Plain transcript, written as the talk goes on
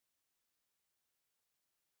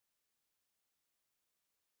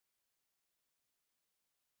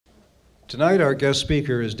Tonight, our guest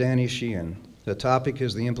speaker is Danny Sheehan. The topic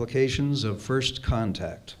is the implications of first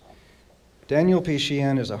contact. Daniel P.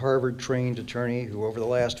 Sheehan is a Harvard-trained attorney who over the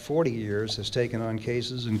last 40 years has taken on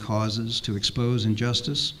cases and causes to expose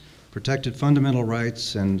injustice, protected fundamental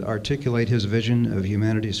rights, and articulate his vision of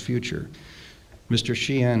humanity's future. Mr.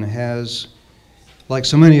 Sheehan has, like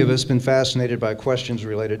so many of us, been fascinated by questions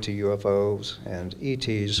related to UFOs and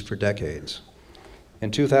ETs for decades. In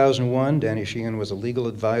 2001, Danny Sheehan was a legal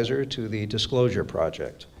advisor to the Disclosure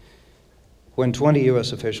Project, when 20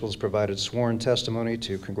 U.S. officials provided sworn testimony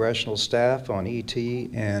to congressional staff on ET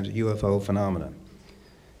and UFO phenomena.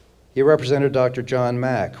 He represented Dr. John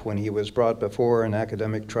Mack when he was brought before an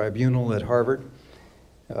academic tribunal at Harvard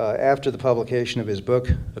after the publication of his book,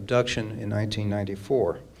 Abduction, in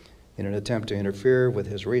 1994, in an attempt to interfere with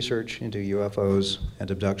his research into UFOs and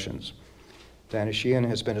abductions. Danny Sheehan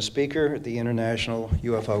has been a speaker at the International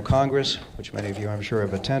UFO Congress, which many of you, I'm sure,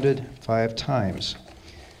 have attended 5 times.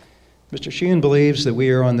 Mr. Sheehan believes that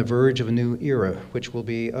we are on the verge of a new era, which will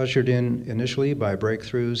be ushered in initially by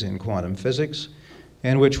breakthroughs in quantum physics,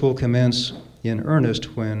 and which will commence in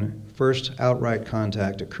earnest when first outright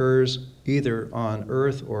contact occurs, either on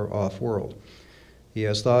Earth or off-world. He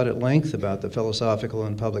has thought at length about the philosophical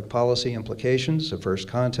and public policy implications of first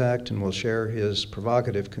contact and will share his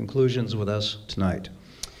provocative conclusions with us tonight.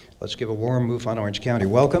 Let's give a warm MUFON Orange County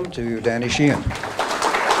welcome to Danny Sheehan.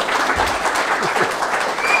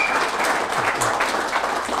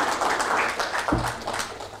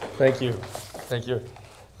 Thank you. Thank you.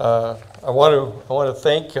 I want to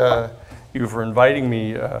thank you for inviting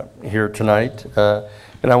me here tonight,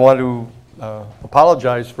 and I want to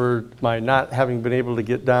apologize for my not having been able to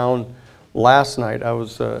get down last night. I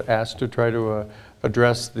was asked to try to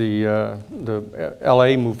address the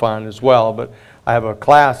LA MUFON as well, but I have a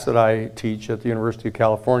class that I teach at the University of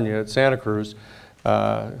California at Santa Cruz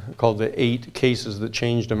called the 8 Cases That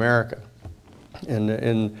Changed America.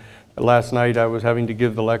 And last night I was having to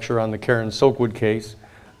give the lecture on the Karen Silkwood case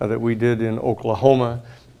that we did in Oklahoma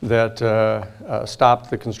that stopped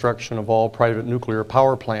the construction of all private nuclear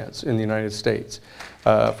power plants in the United States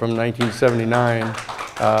from 1979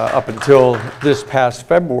 up until this past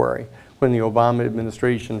February, when the Obama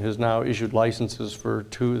administration has now issued licenses for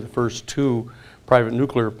the first 2 private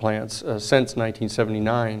nuclear plants since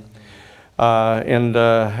 1979.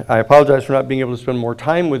 I apologize for not being able to spend more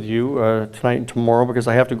time with you tonight and tomorrow, because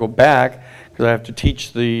I have to go back, because I have to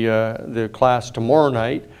teach the class tomorrow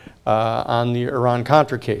night on the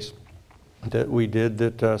Iran-Contra case that we did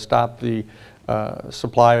that stopped the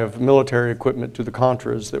supply of military equipment to the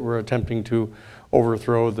Contras that were attempting to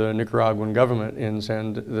overthrow the Nicaraguan government in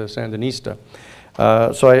the Sandinista.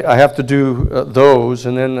 So I have to do those,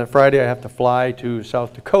 and then Friday I have to fly to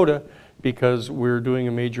South Dakota because we're doing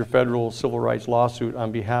a major federal civil rights lawsuit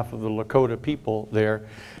on behalf of the Lakota people there.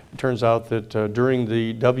 It turns out that during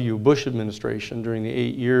the W. Bush administration, during the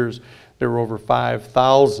 8 years, there were over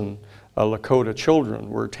 5,000 Lakota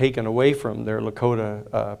children were taken away from their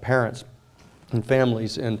Lakota parents and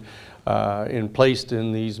families and placed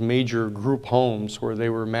in these major group homes where they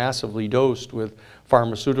were massively dosed with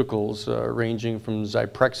pharmaceuticals ranging from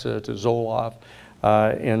Zyprexa to Zoloft,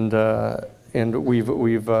 and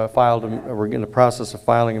we've filed. We're in the process of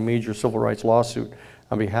filing a major civil rights lawsuit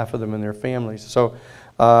on behalf of them and their families. So,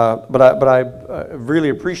 but I really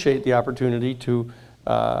appreciate the opportunity to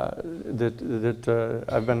that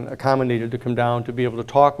I've been accommodated to come down to be able to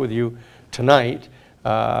talk with you tonight,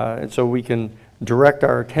 and so we can direct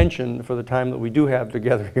our attention for the time that we do have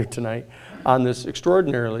together here tonight on this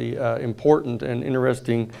extraordinarily important and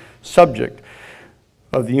interesting subject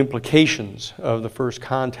of the implications of the first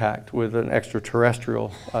contact with an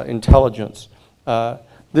extraterrestrial intelligence.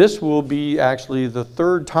 This will be actually the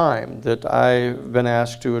 3rd time that I've been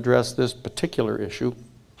asked to address this particular issue.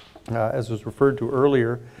 As was referred to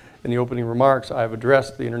earlier in the opening remarks, I've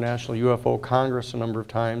addressed the International UFO Congress a number of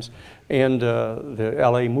times and the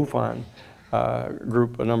LA MUFON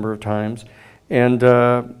group a number of times. And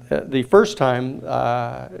the first time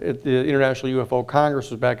at the International UFO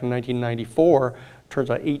Congress was back in 1994, turns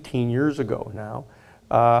out 18 years ago now,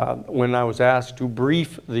 when I was asked to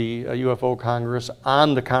brief the UFO Congress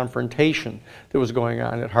on the confrontation that was going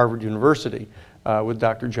on at Harvard University with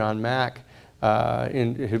Dr. John Mack, who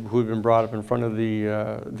had been brought up in front of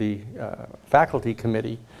the faculty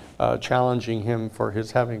committee, challenging him for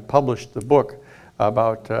his having published the book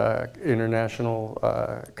about international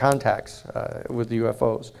contacts with the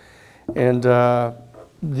UFOs. And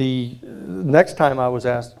the next time I was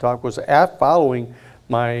asked to talk was following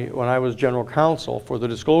when I was general counsel for the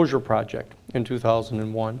Disclosure Project in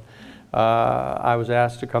 2001. I was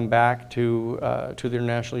asked to come back to the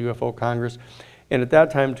International UFO Congress, and at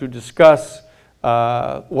that time to discuss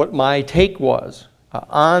what my take was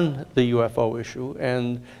on the UFO issue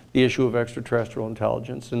and the issue of extraterrestrial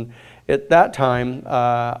intelligence. And at that time,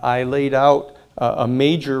 I laid out a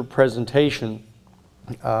major presentation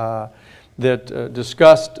that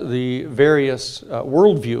discussed the various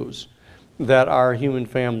worldviews that our human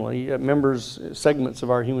family, segments of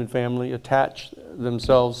our human family attach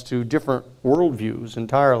themselves to different worldviews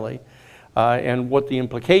entirely, and what the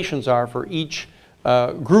implications are for each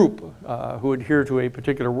group who adhere to a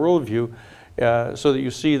particular worldview, so that you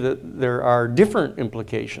see that there are different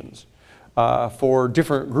implications for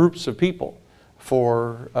different groups of people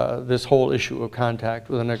for this whole issue of contact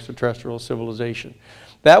with an extraterrestrial civilization.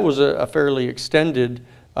 That was a fairly extended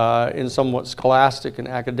and somewhat scholastic and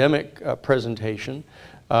academic presentation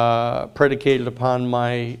predicated upon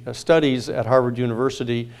my studies at Harvard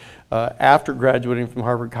University. After graduating from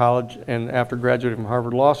Harvard College and after graduating from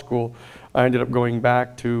Harvard Law School, I ended up going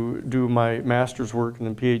back to do my master's work and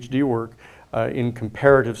then PhD work in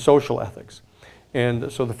comparative social ethics.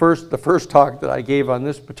 And so the first talk that I gave on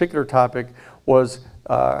this particular topic was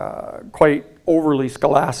quite overly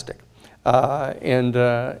scholastic and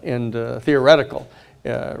theoretical,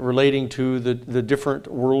 relating to the different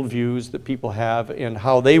worldviews that people have and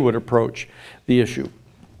how they would approach the issue.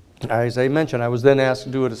 As I mentioned, I was then asked to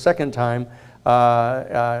do it a second time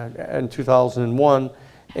in 2001,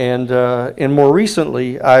 and more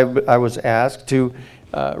recently I was asked to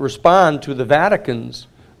respond to the Vatican's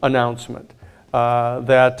announcement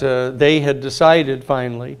that they had decided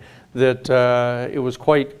finally that it was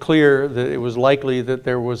quite clear that it was likely that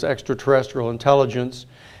there was extraterrestrial intelligence,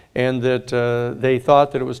 and that they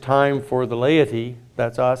thought that it was time for the laity,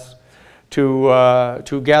 that's us,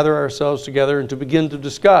 to gather ourselves together and to begin to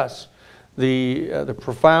discuss the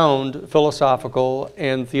profound philosophical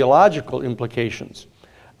and theological implications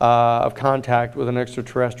of contact with an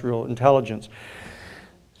extraterrestrial intelligence.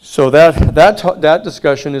 So that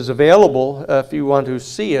discussion is available if you want to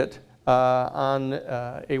see it on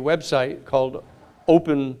a website called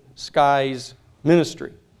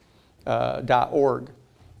openskiesministry.org.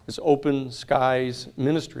 It's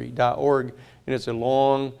openskiesministry.org, and it's a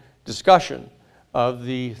long discussion of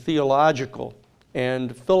the theological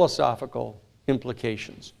and philosophical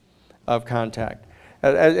implications of contact.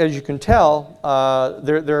 As you can tell,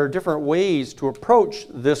 there are different ways to approach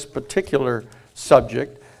this particular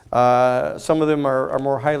subject. Some of them are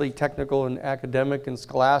more highly technical and academic and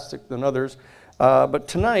scholastic than others. But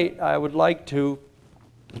tonight, I would like to,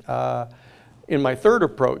 in my third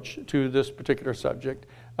approach to this particular subject,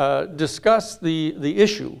 discuss the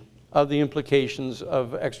issue of the implications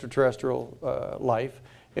of extraterrestrial life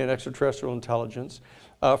and extraterrestrial intelligence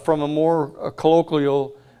from a more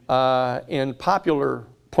colloquial and popular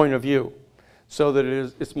point of view, so that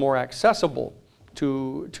it's more accessible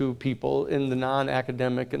to people in the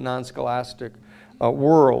non-academic and non-scholastic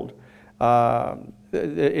world,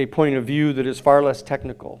 a point of view that is far less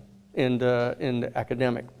technical and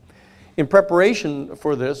academic. In preparation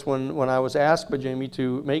for this, when I was asked by Jamie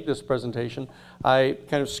to make this presentation, I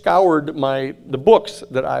kind of scoured the books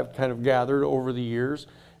that I've kind of gathered over the years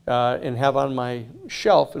and have on my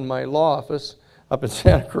shelf in my law office up in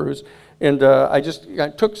Santa Cruz, and I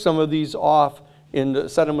took some of these off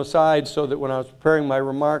and set them aside so that when I was preparing my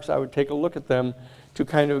remarks, I would take a look at them to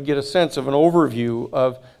kind of get a sense of an overview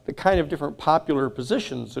of the kind of different popular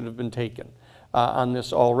positions that have been taken on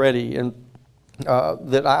this already. And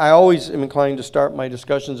that I always am inclined to start my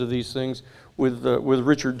discussions of these things with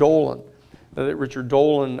Richard Dolan. That Richard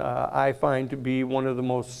Dolan I find to be one of the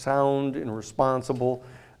most sound and responsible,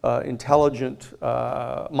 intelligent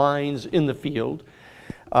minds in the field.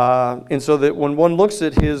 And so that when one looks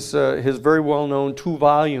at his very well-known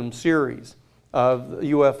 2-volume series of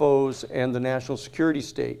UFOs and the national security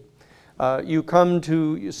state, you come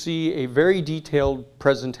to see a very detailed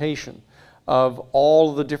presentation of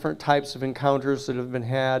all the different types of encounters that have been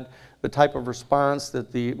had, the type of response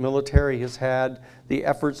that the military has had, the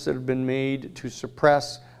efforts that have been made to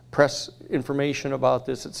suppress press information about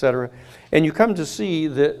this, etc. And you come to see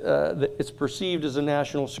that it's perceived as a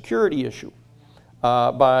national security issue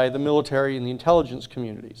by the military and the intelligence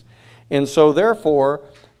communities. And so therefore,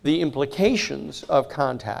 the implications of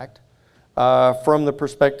contact from the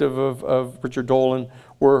perspective of Richard Dolan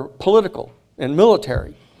were political and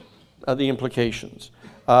military, the implications.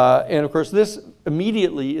 And of course, this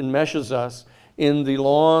immediately enmeshes us in the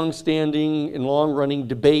long-standing and long-running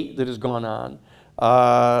debate that has gone on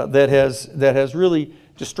that has really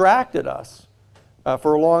distracted us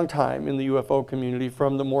for a long time in the UFO community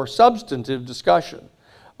from the more substantive discussion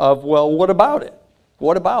of, well, what about it?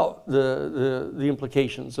 What about the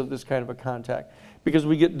implications of this kind of a contact? Because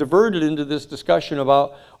we get diverted into this discussion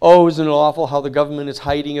about, oh, isn't it awful how the government is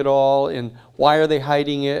hiding it all, and why are they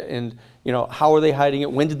hiding it, and how are they hiding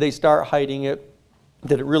it, when did they start hiding it,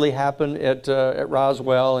 did it really happen at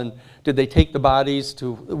Roswell, and did they take the bodies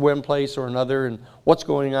to one place or another, and what's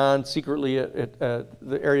going on secretly at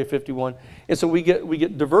the Area 51? And so we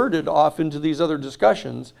get diverted off into these other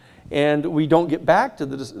discussions, and we don't get back to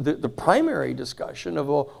the primary discussion of,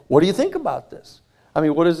 well, what do you think about this? I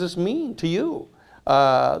mean, what does this mean to you,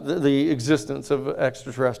 the existence of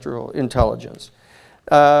extraterrestrial intelligence?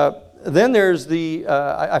 Then there's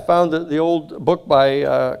I found the old book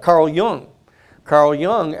by Carl Jung. Carl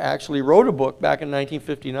Jung actually wrote a book back in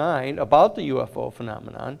 1959 about the UFO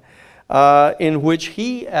phenomenon, in which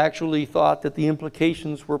he actually thought that the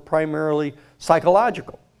implications were primarily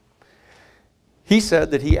psychological. He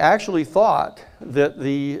said that he actually thought that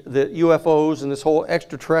that UFOs and this whole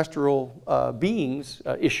extraterrestrial beings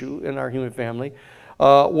issue in our human family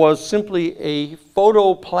was simply a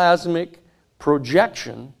photoplasmic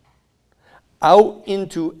projection out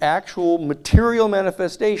into actual material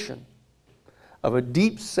manifestation of a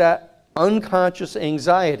deep-set, unconscious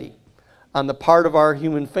anxiety on the part of our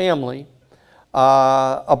human family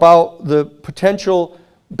about the potential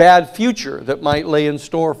bad future that might lay in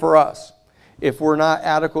store for us if we're not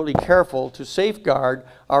adequately careful to safeguard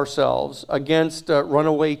ourselves against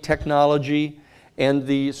runaway technology and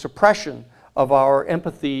the suppression of our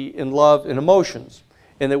empathy and love and emotions,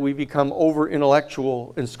 and that we become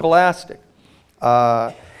over-intellectual and scholastic.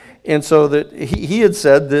 And so that he had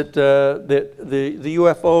said that, the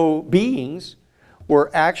UFO beings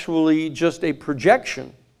were actually just a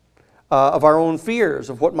projection of our own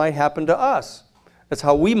fears of what might happen to us. That's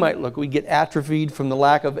how we might look. We get atrophied from the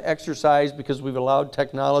lack of exercise because we've allowed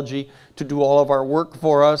technology to do all of our work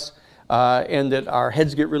for us, and that our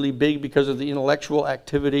heads get really big because of the intellectual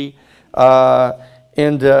activity.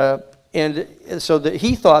 And so that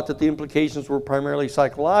he thought that the implications were primarily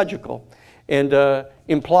psychological, and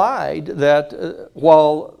implied that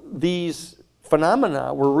while these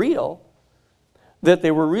phenomena were real, that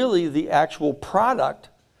they were really the actual product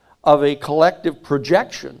of a collective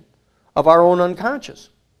projection of our own unconscious.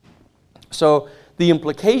 So the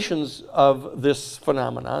implications of this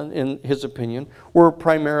phenomenon, in his opinion, were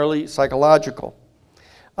primarily psychological.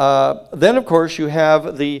 Then, of course, you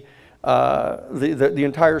have the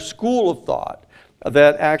entire school of thought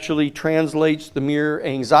that actually translates the mere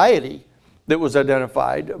anxiety that was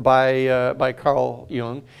identified by Carl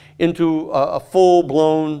Jung into a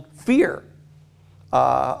full-blown fear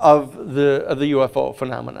of the UFO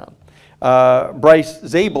phenomenon. Bryce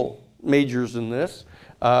Zabel majors in this.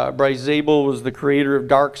 Bryce Zabel was the creator of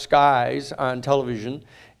Dark Skies on television,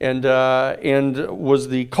 and was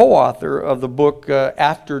the co-author of the book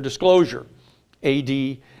After Disclosure,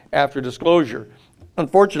 AD After Disclosure.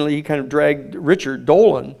 Unfortunately, he kind of dragged Richard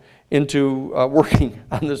Dolan into working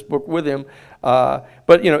on this book with him. But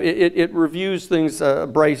it reviews things.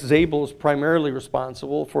 Bryce Zabel is primarily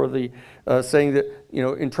responsible for the saying that,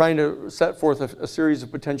 in trying to set forth a series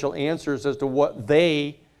of potential answers as to what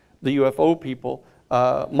the UFO people,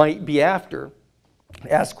 might be after.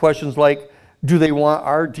 Ask questions like, do they want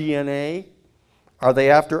our DNA? Are they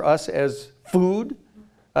after us as food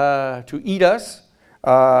to eat us?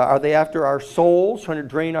 Are they after our souls, trying to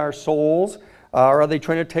drain our souls? Or are they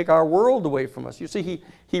trying to take our world away from us? You see,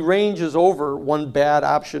 he ranges over one bad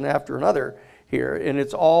option after another here, and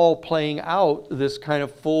it's all playing out this kind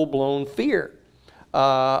of full-blown fear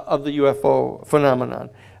of the UFO phenomenon.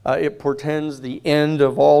 It portends the end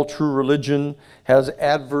of all true religion, has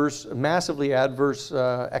massively adverse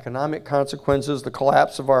economic consequences, the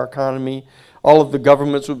collapse of our economy, all of the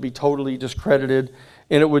governments would be totally discredited,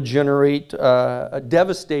 and it would generate a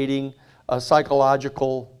devastating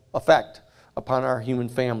psychological effect upon our human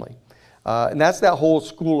family. And that's that whole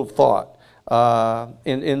school of thought.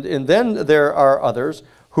 And then there are others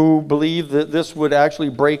who believe that this would actually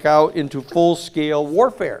break out into full-scale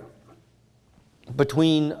warfare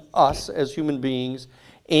between us as human beings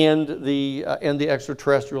and the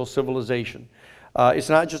extraterrestrial civilization. It's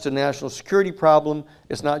not just a national security problem.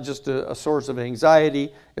 It's not just a source of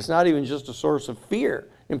anxiety. It's not even just a source of fear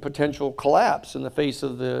and potential collapse in the face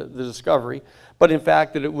of the discovery, but in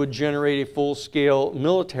fact that it would generate a full-scale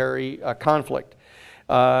military conflict.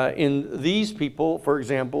 In these people, for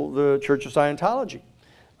example, the Church of Scientology.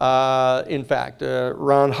 In fact, L.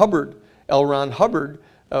 Ron Hubbard,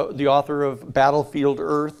 the author of Battlefield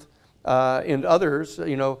Earth and others,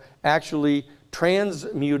 actually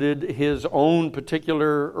transmuted his own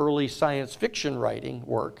particular early science fiction writing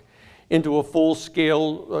work into a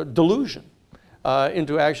full-scale delusion,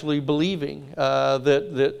 into actually believing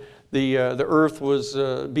that the Earth was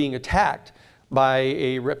being attacked by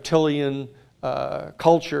a reptilian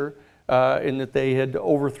culture, and that they had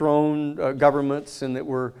overthrown governments and that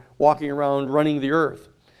were walking around running the Earth.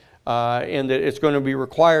 And that it's going to be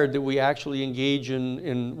required that we actually engage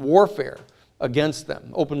in warfare against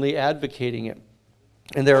them, openly advocating it.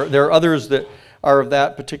 And there are others that are of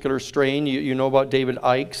that particular strain. You know about David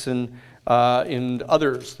Icke and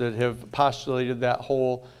others that have postulated that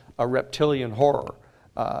whole reptilian horror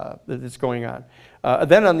that is going on.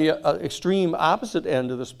 Then on the extreme opposite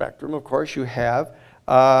end of the spectrum, of course, you have,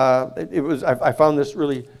 I found this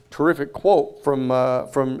really terrific quote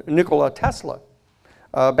from Nikola Tesla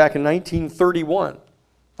back in 1931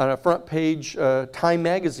 on a front page Time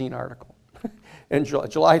magazine article. In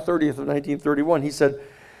July 30th of 1931, he said,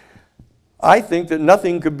 "I think that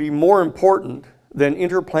nothing could be more important than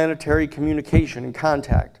interplanetary communication and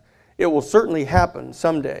contact. It will certainly happen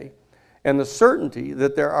someday, and the certainty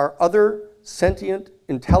that there are other sentient,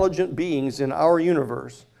 intelligent beings in our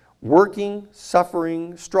universe, working,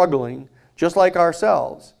 suffering, struggling, just like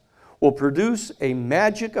ourselves, will produce a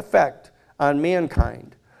magic effect on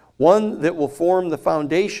mankind, one that will form the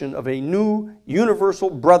foundation of a new universal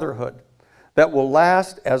brotherhood that will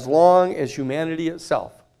last as long as humanity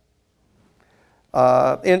itself."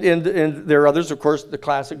 And there are others, of course, the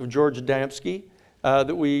classic of George Adamski,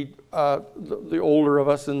 that we, the older of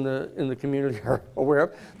us in the community are aware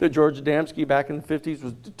of, that George Adamski back in the 50s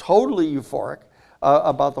was totally euphoric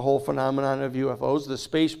about the whole phenomenon of UFOs. The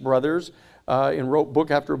Space Brothers, and wrote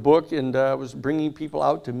book after book, and was bringing people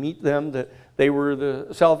out to meet them, that they were the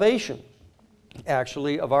salvation,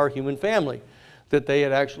 actually, of our human family, that they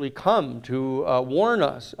had actually come to warn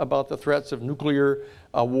us about the threats of nuclear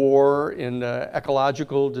war and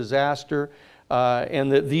ecological disaster,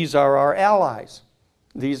 and that these are our allies.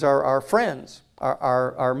 These are our friends,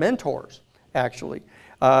 our mentors, actually.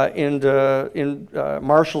 And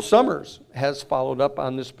Marshall Summers has followed up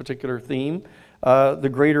on this particular theme, the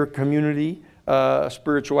greater community,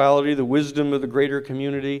 spirituality, the wisdom of the greater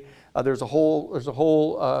community. There's a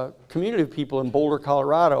whole community of people in Boulder,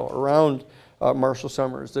 Colorado, around Marshall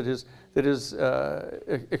Summers that is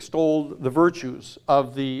extolled the virtues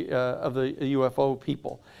of the UFO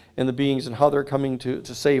people and the beings and how they're coming to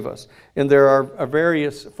save us. And there are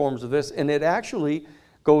various forms of this, and it actually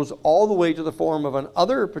goes all the way to the form of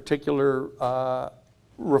another particular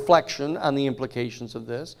reflection on the implications of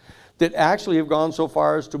this, that actually have gone so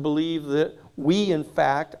far as to believe that we, in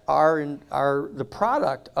fact, are the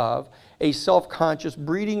product of a self-conscious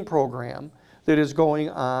breeding program that is going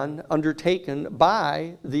on, undertaken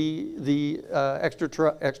by the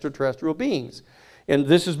extraterrestrial beings. And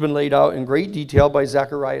this has been laid out in great detail by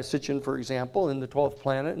Zecharia Sitchin, for example, in the 12th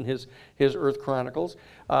Planet and his Earth Chronicles.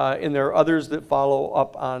 And there are others that follow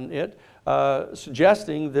up on it,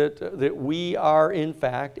 suggesting that we are, in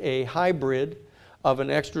fact, a hybrid of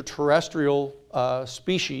an extraterrestrial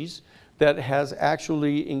species that has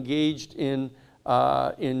actually engaged in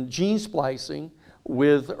gene splicing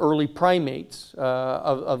with early primates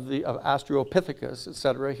of Australopithecus, et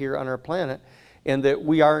cetera, here on our planet, and that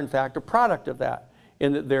we are, in fact, a product of that,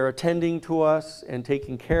 and that they're attending to us and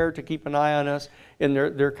taking care to keep an eye on us, and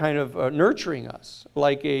they're kind of nurturing us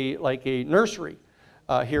like a nursery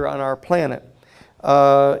here on our planet.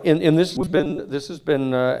 And this has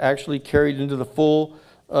been actually carried into the full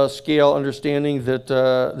scale understanding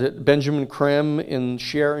that Benjamin Krem and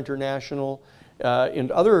Share International and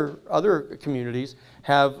other communities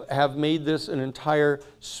have made this an entire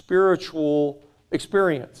spiritual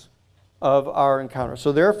experience of our encounter.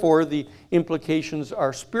 So therefore, the implications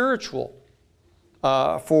are spiritual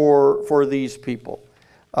for these people.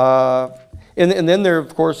 And then there,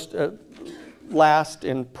 of course, last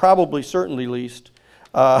and probably certainly least,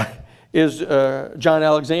 is John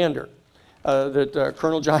Alexander. That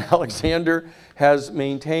Colonel John Alexander has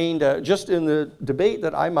maintained, just in the debate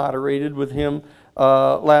that I moderated with him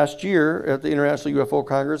last year at the International UFO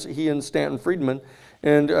Congress, he and Stanton Friedman,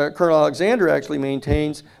 and Colonel Alexander actually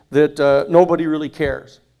maintains that nobody really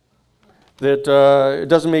cares, that it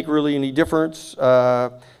doesn't make really any difference,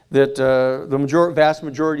 that the vast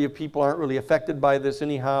majority of people aren't really affected by this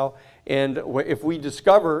anyhow. And if we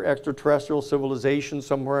discover extraterrestrial civilization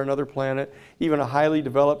somewhere on another planet, even a highly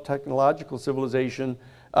developed technological civilization,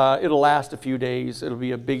 it'll last a few days.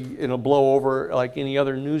 It'll blow over like any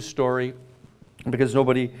other news story because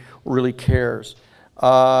nobody really cares.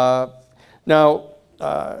 Now,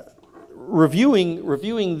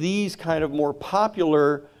 reviewing these kind of more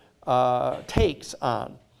popular takes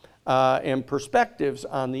on and perspectives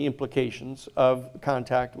on the implications of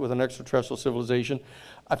contact with an extraterrestrial civilization,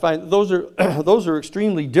 I find those are, those are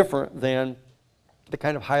extremely different than the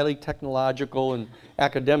kind of highly technological and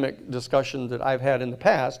academic discussion that I've had in the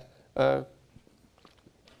past.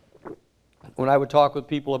 When I would talk with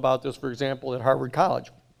people about this, for example, at Harvard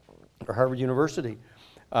College or Harvard University,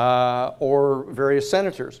 or various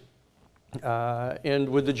senators, and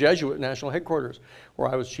with the Jesuit National Headquarters, where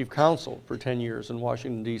I was chief counsel for 10 years in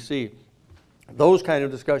Washington, D.C. Those kind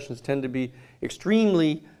of discussions tend to be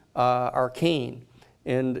extremely arcane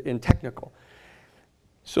and technical.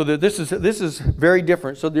 So that this is very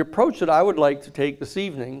different. So the approach that I would like to take this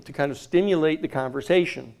evening to kind of stimulate the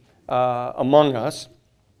conversation among us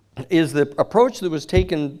is the approach that was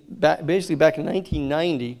taken basically back in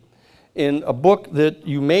 1990 in a book that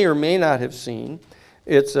you may or may not have seen.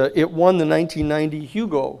 It won the 1990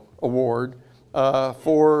 Hugo Award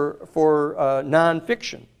for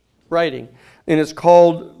nonfiction writing, and it's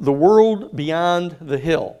called The World Beyond the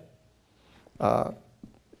Hill,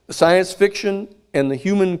 Science Fiction and the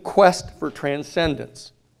Human Quest for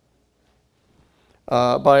Transcendence,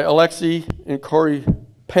 by Alexei and Corey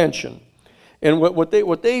Pension. And what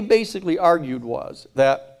they basically argued was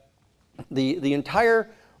that the entire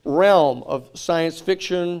realm of science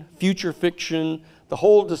fiction, future fiction, the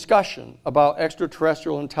whole discussion about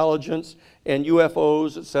extraterrestrial intelligence and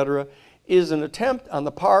UFOs, etc., is an attempt on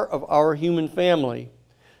the part of our human family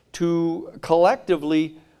to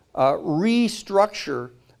collectively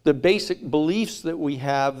restructure the basic beliefs that we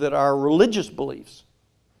have that are religious beliefs,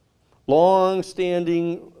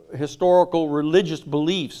 long-standing historical religious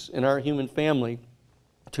beliefs in our human family,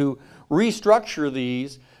 to restructure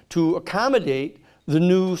these to accommodate the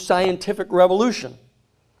new scientific revolution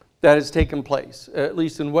that has taken place, at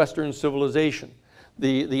least in Western civilization.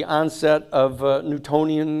 The onset of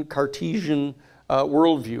Newtonian Cartesian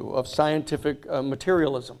worldview of scientific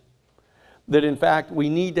materialism. That in fact we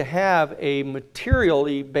need to have a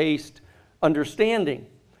materially based understanding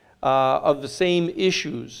of the same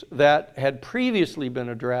issues that had previously been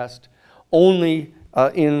addressed only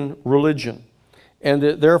in religion. And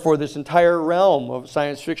that therefore this entire realm of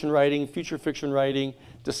science fiction writing, future fiction writing,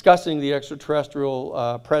 discussing the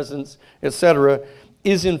extraterrestrial presence, etc.,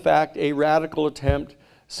 is in fact a radical attempt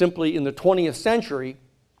simply in the 20th century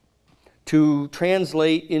to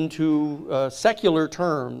translate into secular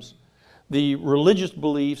terms the religious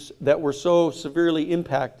beliefs that were so severely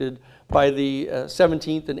impacted by the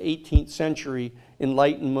 17th and 18th century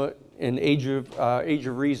Enlightenment and Age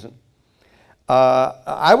of Reason.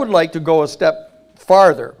 I would like to go a step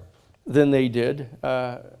farther than they did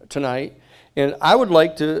tonight, and I would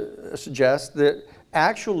like to suggest that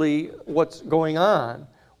actually what's going on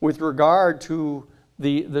with regard to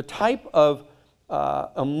the type of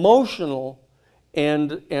emotional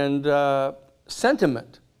and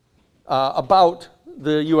sentiment about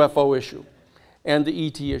the UFO issue and the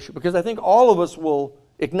ET issue, because I think all of us will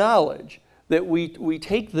acknowledge that we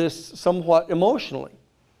take this somewhat emotionally.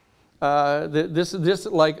 This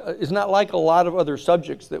is not like a lot of other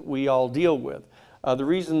subjects that we all deal with. The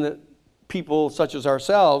reason that people such as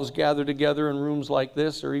ourselves gather together in rooms like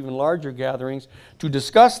this or even larger gatherings to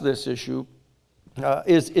discuss this issue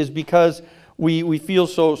is because we feel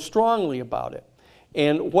so strongly about it.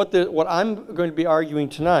 And what I'm going to be arguing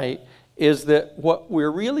tonight is that what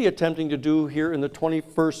we're really attempting to do here in the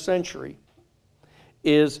 21st century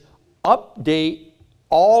is update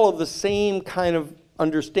all of the same kind of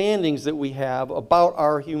understandings that we have about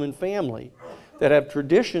our human family that have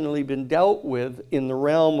traditionally been dealt with in the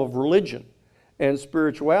realm of religion and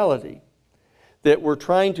spirituality. That we're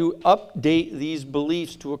trying to update these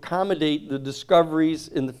beliefs to accommodate the discoveries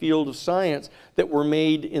in the field of science that were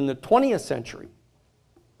made in the 20th century,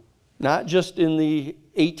 not just in the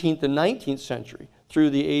 18th and 19th century, through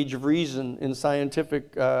the Age of Reason and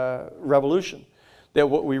scientific revolution. That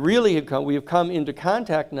what we really have come, we have come into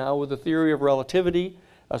contact now with the theory of relativity,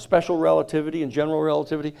 special relativity and general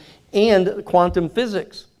relativity, and quantum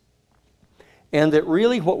physics. And that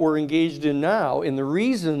really what we're engaged in now, and the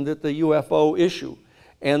reason that the UFO issue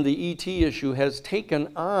and the ET issue has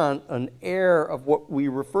taken on an air of what we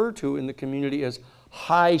refer to in the community as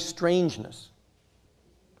high strangeness,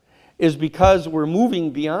 is because we're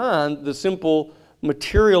moving beyond the simple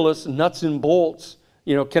materialist nuts and bolts.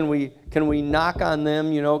 You know, can we knock on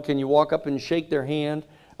them? You know, can you walk up and shake their hand?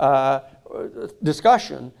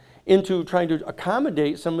 Discussion into trying to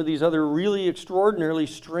accommodate some of these other really extraordinarily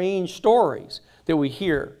strange stories that we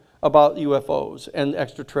hear about UFOs and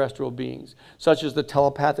extraterrestrial beings, such as the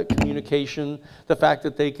telepathic communication, the fact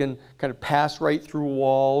that they can kind of pass right through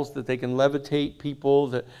walls, that they can levitate people,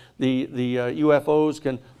 that the UFOs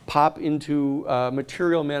can pop into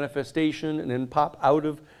material manifestation and then pop out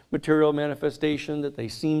of material manifestation, that they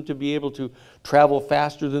seem to be able to travel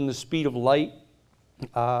faster than the speed of light.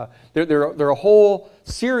 There are a whole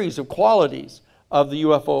series of qualities of the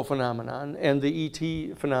UFO phenomenon and the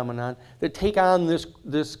ET phenomenon that take on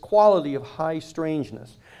this quality of high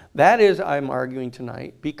strangeness. That is, I'm arguing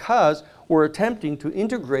tonight, because we're attempting to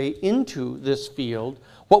integrate into this field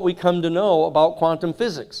what we come to know about quantum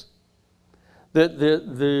physics. That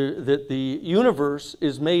the universe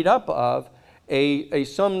is made up of a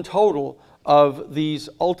sum total of these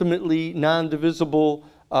ultimately non-divisible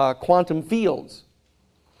quantum fields.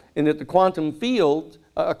 And that the quantum field,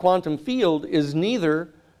 a quantum field is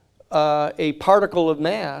neither a particle of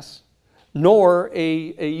mass nor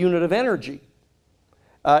a unit of energy.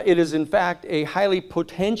 It is in fact a highly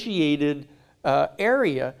potentiated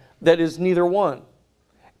area that is neither one.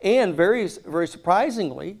 And very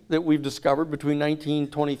surprisingly, that we've discovered between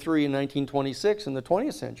 1923 and 1926 in the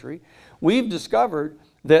 20th century, we've discovered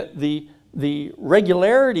that the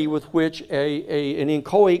regularity with which an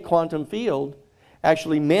inchoate quantum field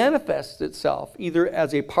actually manifests itself either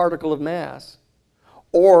as a particle of mass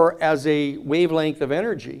or as a wavelength of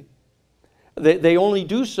energy, they only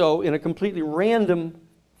do so in a completely random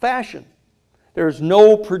fashion. There's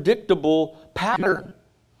no predictable pattern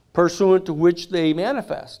pursuant to which they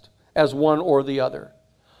manifest as one or the other,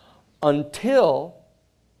 until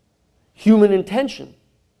human intention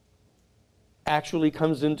actually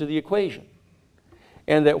comes into the equation.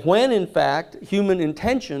 And that when, in fact, human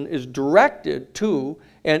intention is directed to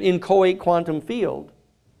an inchoate quantum field,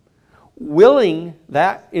 willing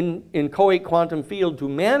that inchoate quantum field to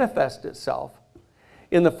manifest itself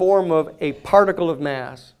in the form of a particle of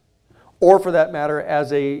mass, or for that matter,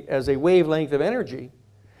 as a wavelength of energy,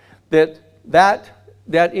 that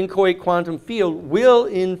inchoate quantum field will,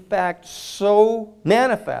 in fact, so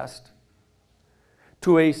manifest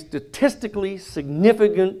to a statistically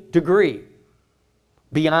significant degree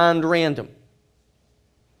beyond random.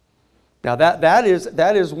 Now that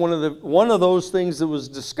is one of those things that was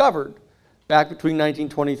discovered back between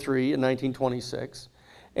 1923 and 1926.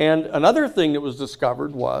 And another thing that was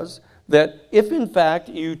discovered was that if in fact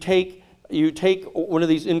you take one of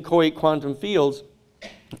these inchoate quantum fields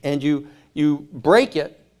and you break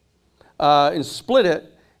it and split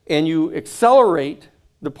it, and you accelerate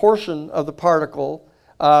the portion of the particle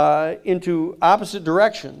into opposite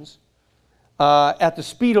directions at the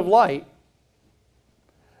speed of light,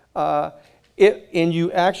 and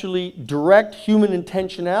you actually direct human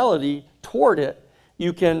intentionality toward it,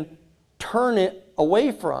 you can turn it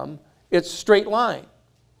away from its straight line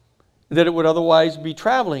that it would otherwise be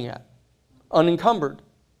traveling at, unencumbered.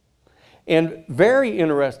 And very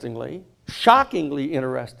interestingly, shockingly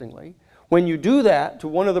interestingly, when you do that to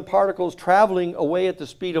one of the particles traveling away at the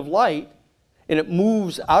speed of light, and it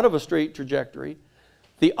moves out of a straight trajectory,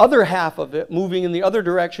 the other half of it, moving in the other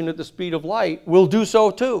direction at the speed of light, will do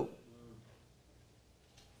so too.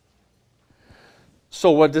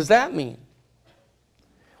 So what does that mean?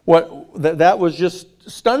 That was just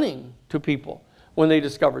stunning to people when they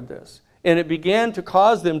discovered this. And it began to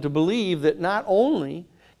cause them to believe that not only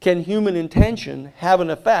can human intention have an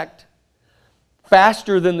effect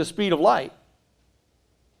faster than the speed of light,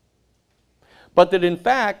 but that in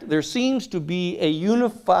fact there seems to be a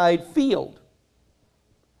unified field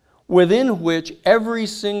within which every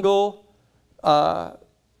single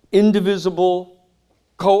indivisible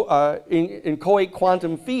inchoate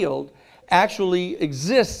quantum field actually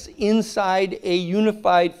exists inside a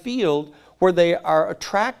unified field where they are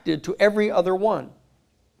attracted to every other one.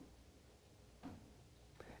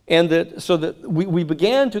 And so that we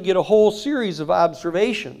began to get a whole series of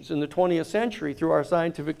observations in the 20th century through our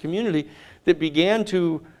scientific community that began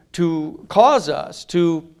to cause us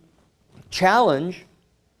to challenge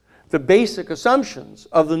the basic assumptions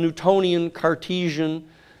of the Newtonian, Cartesian,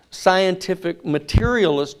 scientific,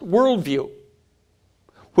 materialist worldview,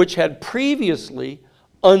 which had previously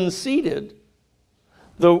unseated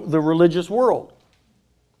the religious world.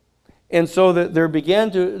 And so that there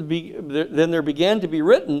began to be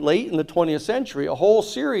written late in the 20th century a whole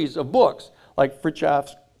series of books, like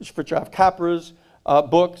Fritjof Capra's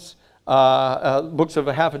books, books of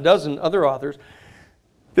a half a dozen other authors,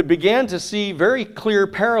 that began to see very clear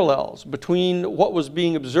parallels between what was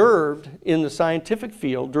being observed in the scientific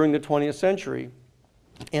field during the 20th century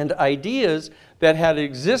and ideas that had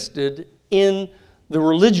existed in the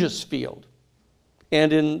religious field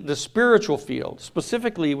and in the spiritual field,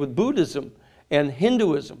 specifically with Buddhism and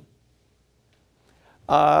Hinduism.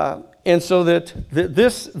 And so that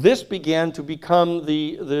this began to become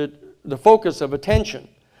the focus of attention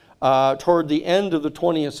toward the end of the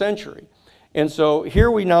 20th century. And so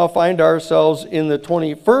here we now find ourselves in the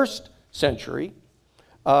 21st century,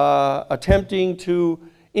 attempting to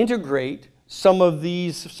integrate some of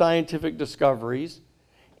these scientific discoveries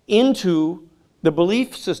into the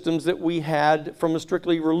belief systems that we had from a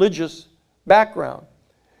strictly religious background.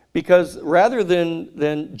 Because rather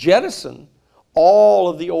than jettison all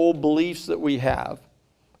of the old beliefs that we have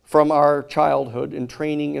from our childhood and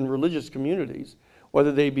training in religious communities,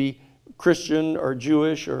 whether they be Christian or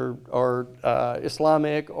Jewish or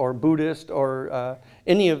Islamic or Buddhist or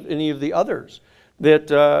any of the others, that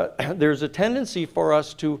there's a tendency for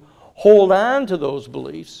us to hold on to those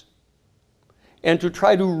beliefs and to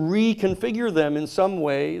try to reconfigure them in some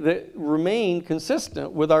way that remain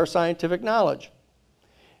consistent with our scientific knowledge.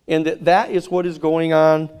 And that is what is going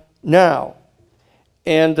on now.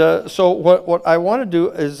 And so what I want to do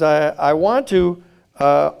is I want to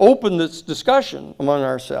open this discussion among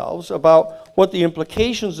ourselves about what the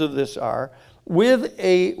implications of this are with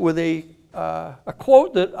a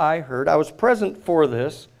quote that I heard. I was present for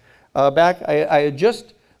this back. I had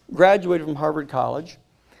just graduated from Harvard College,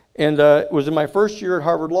 and it was in my first year at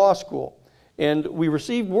Harvard Law School. And we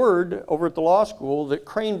received word over at the law school that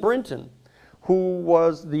Crane Brinton, who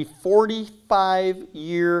was the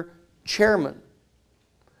 45-year chairman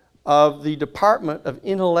of the Department of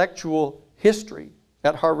Intellectual History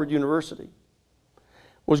at Harvard University,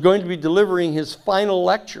 was going to be delivering his final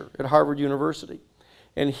lecture at Harvard University.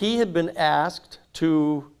 And he had been asked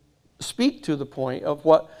to speak to the point of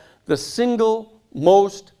what the single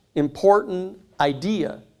most important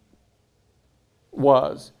idea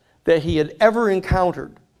was that he had ever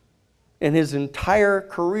encountered in his entire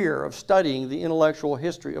career of studying the intellectual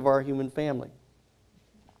history of our human family.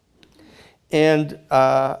 And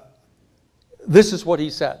this is what he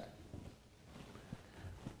said.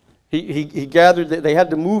 He gathered that they had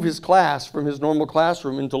to move his class from his normal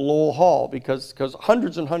classroom into Lowell Hall because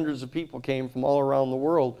hundreds and hundreds of people came from all around the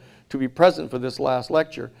world to be present for this last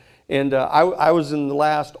lecture. And I was in the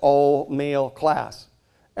last all-male class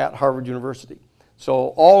at Harvard University. So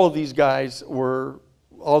all of these guys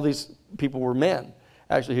all these people were men.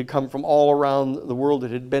 Actually, had come from all around the world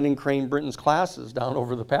that had been in Crane Brinton's classes down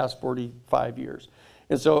over the past 45 years.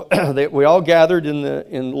 And so we all gathered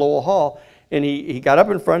in Lowell Hall, and he got up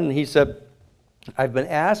in front and he said, I've been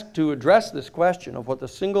asked to address this question of what the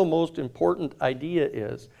single most important idea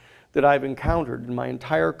is that I've encountered in my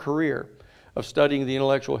entire career of studying the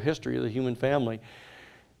intellectual history of the human family.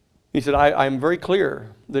 He said, I'm very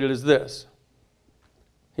clear that it is this.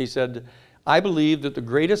 He said, I believe that the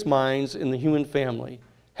greatest minds in the human family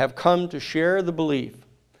have come to share the belief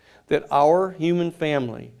that our human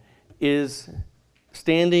family is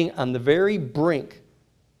standing on the very brink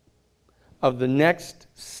of the next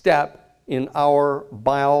step in our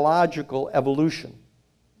biological evolution.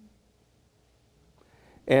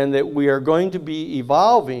 And that we are going to be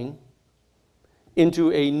evolving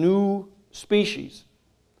into a new species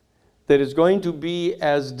that is going to be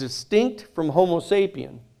as distinct from Homo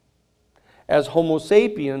sapien as Homo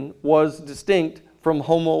sapien was distinct from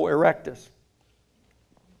Homo erectus.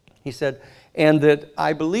 He said, and that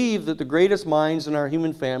I believe that the greatest minds in our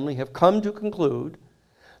human family have come to conclude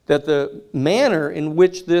that the manner in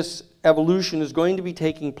which this evolution is going to be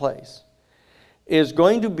taking place is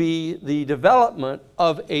going to be the development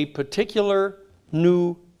of a particular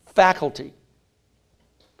new faculty.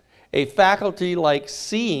 A faculty like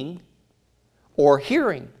seeing or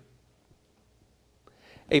hearing.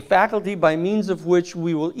 A faculty by means of which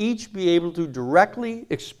we will each be able to directly,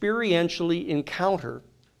 experientially encounter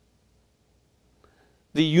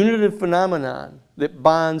the unitive phenomenon that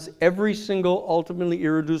bonds every single ultimately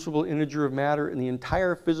irreducible integer of matter in the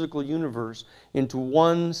entire physical universe into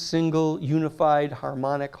one single unified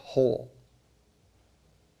harmonic whole.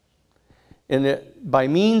 And that by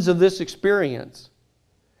means of this experience,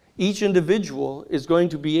 each individual is going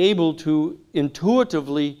to be able to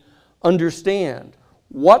intuitively understand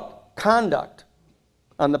what conduct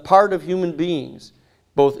on the part of human beings,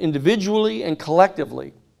 both individually and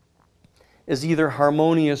collectively, is either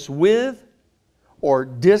harmonious with or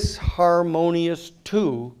disharmonious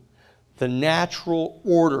to the natural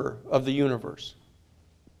order of the universe.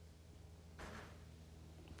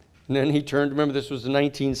 And then he turned, remember this was in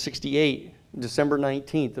 1968, December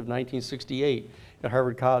 19th of 1968 at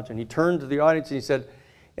Harvard College, and he turned to the audience and he said,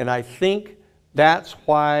 and I think that's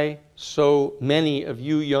why so many of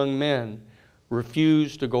you young men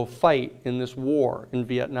refused to go fight in this war in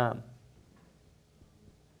Vietnam.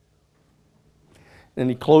 And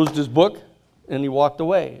he closed his book and he walked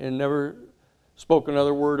away and never spoke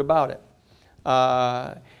another word about it.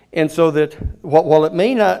 And so that while it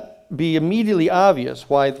may not be immediately obvious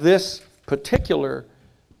why this particular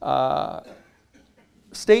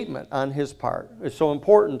statement on his part is so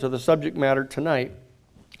important to the subject matter tonight,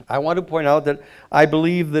 I want to point out that I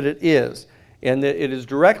believe that it is, and that it is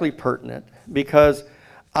directly pertinent, because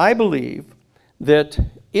I believe that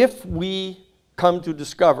if we come to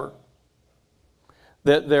discover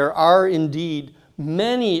that there are indeed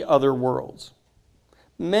many other worlds,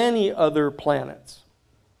 many other planets,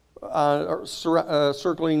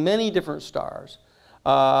 circling many different stars,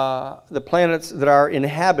 the planets that are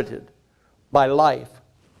inhabited by life.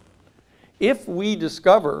 If we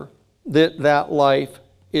discover that that life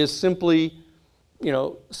is simply,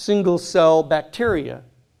 single cell bacteria,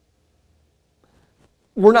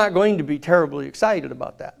 we're not going to be terribly excited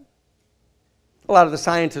about that. A lot of the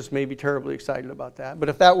scientists may be terribly excited about that, but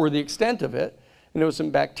if that were the extent of it, and there was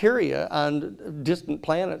some bacteria on distant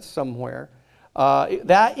planets somewhere,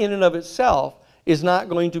 that in and of itself is not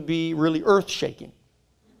going to be really earth-shaking.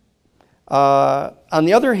 On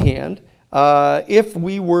the other hand, if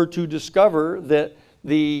we were to discover that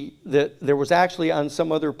there was actually on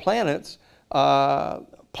some other planets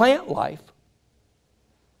plant life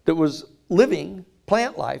that was living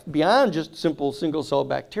plant life beyond just simple single-cell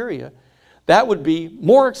bacteria, that would be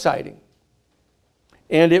more exciting.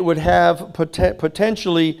 And it would have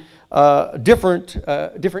potentially different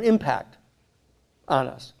impact on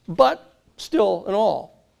us. But still, in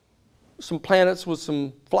all, some planets with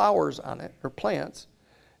some flowers on it, or plants,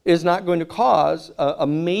 is not going to cause a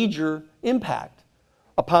major impact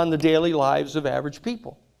upon the daily lives of average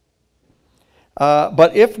people.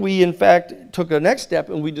 But if we, in fact, took a next step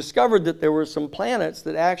and we discovered that there were some planets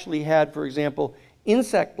that actually had, for example,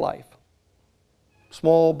 insect life,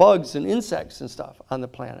 small bugs and insects and stuff on the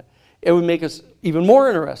planet, it would make us even more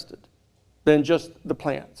interested than just the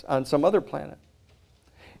plants on some other planet.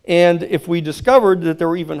 And if we discovered that there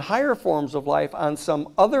were even higher forms of life on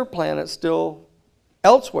some other planet still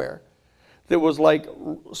elsewhere, that was like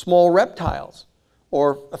small reptiles,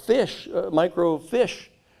 or a fish, microfish,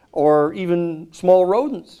 or even small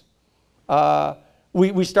rodents,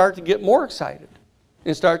 we start to get more excited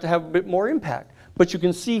and start to have a bit more impact. But you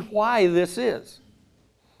can see why this is.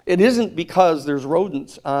 It isn't because there's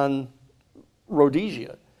rodents on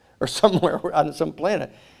Rhodesia or somewhere on some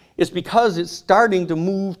planet. It's because it's starting to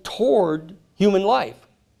move toward human life.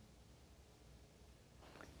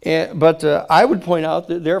 But I would point out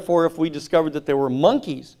that, therefore, if we discovered that there were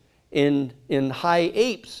monkeys in high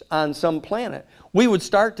apes on some planet, we would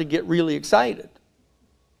start to get really excited.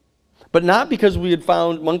 But not because we had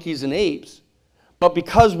found monkeys and apes, but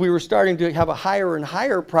because we were starting to have a higher and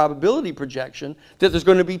higher probability projection that there's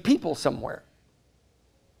going to be people somewhere.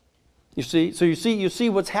 You see? So you see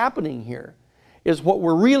what's happening here is what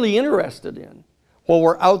we're really interested in while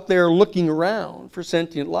we're out there looking around for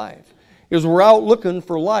sentient life, is we're out looking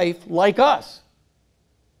for life like us.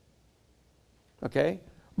 Okay?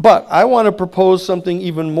 But I want to propose something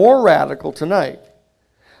even more radical tonight.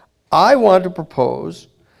 I want to propose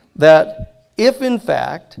that if, in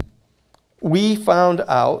fact, we found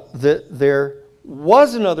out that there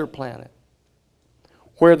was another planet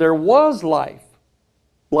where there was life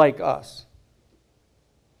like us,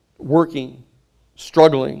 working,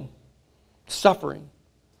 struggling, suffering,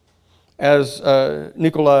 as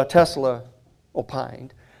Nikola Tesla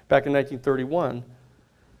opined back in 1931,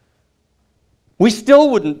 we still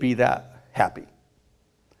wouldn't be that happy.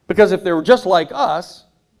 Because if they were just like us,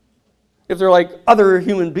 if they're like other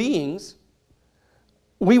human beings,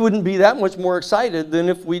 we wouldn't be that much more excited than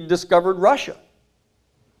if we discovered Russia,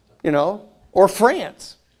 or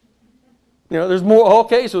France. There's more,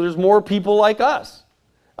 okay, so there's more people like us.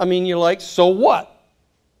 I mean, you're like, so what?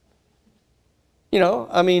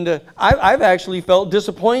 I've actually felt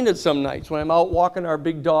disappointed some nights when I'm out walking our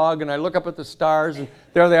big dog and I look up at the stars and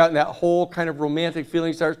there they are, and that whole kind of romantic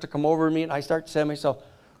feeling starts to come over me, and I start to say to myself,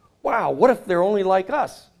 wow, what if they're only like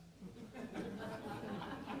us?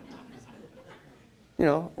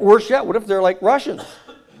 Worse yet, what if they're like Russians?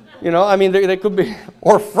 They could be,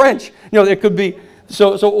 or French. They could be.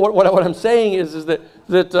 So what I'm saying is that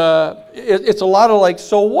it's a lot of like,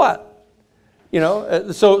 so what?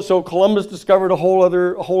 So Columbus discovered a whole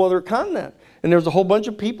other continent, and there's a whole bunch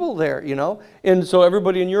of people there, and so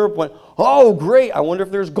everybody in Europe went, oh great, I wonder if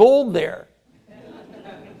there's gold there.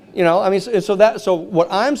 So what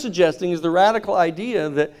I'm suggesting is the radical idea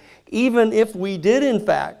that even if we did in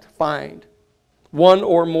fact find one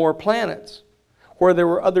or more planets where there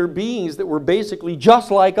were other beings that were basically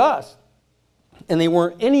just like us, and they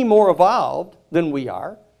weren't any more evolved than we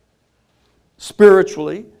are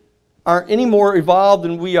spiritually, aren't any more evolved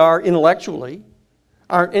than we are intellectually,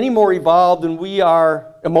 aren't any more evolved than we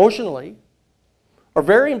are emotionally, or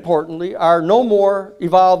very importantly, are no more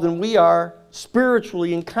evolved than we are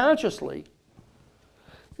spiritually and consciously,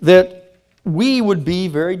 that we would be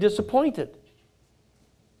very disappointed.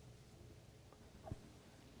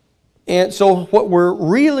 And so what we're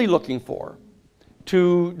really looking for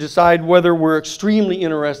to decide whether we're extremely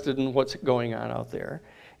interested in what's going on out there,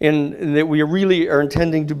 and that we really are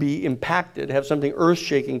intending to be impacted, have something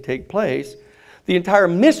earth-shaking take place, the entire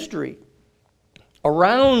mystery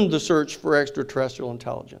around the search for extraterrestrial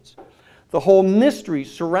intelligence, the whole mystery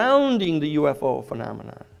surrounding the UFO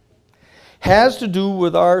phenomenon, has to do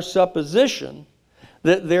with our supposition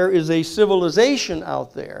that there is a civilization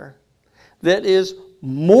out there that is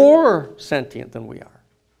more sentient than we are,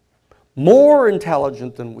 more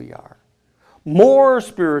intelligent than we are, more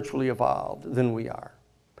spiritually evolved than we are,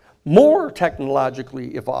 more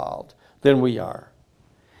technologically evolved than we are.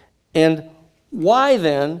 And why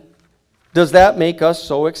then does that make us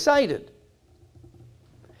so excited?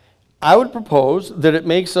 I would propose that it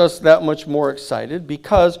makes us that much more excited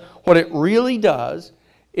because what it really does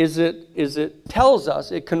is it tells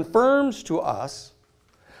us, it confirms to us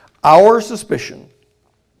our suspicion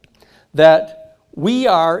that we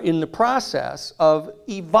are in the process of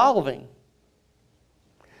evolving.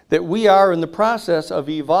 That we are in the process of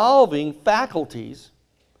evolving faculties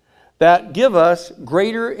that give us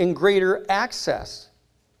greater and greater access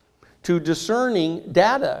to discerning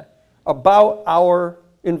data about our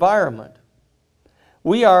environment.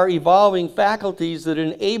 We are evolving faculties that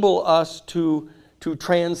enable us to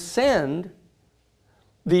transcend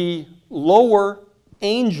the lower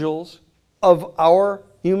angels of our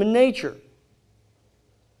human nature.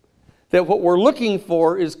 That what we're looking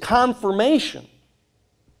for is confirmation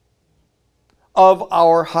of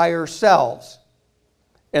our higher selves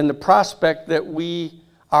and the prospect that we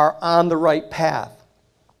are on the right path.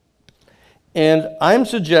 And I'm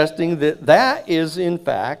suggesting that that is, in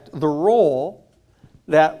fact, the role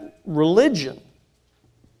that religion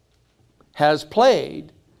has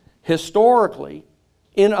played historically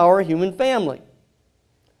in our human family.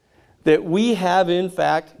 That we have, in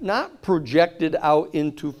fact, not projected out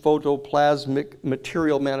into photoplasmic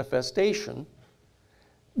material manifestation,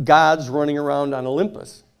 gods running around on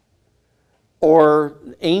Olympus, or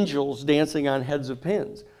angels dancing on heads of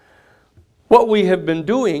pins. What we have been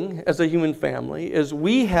doing as a human family is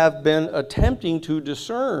we have been attempting to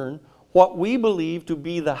discern what we believe to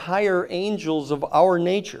be the higher angels of our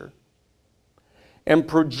nature and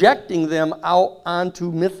projecting them out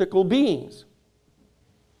onto mythical beings.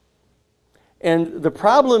 And the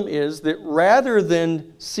problem is that rather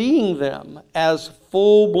than seeing them as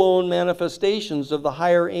full-blown manifestations of the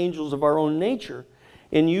higher angels of our own nature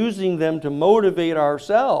and using them to motivate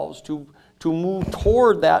ourselves to move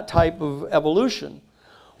toward that type of evolution,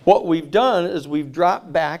 what we've done is we've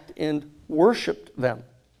dropped back and worshiped them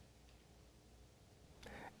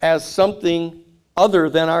as something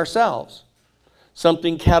other than ourselves,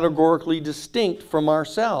 something categorically distinct from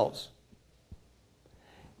ourselves.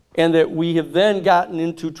 And that we have then gotten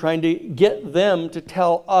into trying to get them to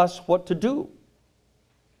tell us what to do.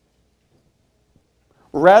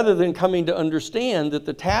 Rather than coming to understand that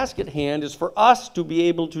the task at hand is for us to be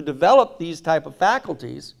able to develop these type of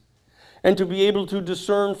faculties and to be able to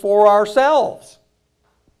discern for ourselves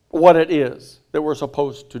what it is that we're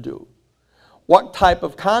supposed to do. What type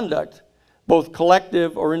of conduct, both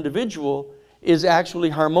collective or individual, is actually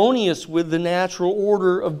harmonious with the natural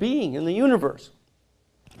order of being in the universe.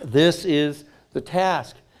 This is the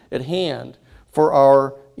task at hand for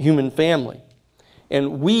our human family.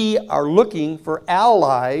 And we are looking for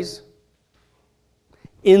allies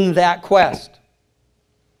in that quest.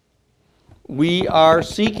 We are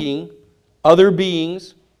seeking other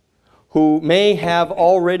beings who may have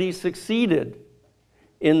already succeeded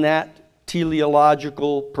in that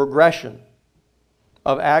teleological progression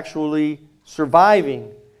of actually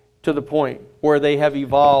surviving to the point where they have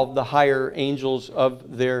evolved the higher angels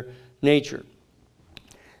of their nature.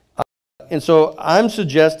 And so I'm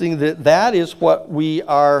suggesting that that is what we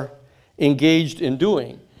are engaged in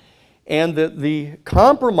doing, and that the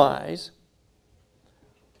compromise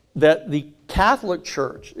that the Catholic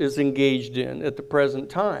Church is engaged in at the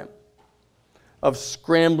present time of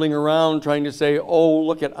scrambling around trying to say, oh,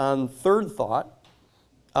 look at on third thought,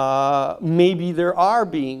 maybe there are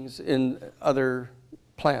beings in other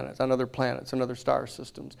planets, on other star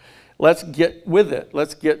systems. Let's get with it.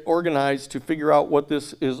 Let's get organized to figure out what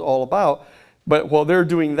this is all about. But while they're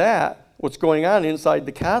doing that, what's going on inside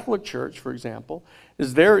the Catholic Church, for example,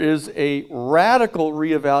 is there is a radical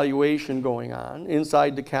reevaluation going on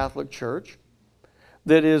inside the Catholic Church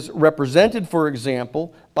that is represented, for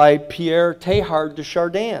example, by Pierre Teilhard de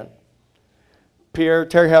Chardin. Pierre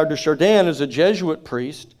Teilhard de Chardin is a Jesuit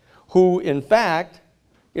priest who, in fact,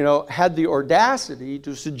 had the audacity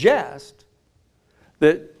to suggest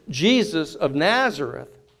that Jesus of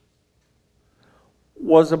Nazareth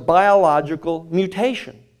was a biological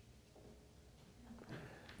mutation.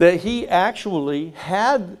 That he actually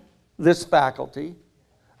had this faculty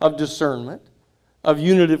of discernment, of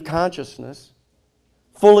unitive consciousness,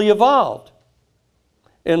 fully evolved.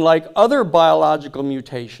 And like other biological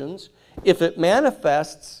mutations, if it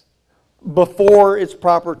manifests before its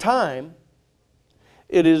proper time,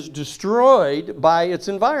 it is destroyed by its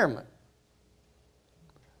environment,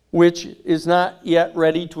 which is not yet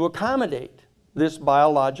ready to accommodate this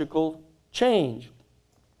biological change.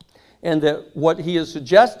 And that what he is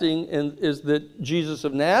suggesting is that Jesus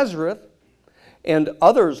of Nazareth and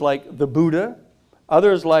others like the Buddha,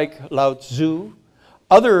 others like Lao Tzu,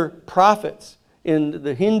 other prophets in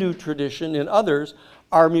the Hindu tradition and others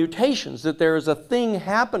are mutations, that there is a thing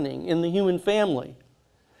happening in the human family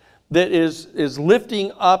that is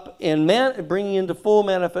lifting up and bringing into full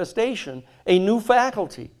manifestation a new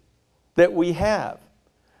faculty that we have,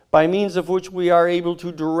 by means of which we are able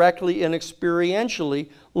to directly and experientially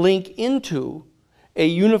link into a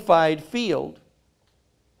unified field,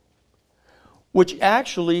 which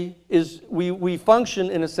actually is, we function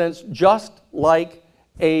in a sense just like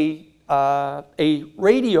a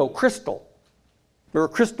radio crystal, or a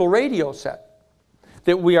crystal radio set,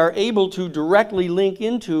 that we are able to directly link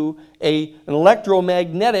into an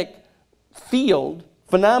electromagnetic field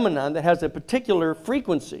phenomenon that has a particular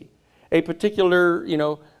frequency, a particular,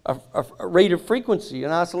 a rate of frequency,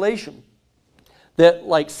 an oscillation, that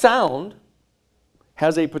like sound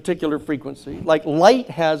has a particular frequency, like light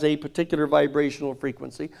has a particular vibrational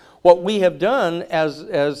frequency. What we have done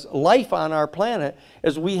as life on our planet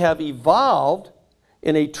is we have evolved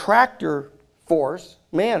in a tractor force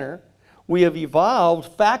manner. We have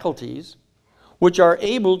evolved faculties which are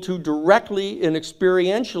able to directly and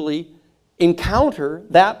experientially encounter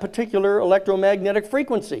that particular electromagnetic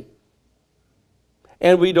frequency.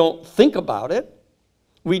 And we don't think about it.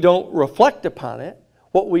 We don't reflect upon it.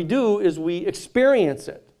 What we do is we experience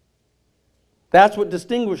it. That's what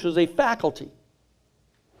distinguishes a faculty,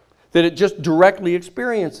 that it just directly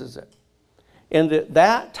experiences it. And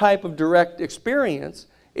that type of direct experience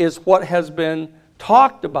is what has been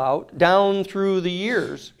talked about down through the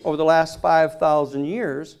years, over the last 5,000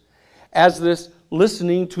 years, as this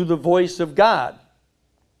listening to the voice of God,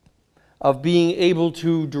 of being able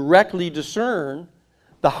to directly discern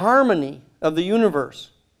the harmony of the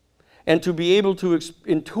universe, and to be able to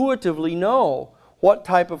intuitively know what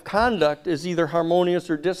type of conduct is either harmonious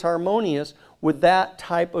or disharmonious with that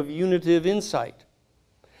type of unitive insight.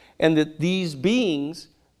 And that these beings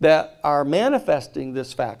that are manifesting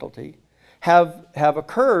this faculty have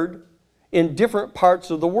occurred in different parts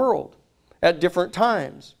of the world at different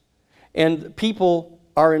times. And people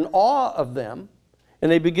are in awe of them,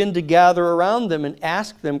 and they begin to gather around them and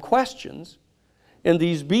ask them questions. And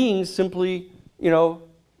these beings simply,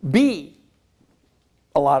 be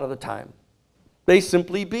a lot of the time. They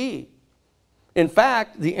simply be. In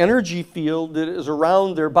fact, the energy field that is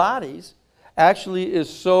around their bodies actually is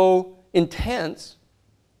so intense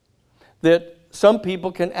that some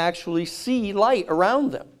people can actually see light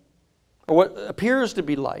around them, or what appears to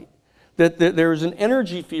be light. That there's an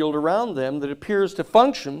energy field around them that appears to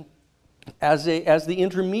function as the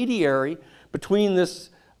intermediary between this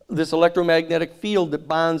electromagnetic field that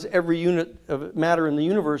bonds every unit of matter in the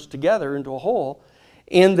universe together into a whole,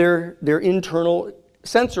 and their internal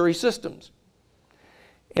sensory systems.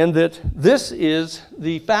 And that this is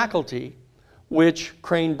the faculty which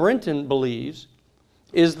Crane Brinton believes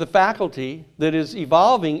is the faculty that is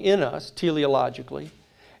evolving in us teleologically,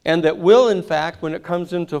 and that will, in fact, when it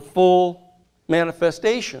comes into full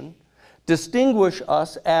manifestation, distinguish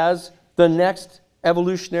us as the next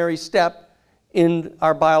evolutionary step in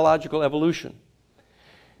our biological evolution.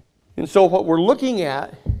 And so what we're looking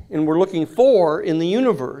at and we're looking for in the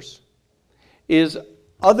universe is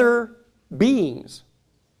other beings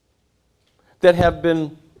that have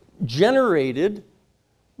been generated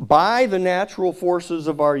by the natural forces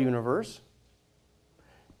of our universe,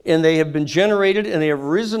 and they have been generated and they have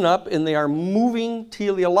risen up and they are moving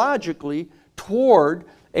teleologically toward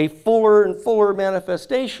a fuller and fuller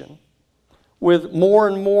manifestation with more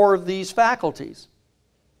and more of these faculties.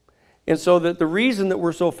 And so that the reason that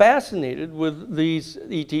we're so fascinated with these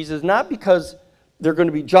ETs is not because they're going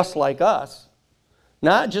to be just like us,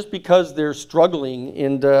 not just because they're struggling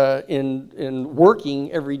and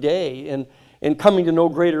working every day and coming to no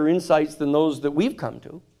greater insights than those that we've come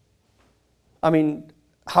to. I mean,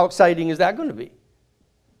 how exciting is that going to be?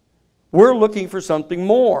 We're looking for something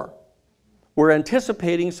more. We're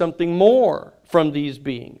anticipating something more from these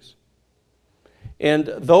beings. And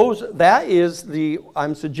that is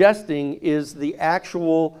I'm suggesting, is the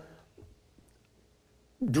actual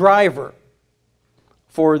driver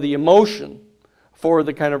for the emotion, for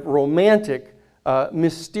the kind of romantic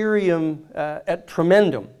mysterium et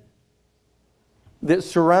tremendum that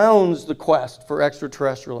surrounds the quest for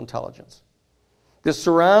extraterrestrial intelligence, that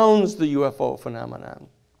surrounds the UFO phenomenon.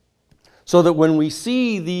 So that when we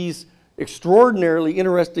see these extraordinarily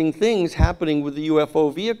interesting things happening with the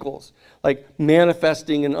UFO vehicles, like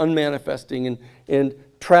manifesting and unmanifesting and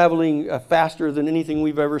traveling faster than anything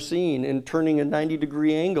we've ever seen and turning a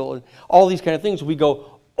 90-degree angle and all these kind of things, we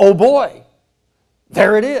go, oh boy,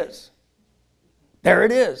 there it is. There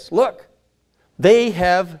it is. Look,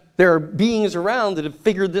 there are beings around that have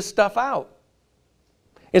figured this stuff out.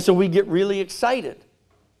 And so we get really excited.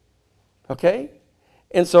 Okay?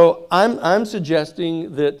 And so I'm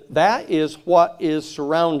suggesting that is what is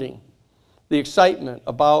surrounding the excitement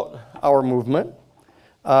about our movement.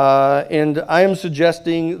 And I am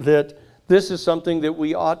suggesting that this is something that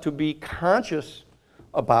we ought to be conscious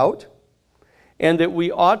about, and that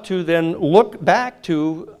we ought to then look back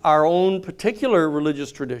to our own particular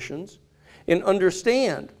religious traditions and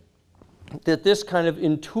understand that this kind of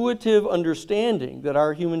intuitive understanding that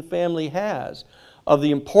our human family has of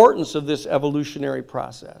the importance of this evolutionary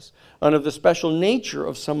process and of the special nature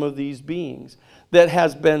of some of these beings that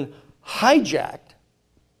has been hijacked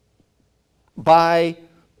by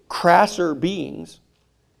crasser beings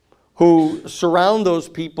who surround those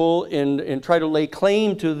people and try to lay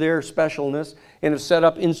claim to their specialness and have set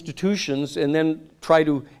up institutions and then try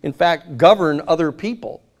to, in fact, govern other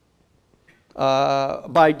people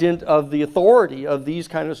by dint of the authority of these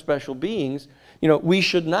kind of special beings. You know, we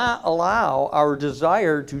should not allow our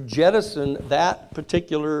desire to jettison that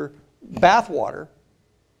particular bathwater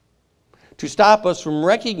to stop us from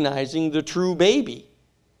recognizing the true baby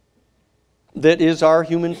that is our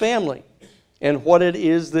human family and what it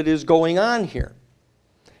is that is going on here.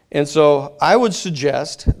 And so I would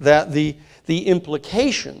suggest that the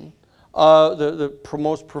implication, the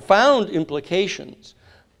most profound implications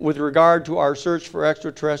with regard to our search for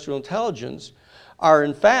extraterrestrial intelligence are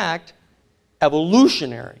in fact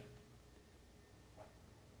evolutionary,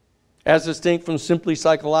 as distinct from simply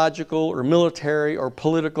psychological or military or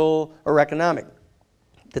political or economic,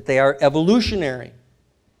 that they are evolutionary.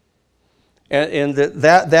 And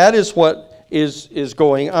that is what is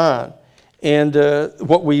going on. And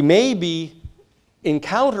what we may be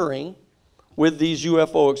encountering with these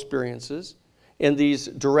UFO experiences and these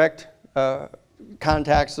direct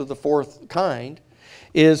contacts of the fourth kind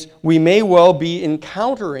is we may well be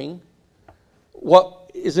encountering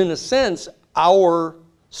what is in a sense our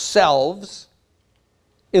selves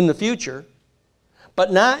in the future,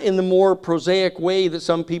 but not in the more prosaic way that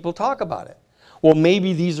some people talk about it. Well,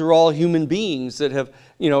 maybe these are all human beings that have,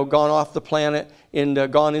 gone off the planet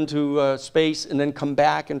and gone into space and then come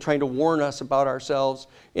back and trying to warn us about ourselves,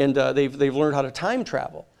 and they've learned how to time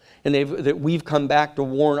travel, and that we've come back to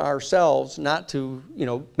warn ourselves not to,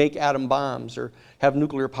 make atom bombs or have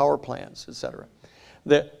nuclear power plants, etc.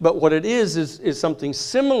 But what it is something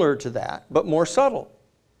similar to that, but more subtle.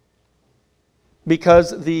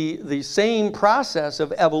 Because the same process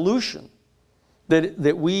of evolution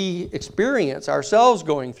that we experience ourselves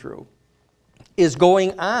going through is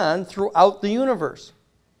going on throughout the universe.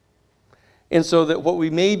 And so that what we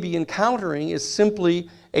may be encountering is simply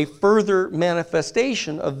a further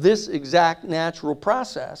manifestation of this exact natural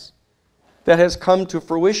process that has come to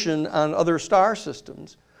fruition on other star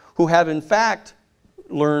systems who have in fact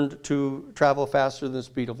learned to travel faster than the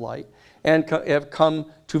speed of light and have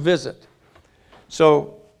come to visit.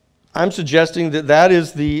 So I'm suggesting that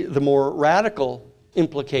is the more radical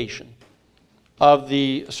implication of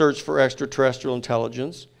the search for extraterrestrial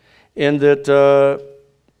intelligence, and that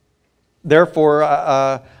therefore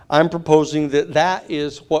I'm proposing that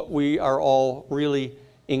is what we are all really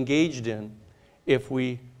engaged in if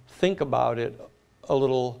we think about it a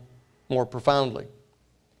little more profoundly.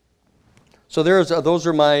 So those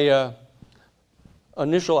are my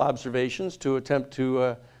initial observations to attempt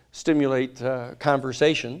to stimulate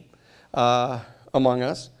conversation among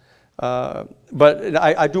us. But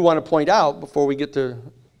I do want to point out, before we get to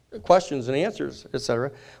questions and answers,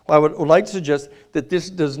 etc. Well, I would like to suggest that this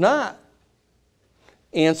does not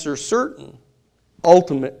answer certain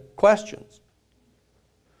ultimate questions.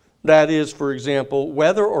 That is, for example,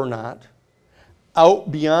 whether or not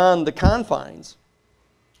out beyond the confines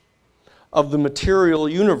of the material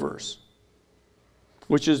universe,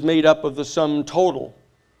 which is made up of the sum total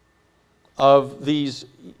of these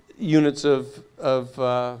units of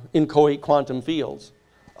inchoate quantum fields,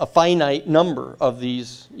 a finite number of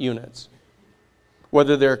these units,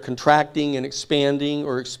 whether they're contracting and expanding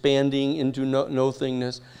or expanding into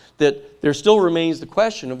nothingness, that there still remains the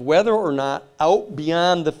question of whether or not out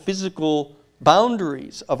beyond the physical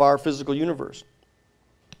boundaries of our physical universe,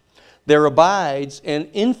 there abides an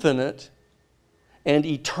infinite and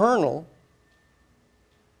eternal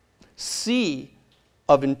sea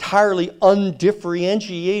of entirely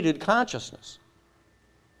undifferentiated consciousness,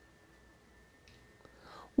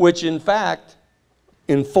 which in fact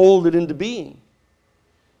enfolded into being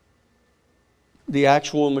the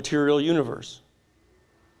actual material universe.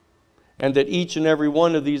 And that each and every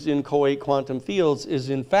one of these inchoate quantum fields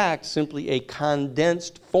is in fact simply a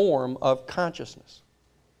condensed form of consciousness.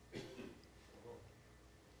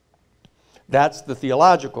 That's the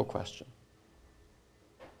theological question.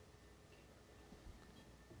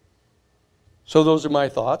 So those are my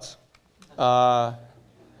thoughts.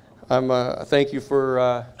 Thank you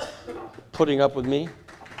for putting up with me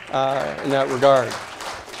in that regard.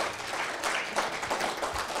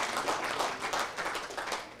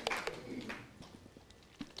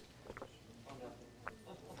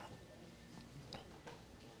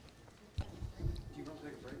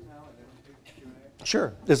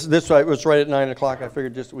 Sure. This was right at 9 o'clock. I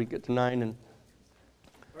figured just we get to 9 and.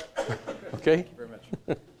 Okay. Thank you very much.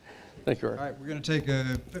 Thank you. All right, we're going to take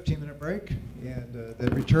a 15-minute break, and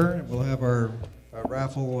then return, and we'll have our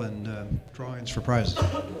raffle and drawings for prizes.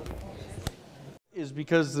 Is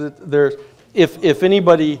because there's, if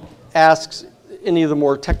anybody asks any of the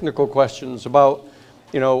more technical questions about,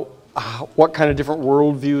 what kind of different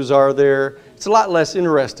worldviews are there, it's a lot less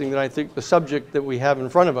interesting than I think the subject that we have in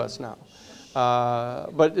front of us now.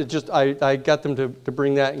 But it just, I got them to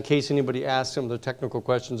bring that in case anybody asks them the technical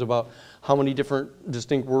questions about how many different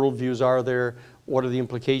distinct worldviews are there, what are the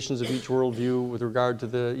implications of each worldview with regard to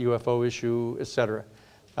the UFO issue, etc.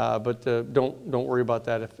 But don't worry about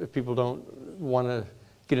that. If people don't want to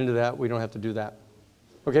get into that, we don't have to do that.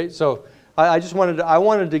 Okay, so I just wanted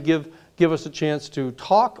to give us a chance to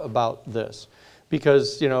talk about this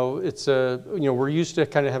because it's we're used to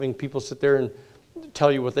kind of having people sit there and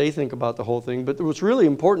tell you what they think about the whole thing, but what's really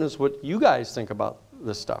important is what you guys think about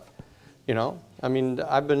this stuff. I mean,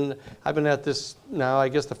 I've been at this now. I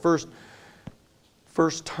guess the first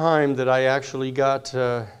time that I actually got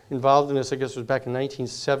involved in this, I guess, was back in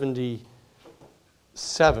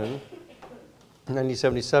 1977,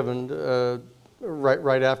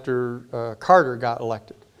 right after Carter got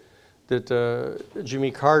elected. That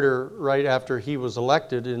Jimmy Carter, right after he was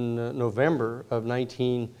elected in November of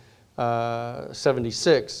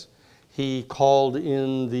 1976, he called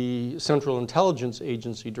in the Central Intelligence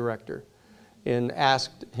Agency director and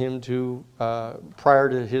asked him to, prior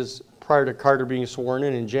to Carter being sworn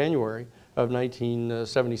in January of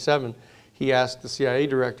 1977, he asked the CIA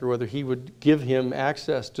director whether he would give him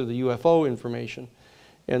access to the UFO information,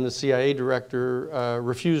 and the CIA director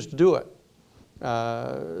refused to do it.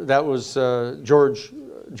 That was George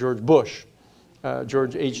Bush,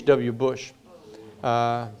 George H.W. Bush.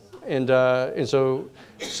 And so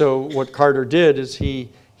what Carter did is he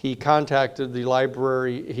contacted the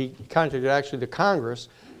library, he contacted actually the Congress,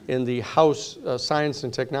 and the House Science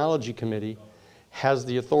and Technology Committee has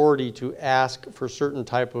the authority to ask for certain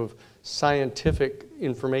type of scientific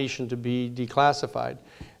information to be declassified.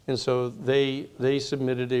 And so they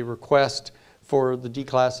submitted a request for the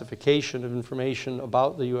declassification of information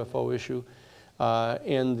about the UFO issue,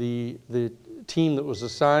 and the team that was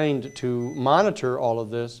assigned to monitor all of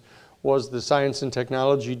this was the Science and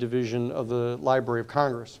Technology Division of the Library of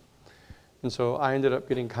Congress. And so I ended up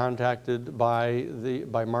getting contacted by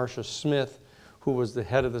Marcia Smith, who was the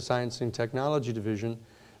head of the Science and Technology Division,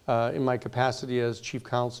 in my capacity as chief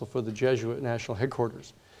counsel for the Jesuit National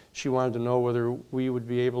Headquarters. She wanted to know whether we would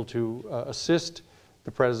be able to assist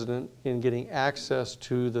the president in getting access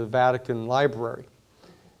to the Vatican Library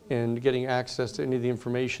and getting access to any of the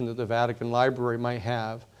information that the Vatican Library might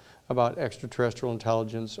have about extraterrestrial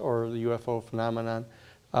intelligence or the UFO phenomenon.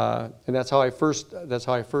 And that's how I first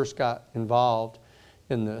got involved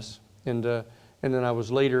in this. And then I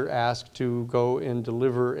was later asked to go and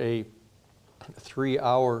deliver a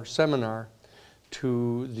 3-hour seminar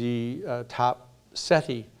to the top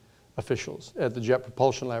SETI officials at the Jet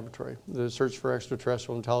Propulsion Laboratory, the search for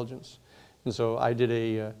extraterrestrial intelligence. And so I did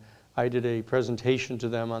a presentation to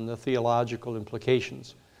them on the theological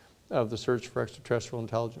implications of the search for extraterrestrial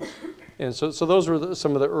intelligence. And so those were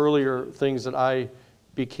some of the earlier things that I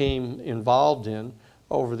became involved in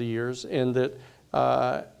over the years, and that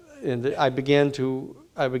I began to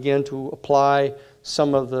apply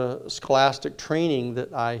some of the scholastic training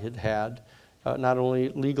that I had had, not only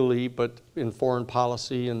legally but in foreign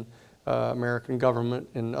policy and American government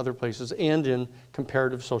and other places, and in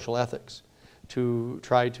comparative social ethics, to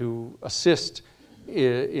try to assist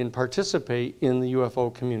and participate in the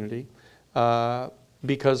UFO community,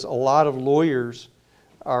 because a lot of lawyers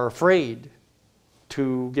are afraid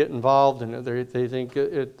to get involved in it. They think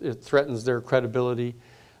it threatens their credibility,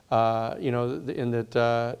 you know, in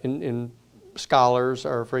that in scholars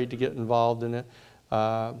are afraid to get involved in it.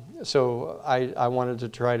 So I wanted to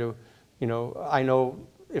try to, you know, I know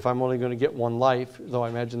if I'm only going to get one life, though I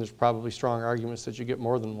imagine there's probably strong arguments that you get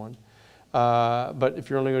more than one. But if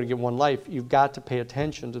you're only going to get one life, you've got to pay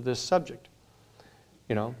attention to this subject.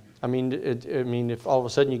 You know, I mean, if all of a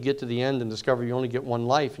sudden you get to the end and discover you only get one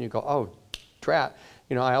life, and you go, oh, drat.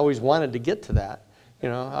 You know, I always wanted to get to that. You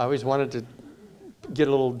know, I always wanted to get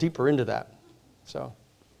a little deeper into that. So.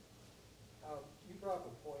 You brought up a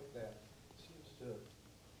point that seems to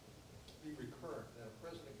be recurrent, that a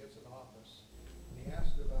president gets in office, and he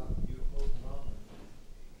asks about UFO phenomena.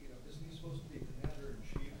 You know, isn't he supposed to be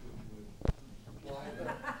commander-in-chief, which would imply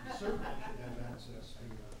that he certainly should have access to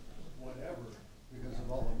whatever because of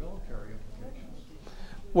all the military implications?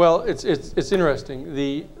 Well, it's interesting.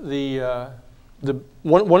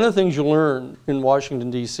 One of the things you learn in Washington,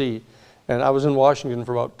 D.C., and I was in Washington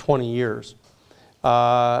for about 20 years,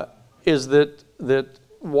 is that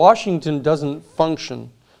Washington doesn't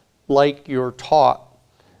function like you're taught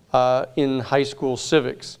in high school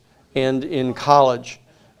civics and in college.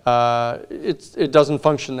 It doesn't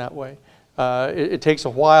function that way. It takes a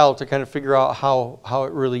while to kind of figure out how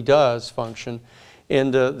it really does function.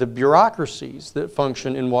 And the bureaucracies that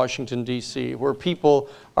function in Washington, D.C., where people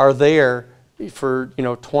are there for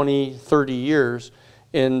 20, 30 years,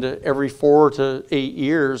 and every 4 to 8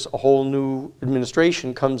 years, a whole new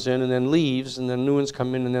administration comes in and then leaves, and then new ones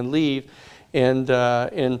come in and then leave. And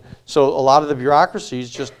so a lot of the bureaucracies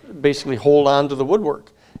just basically hold on to the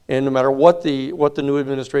woodwork. And no matter what the new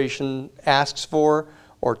administration asks for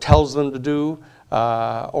or tells them to do,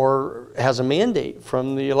 or has a mandate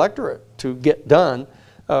from the electorate to get done,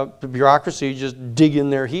 the bureaucracy just dig in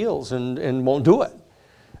their heels and won't do it.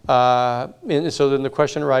 And so then the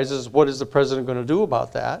question arises, what is the president going to do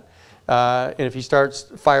about that? And if he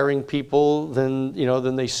starts firing people, then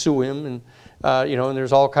then they sue him, and and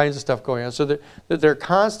there's all kinds of stuff going on. So that they're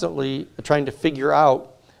constantly trying to figure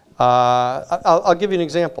out. I'll give you an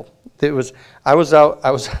example. I was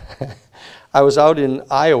out in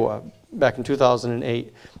Iowa back in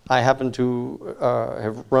 2008. I happened to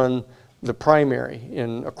have run the primary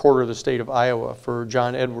in a quarter of the state of Iowa for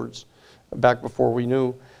John Edwards back before we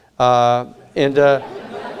knew. And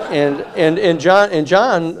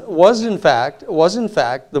John was in fact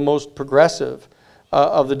the most progressive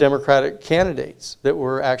of the Democratic candidates that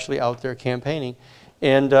were actually out there campaigning.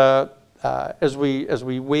 And as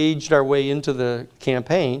we waged our way into the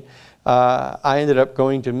campaign, I ended up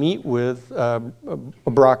going to meet with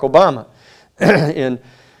Barack Obama, and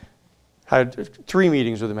I had 3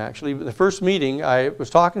 meetings with him actually. The first meeting, I was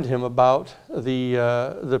talking to him about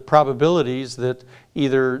the probabilities that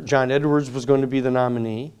either John Edwards was going to be the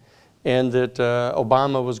nominee, and that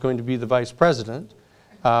Obama was going to be the vice president,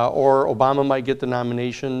 or Obama might get the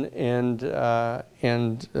nomination and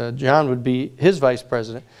John would be his vice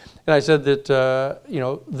president. And I said that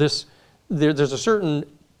there's a certain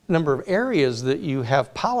number of areas that you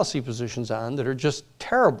have policy positions on that are just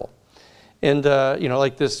terrible, and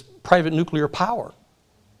like this private nuclear power,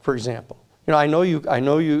 for example. I know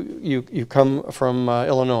you come from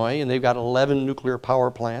Illinois, and they've got 11 nuclear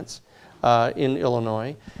power plants in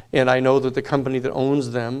Illinois, and I know that the company that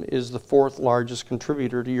owns them is the 4th largest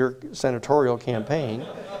contributor to your senatorial campaign.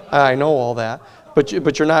 I know all that,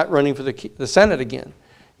 but you're not running for the Senate again.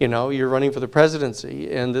 You're running for the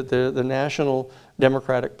presidency, and the National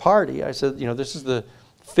Democratic Party. I said, this is the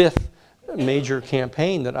 5th major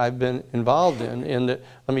campaign that I've been involved in, and let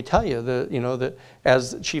me tell you that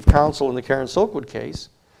as chief counsel in the Karen Silkwood case,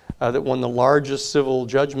 that won the largest civil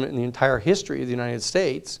judgment in the entire history of the United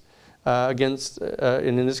States against,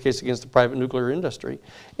 and in this case against the private nuclear industry,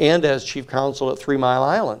 and as chief counsel at 3 Mile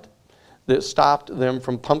Island, that stopped them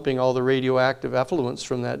from pumping all the radioactive effluents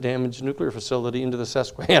from that damaged nuclear facility into the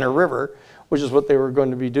Susquehanna River, which is what they were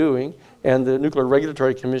going to be doing, and the Nuclear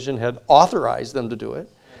Regulatory Commission had authorized them to do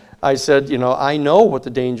it. I said, you know, I know what the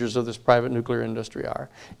dangers of this private nuclear industry are,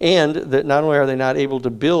 and that not only are they not able to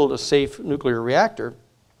build a safe nuclear reactor,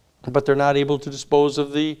 but they're not able to dispose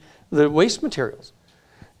of the waste materials.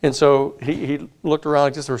 And so he looked around,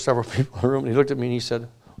 like this, there were several people in the room, and he looked at me and he said,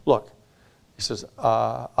 look, he says,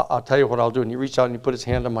 I'll tell you what I'll do. And he reached out and he put his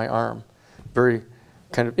hand on my arm, very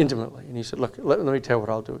kind of intimately. And he said, look, let me tell you what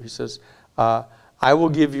I'll do. He says, I will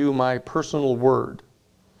give you my personal word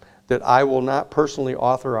that I will not personally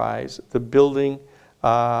authorize the building,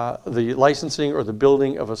 the licensing or the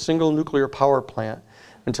building of a single nuclear power plant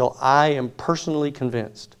until I am personally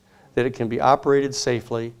convinced that it can be operated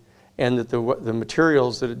safely and that the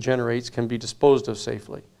materials that it generates can be disposed of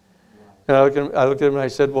safely. And I looked at him and I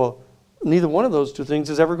said, well, neither one of those two things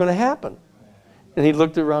is ever going to happen. And he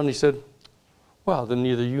looked around and he said, well, then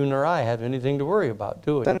neither you nor I have anything to worry about,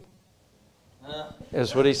 do we?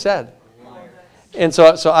 That's what he said. And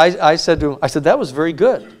so I said to him, I said, that was very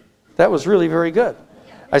good. That was really very good.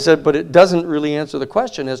 I said, but it doesn't really answer the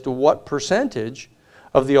question as to what percentage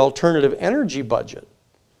of the alternative energy budget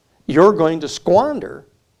you're going to squander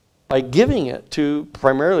by giving it to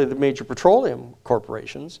primarily the major petroleum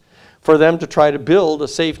corporations for them to try to build a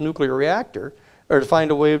safe nuclear reactor or to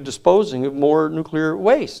find a way of disposing of more nuclear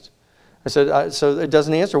waste. I said, so it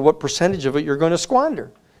doesn't answer what percentage of it you're going to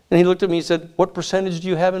squander. And he looked at me and said, what percentage do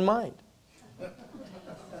you have in mind?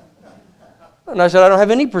 And I said, I don't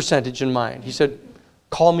have any percentage in mind. He said,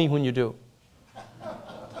 call me when you do.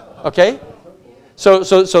 Okay? So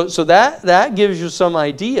that gives you some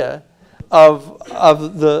idea of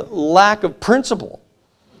the lack of principle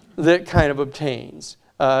that kind of obtains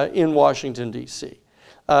in Washington, D.C.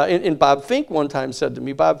 And Bob Fink one time said to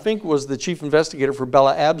me, Bob Fink was the chief investigator for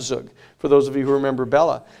Bella Abzug, for those of you who remember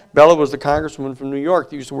Bella. Bella was the congresswoman from New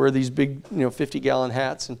York that used to wear these big, 50-gallon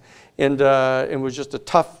hats and was just a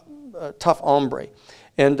tough hombre.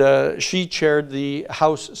 And she chaired the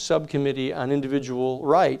House Subcommittee on Individual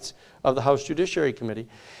Rights of the House Judiciary Committee.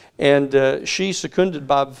 And she seconded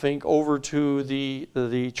Bob Fink over to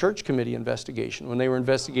the Church Committee investigation when they were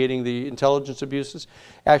investigating the intelligence abuses,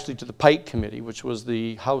 actually to the Pike Committee, which was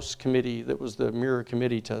the House committee that was the mirror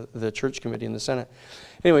committee to the Church Committee in the Senate.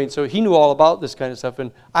 Anyway, so he knew all about this kind of stuff,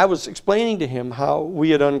 and I was explaining to him how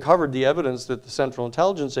we had uncovered the evidence that the Central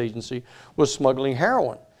Intelligence Agency was smuggling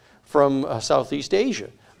heroin from Southeast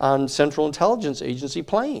Asia on Central Intelligence Agency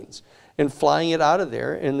planes and flying it out of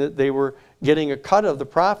there, and that they were getting a cut of the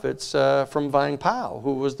profits from Vang Pao,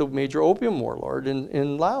 who was the major opium warlord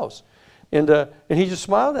in Laos. And he just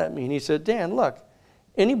smiled at me and he said, Dan, look,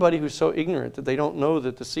 anybody who's so ignorant that they don't know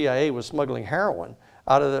that the CIA was smuggling heroin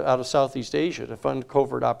out of Southeast Asia to fund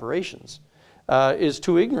covert operations is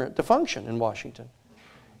too ignorant to function in Washington.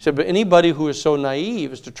 He said, but anybody who is so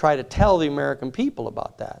naive as to try to tell the American people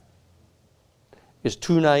about that is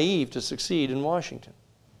too naive to succeed in Washington.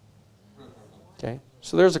 Okay?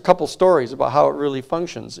 So there's a couple stories about how it really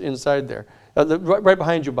functions inside there. Right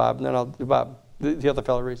behind you, Bob, and then I'll do Bob. The other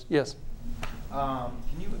fellow raised. Yes? Can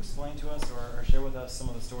you explain to us or share with us some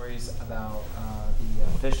of the stories about the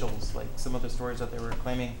officials, like some of the stories that they were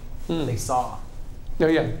claiming that they saw? Oh,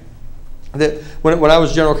 yeah. When I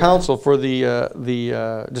was general counsel for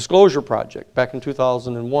the Disclosure Project back in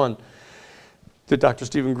 2001, that Dr.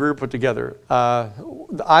 Stephen Greer put together,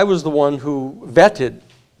 I was the one who vetted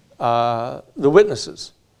the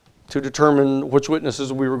witnesses to determine which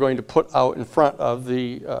witnesses we were going to put out in front of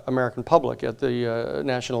the American public at the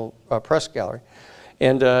National Press Gallery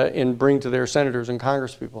and bring to their senators and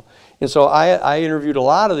congresspeople. And so I interviewed a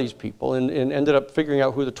lot of these people and ended up figuring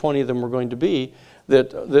out who the 20 of them were going to be.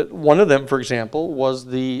 That one of them, for example, was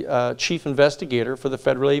the chief investigator for the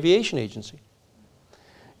Federal Aviation Agency.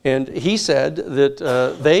 And he said that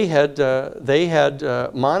they had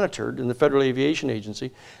monitored, in the Federal Aviation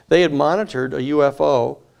Agency, they had monitored a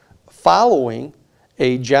UFO following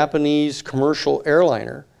a Japanese commercial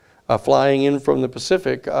airliner flying in from the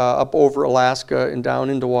Pacific up over Alaska and down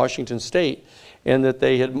into Washington State, and that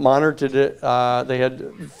they had monitored it, they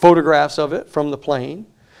had photographs of it from the plane,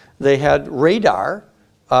 they had radar,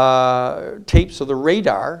 tapes of the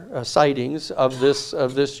radar sightings of this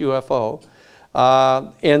UFO,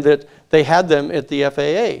 and that they had them at the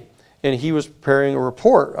FAA. And he was preparing a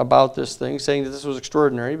report about this thing, saying that this was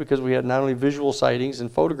extraordinary because we had not only visual sightings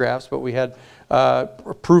and photographs, but we had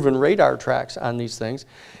proven radar tracks on these things.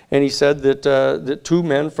 And he said that two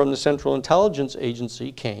men from the Central Intelligence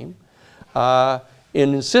Agency came and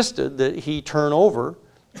insisted that he turn over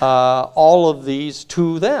all of these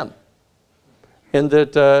to them. And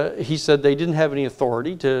that he said they didn't have any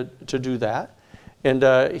authority to do that.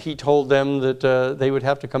 And he told them that they would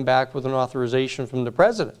have to come back with an authorization from the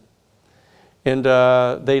president. And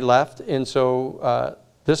they left, and so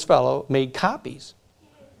this fellow made copies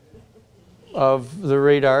of the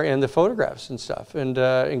radar and the photographs and stuff, and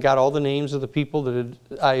got all the names of the people that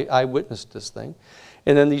had eyewitnessed this thing.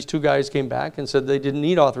 And then these two guys came back and said they didn't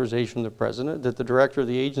need authorization from the president, that the director of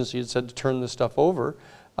the agency had said to turn this stuff over,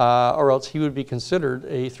 or else he would be considered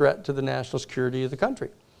a threat to the national security of the country.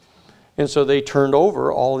 And so they turned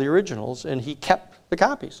over all the originals, and he kept the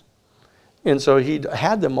copies. And so he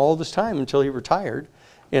had them all this time until he retired,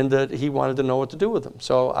 and that he wanted to know what to do with them.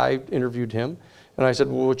 So I interviewed him, and I said,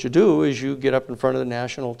 well, what you do is you get up in front of the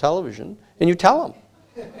national television, and you tell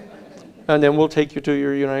them. And then we'll take you to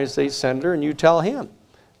your United States Senator, and you tell him.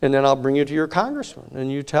 And then I'll bring you to your congressman,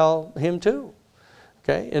 and you tell him too.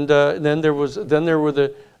 Okay? And then there were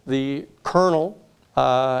the colonel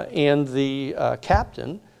and the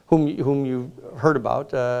captain, whom you heard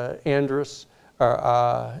about, Andrus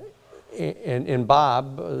and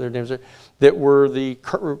Bob, their names are, that were the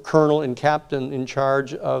colonel and captain in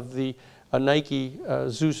charge of the Nike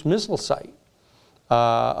Zeus missile site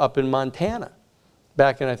up in Montana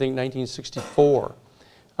back in, I think, 1964,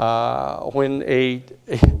 when a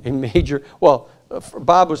major, well,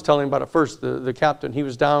 Bob was telling about it first, the captain. He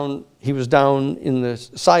was down in the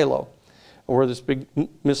silo where this big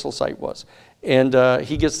missile site was. And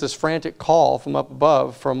he gets this frantic call from up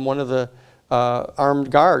above from one of the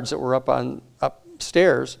armed guards that were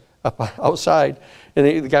upstairs, outside, and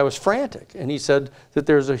the guy was frantic. And he said that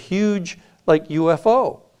there's a huge, like,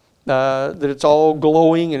 UFO, that it's all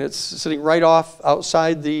glowing and it's sitting right off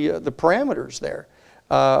outside the parameters there,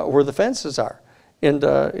 where the fences are. And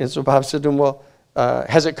so Bob said to him, well,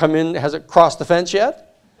 has it come in, has it crossed the fence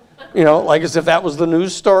yet? You know, like as if that was the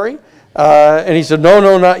news story. And he said,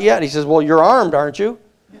 no, not yet. He says, well, you're armed, aren't you?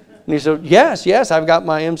 And he said, yes, I've got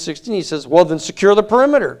my M16. He says, well, then secure the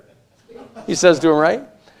perimeter, he says to him, right?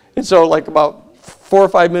 And so like about 4 or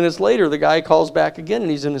 5 minutes later, the guy calls back again,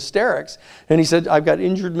 and he's in hysterics. And he said, I've got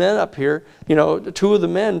injured men up here. You know, 2 of the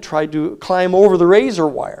men tried to climb over the razor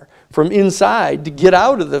wire from inside to get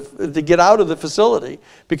out of the facility,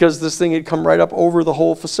 because this thing had come right up over the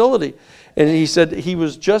whole facility. And he said he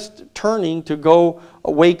was just turning to go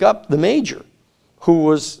wake up the major, who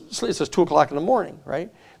was, it says 2 o'clock in the morning, right?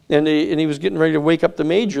 And he was getting ready to wake up the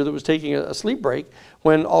major that was taking a sleep break,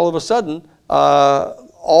 when all of a sudden,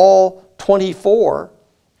 all 24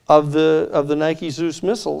 of the Nike Zeus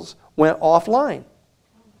missiles went offline.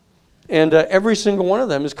 And every single one of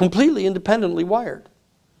them is completely independently wired.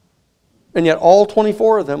 And yet all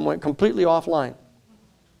 24 of them went completely offline.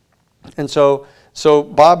 And so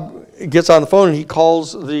Bob gets on the phone, and he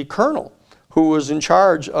calls the colonel who was in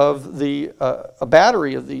charge of a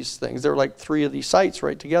battery of these things. There were like 3 of these sites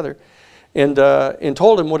right together, and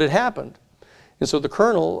told him what had happened. And so the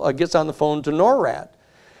colonel gets on the phone to NORAD,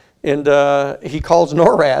 and he calls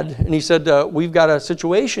NORAD, and he said, we've got a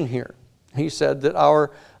situation here. He said that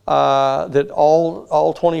that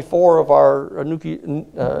all 24 of our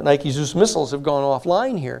Nike Zeus missiles have gone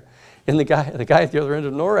offline here. And the guy at the other end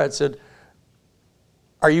of NORAD said,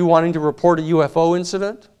 are you wanting to report a UFO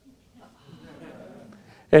incident?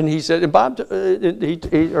 And he said, and Bob,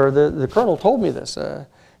 the colonel told me this.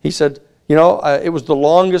 He said, you know, it was the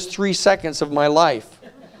longest 3 seconds of my life.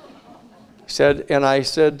 He said, and I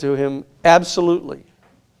said to him, absolutely,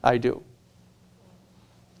 I do.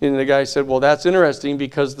 And the guy said, well, that's interesting,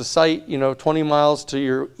 because the site, 20 miles to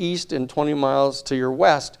your east and 20 miles to your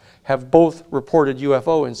west have both reported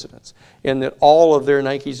UFO incidents, and that all of their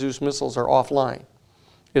Nike Zeus missiles are offline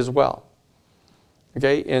as well.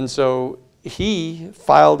 Okay, and so he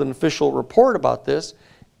filed an official report about this.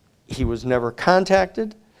 He was never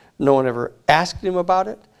contacted. No one ever asked him about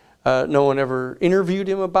it. No one ever interviewed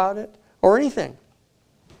him about it or anything.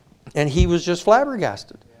 And he was just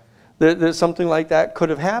flabbergasted that something like that could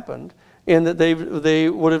have happened, and that they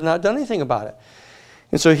would have not done anything about it.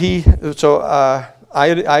 And so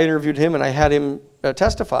I interviewed him, and I had him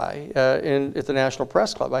testify at the National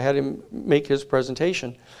Press Club. I had him make his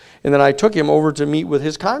presentation. And then I took him over to meet with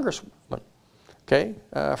his congressman, okay,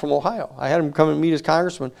 from Ohio. I had him come and meet his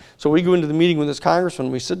congressman. So we go into the meeting with his congressman,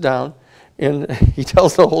 we sit down, and he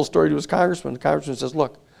tells the whole story to his congressman. The congressman says,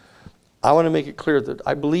 look, I want to make it clear that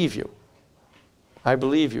I believe you. I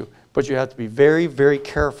believe you, but you have to be very, very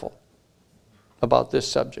careful about this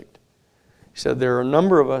subject. He said, there are a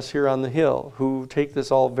number of us here on the Hill who take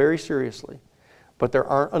this all very seriously, but there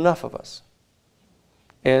aren't enough of us.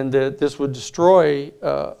 And that this would destroy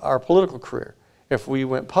our political career if we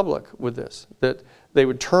went public with this, that they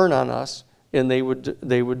would turn on us and they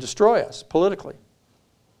would destroy us politically.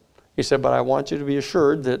 He said, but I want you to be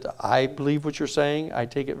assured that I believe what you're saying, I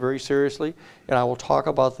take it very seriously, and I will talk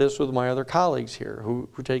about this with my other colleagues here who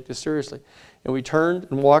take this seriously. And we turned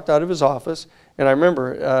and walked out of his office, and I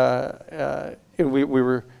remember we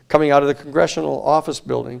were coming out of the congressional office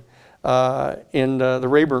building in the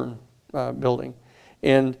Rayburn building,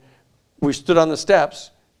 and we stood on the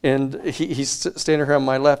steps, and he's standing here on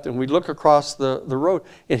my left, and we look across the road,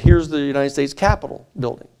 and here's the United States Capitol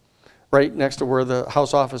building, right next to where the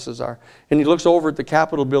House offices are. And he looks over at the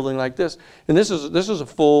Capitol building like this, and this is a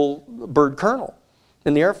full bird colonel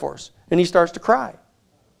in the Air Force, and he starts to cry.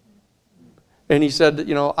 And he said,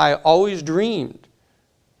 you know, I always dreamed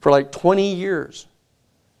for like 20 years,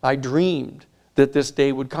 I dreamed that this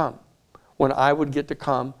day would come when I would get to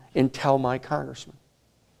come and tell my congressman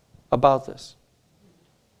about this.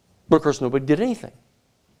 But of course, nobody did anything.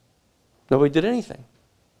 Nobody did anything.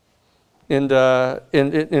 And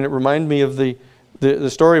it reminded me of the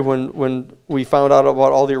story when we found out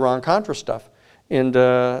about all the Iran-Contra stuff, and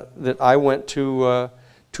that I went to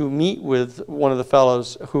meet with one of the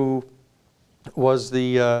fellows who was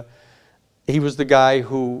he was the guy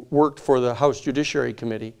who worked for the House Judiciary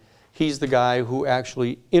Committee. He's the guy who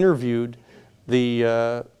actually interviewed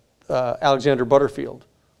the Alexander Butterfield,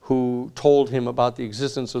 who told him about the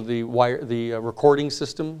existence of the recording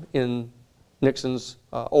system in Nixon's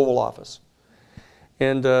Oval Office.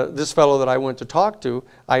 And this fellow that I went to talk to,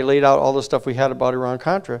 I laid out all the stuff we had about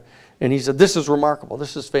Iran-Contra, and he said, this is remarkable,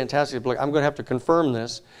 this is fantastic, but I'm going to have to confirm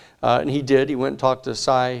this. And he did. He went and talked to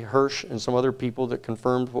Cy Hirsch and some other people that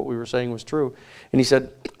confirmed what we were saying was true. And he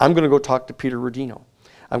said, I'm going to go talk to Peter Rodino.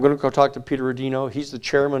 I'm going to go talk to Peter Rodino. He's the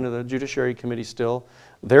chairman of the Judiciary Committee still.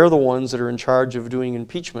 They're the ones that are in charge of doing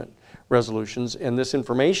impeachment resolutions, and this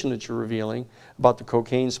information that you're revealing about the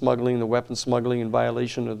cocaine smuggling, the weapons smuggling in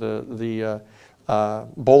violation of the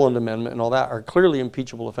Boland Amendment and all that are clearly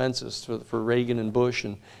impeachable offenses for Reagan and Bush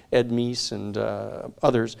and Ed Meese and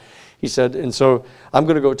others. He said, and so I'm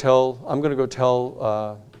going to go tell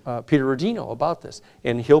Peter Rodino about this,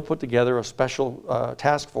 and he'll put together a special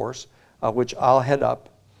task force, which I'll head up,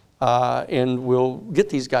 and we'll get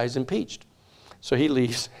these guys impeached. So he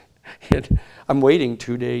leaves. And I'm waiting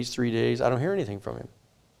 2 days, 3 days. I don't hear anything from him.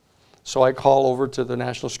 So I call over to the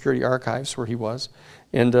National Security Archives where he was,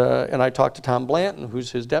 and I talk to Tom Blanton,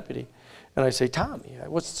 who's his deputy. And I say, Tom,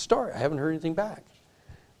 what's the story? I haven't heard anything back.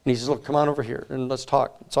 And he says, look, come on over here and let's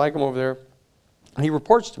talk. So I come over there, and he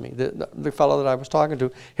reports to me that the fellow that I was talking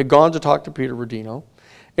to had gone to talk to Peter Rodino,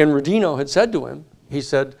 and Rodino had said to him, he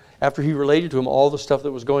said, after he related to him all the stuff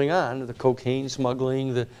that was going on, the cocaine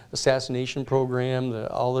smuggling, the assassination program,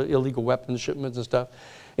 all the illegal weapons shipments and stuff,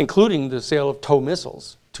 including the sale of tow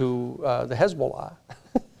missiles to the Hezbollah.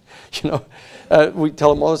 We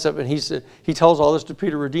tell him all this stuff, and he tells all this to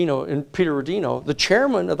Peter Rodino, and Peter Rodino, the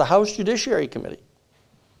chairman of the House Judiciary Committee,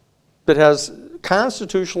 that has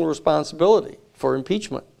constitutional responsibility for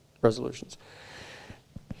impeachment resolutions,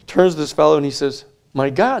 he turns to this fellow and he says, my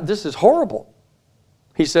God, this is horrible.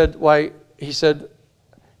 He said, why, he said,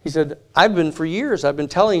 I've been for years, I've been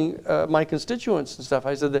telling my constituents and stuff.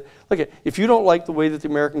 I said, that, look, if you don't like the way that the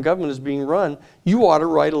American government is being run, you ought to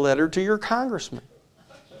write a letter to your congressman.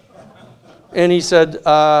 And he said,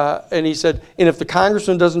 and if the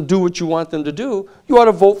congressman doesn't do what you want them to do, you ought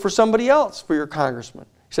to vote for somebody else for your congressman.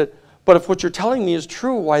 He said, but if what you're telling me is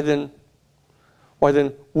true, why then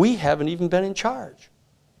we haven't even been in charge.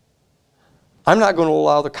 I'm not going to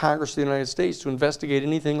allow the Congress of the United States to investigate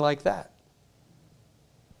anything like that,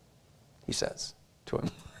 he says to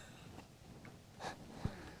him.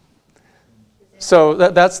 So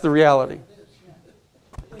that's the reality.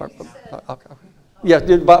 Yeah,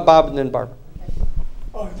 Bob and then Barbara.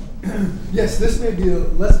 Yes, this may be a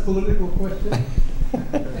less political question.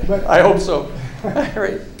 But I hope so.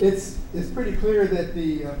 Right. It's pretty clear that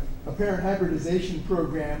the apparent hybridization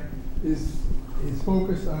program is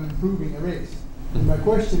focused on improving the race. And my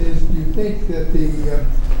question is, do you think that the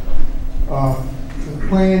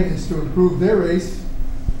plan is to improve their race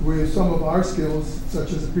with some of our skills,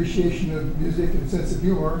 such as appreciation of music and sense of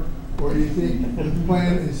humor, or do you think that the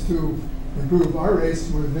plan is to improve our race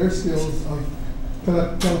with their skills of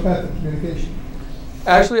telepathic communication?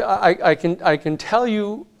 Actually, I can tell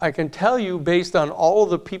you based on all of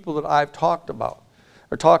the people that I've talked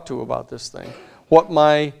to about this thing, what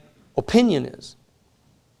my opinion is.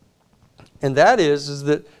 And that is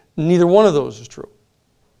that neither one of those is true.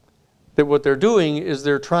 That what they're doing is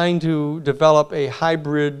they're trying to develop a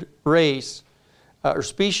hybrid race or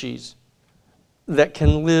species that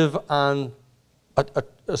can live on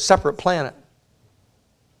a separate planet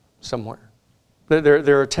somewhere.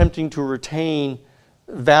 They're attempting to retain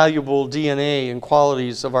valuable DNA and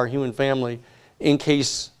qualities of our human family in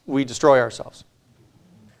case we destroy ourselves.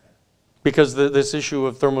 Because this issue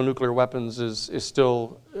of thermonuclear weapons is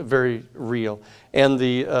still very real. And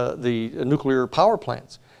the nuclear power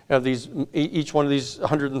plants. Each one of these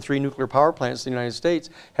 103 nuclear power plants in the United States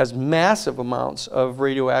has massive amounts of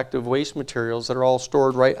radioactive waste materials that are all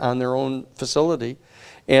stored right on their own facility.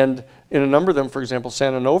 And in a number of them, for example,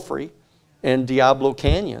 San Onofre and Diablo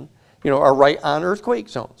Canyon, are right on earthquake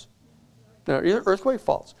zones, earthquake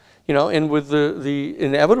faults. And with the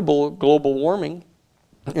inevitable global warming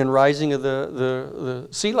and rising of the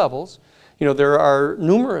sea levels, there are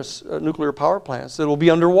numerous nuclear power plants that will be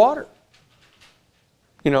underwater.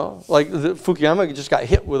 Like the Fukuyama just got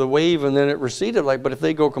hit with a wave and then it receded. But if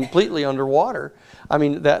they go completely underwater, I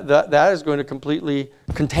mean, that is going to completely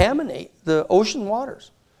contaminate the ocean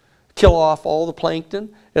waters, kill off all the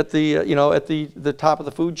plankton at the top of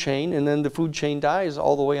the food chain, and then the food chain dies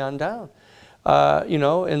all the way on down.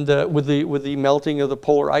 And with the melting of the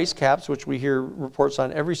polar ice caps, which we hear reports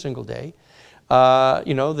on every single day, that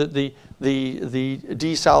the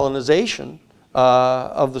desalinization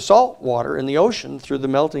of the salt water in the ocean through the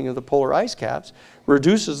melting of the polar ice caps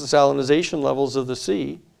reduces the salinization levels of the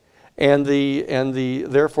sea, and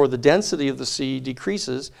therefore the density of the sea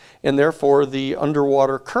decreases, and therefore the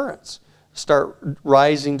underwater currents start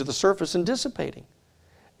rising to the surface and dissipating,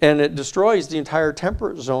 and it destroys the entire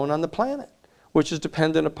temperate zone on the planet, which is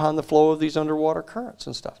dependent upon the flow of these underwater currents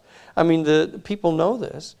and stuff. I mean, the people know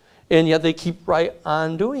this, and yet they keep right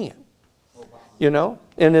on doing it.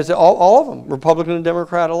 And it's all of them, Republican and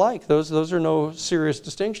Democrat alike. Those are no serious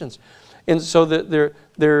distinctions. And so that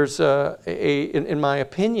there's in my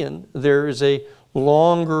opinion, there is a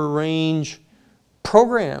longer range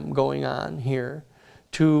program going on here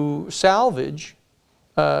to salvage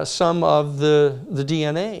some of the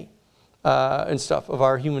DNA and stuff of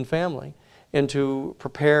our human family, and to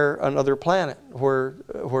prepare another planet where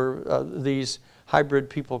these hybrid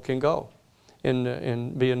people can go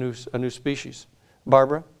and be a new species.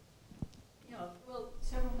 Barbara? Yeah, well,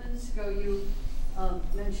 several minutes ago you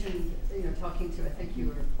mentioned, talking to, I think you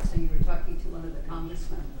were saying you were talking to one of the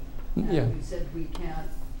congressmen, and Yeah. you said we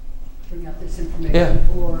can't bring out this information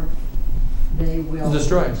or they will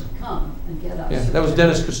destroy us, come and get us. Yeah, that was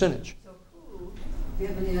Dennis Kucinich. So do you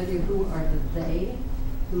have any idea who are the they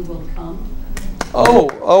who will come?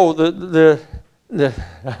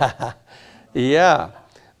 Yeah,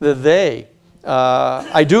 the they.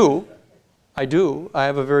 I do. I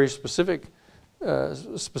have a very specific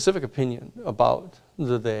opinion about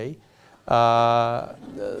the they.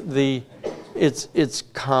 It's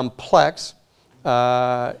complex.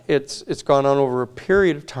 It's gone on over a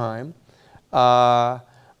period of time. But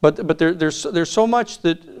there's so much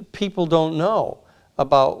that people don't know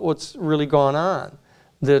about what's really gone on.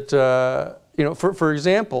 That for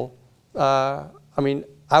example, I mean,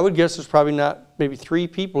 I would guess there's probably not maybe 3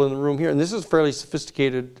 people in the room here, and this is a fairly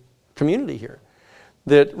sophisticated community here,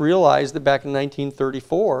 that realized that back in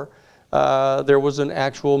 1934 there was an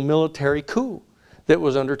actual military coup that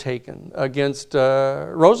was undertaken against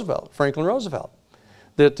Franklin Roosevelt.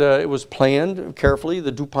 That it was planned carefully.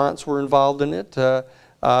 The DuPonts were involved in it. The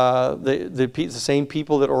same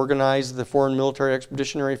people that organized the Foreign Military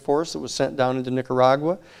Expeditionary Force that was sent down into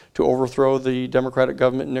Nicaragua to overthrow the Democratic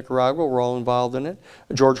government in Nicaragua were all involved in it.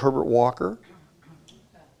 George Herbert Walker,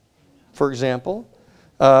 for example.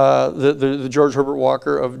 The George Herbert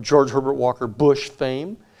Walker of George Herbert Walker Bush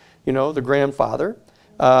fame, the grandfather,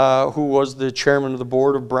 who was the chairman of the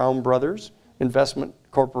board of Brown Brothers Investment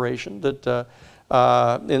Corporation, that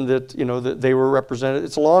that they were represented.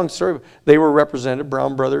 It's a long story. They were represented.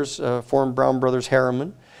 Brown Brothers formed Brown Brothers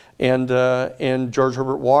Harriman, and George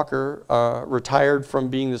Herbert Walker retired from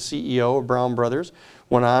being the CEO of Brown Brothers,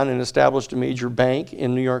 went on and established a major bank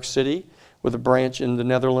in New York City with a branch in the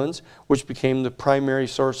Netherlands, which became the primary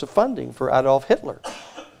source of funding for Adolf Hitler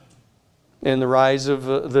and the rise of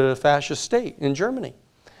the fascist state in Germany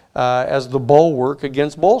as the bulwark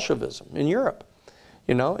against Bolshevism in Europe.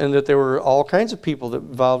 And that there were all kinds of people that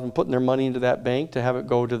involved in putting their money into that bank to have it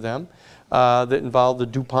go to them. That involved the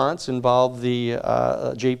DuPonts, involved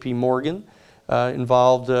the J.P. Morgan,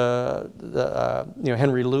 involved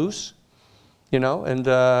Henry Luce, and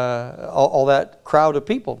all that crowd of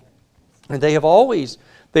people. And they have always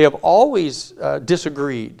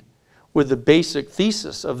disagreed with the basic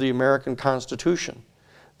thesis of the American Constitution,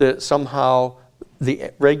 that somehow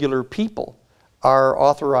the regular people are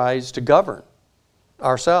authorized to govern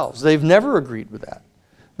ourselves. They've never agreed with that.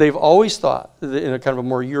 They've always thought, in a kind of a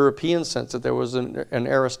more European sense, that there was an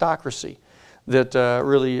aristocracy that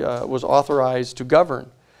really was authorized to govern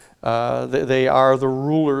They are the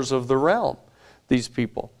rulers of the realm, these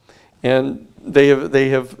people. And they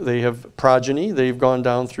have progeny. They've gone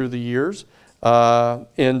down through the years,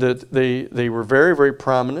 and that they were very, very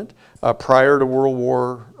prominent prior to World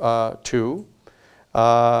War II.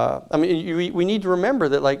 I mean, we need to remember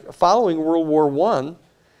that, like, following World War I,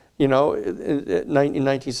 you know, in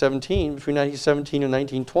 1917, between 1917 and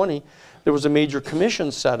 1920, there was a major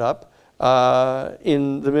commission set up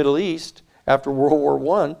in the Middle East after World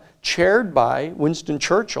War I, chaired by Winston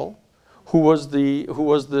Churchill, who was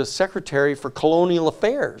the Secretary for Colonial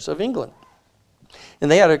Affairs of England. And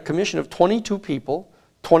they had a commission of 22 people,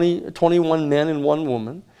 21 men and 1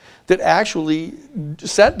 woman, that actually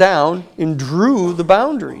sat down and drew the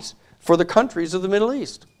boundaries for the countries of the Middle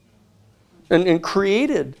East, and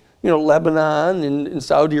created, you know, Lebanon and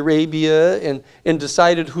Saudi Arabia, and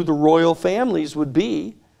decided who the royal families would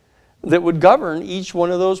be that would govern each one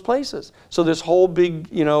of those places. So this whole big,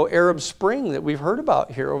 you know, Arab Spring that we've heard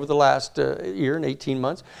about here over the last year and 18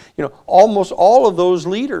 months, you know, almost all of those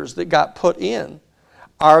leaders that got put in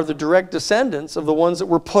are the direct descendants of the ones that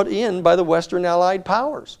were put in by the Western Allied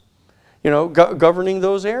powers, you know, governing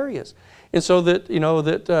those areas. And so that, you know,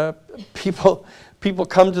 that people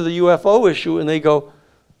come to the UFO issue and they go,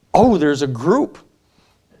 oh, there's a group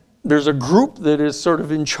that is sort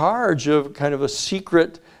of in charge of kind of a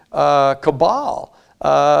secret cabal.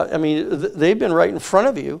 I mean, they've been right in front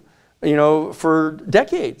of you, you know, for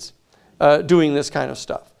decades doing this kind of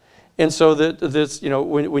stuff. And so that this, you know,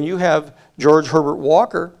 when you have George Herbert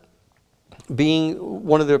Walker being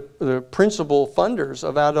one of the principal funders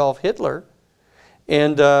of Adolf Hitler,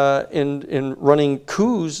 and running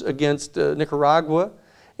coups against Nicaragua,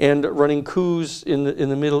 and running coups in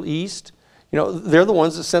the Middle East, you know, they're the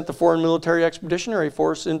ones that sent the Foreign Military Expeditionary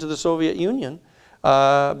Force into the Soviet Union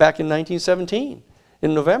back in 1917,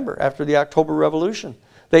 in November, after the October Revolution.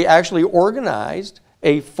 They actually organized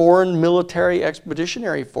a foreign military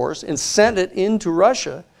expeditionary force and sent it into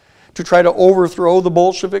Russia to try to overthrow the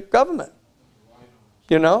Bolshevik government.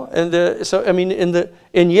 You know, and so I mean,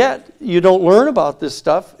 and yet you don't learn about this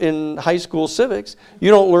stuff in high school civics. You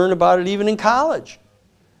don't learn about it even in college.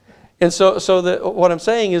 And so what I'm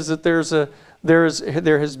saying is that there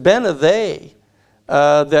has been a they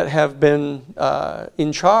that have been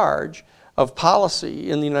in charge of policy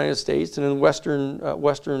in the United States and in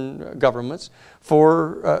Western governments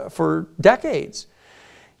for decades.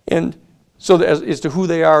 And so as to who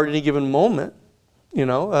they are at any given moment, you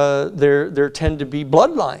know, there tend to be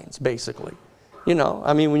bloodlines, basically. You know,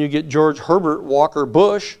 I mean, when you get George Herbert Walker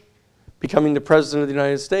Bush becoming the President of the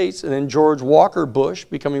United States, and then George Walker Bush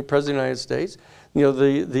becoming President of the United States, you know,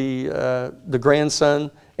 the grandson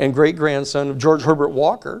and great-grandson of George Herbert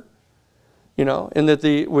Walker, you know, and that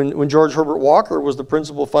when George Herbert Walker was the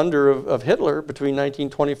principal funder of Hitler between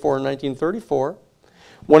 1924 and 1934,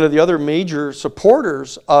 one of the other major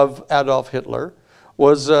supporters of Adolf Hitler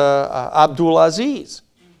was Abdul Aziz,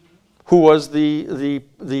 who was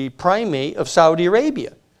the primate of Saudi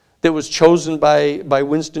Arabia, that was chosen by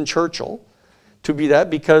Winston Churchill to be that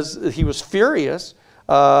because he was furious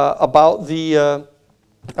about the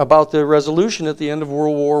resolution at the end of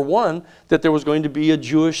World War I that there was going to be a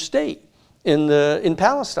Jewish state in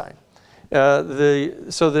Palestine.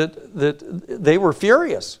 So that they were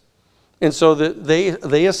furious, and so that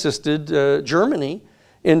they assisted Germany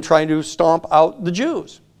in trying to stomp out the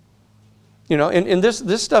Jews. You know, and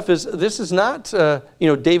this stuff is not you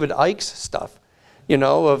know, David Icke's stuff, you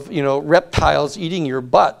know, of, you know, reptiles eating your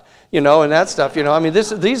butt, you know, and that stuff. You know, I mean,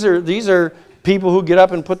 these are people who get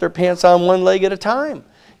up and put their pants on one leg at a time,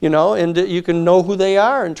 you know, and you can know who they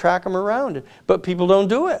are and track them around, but people don't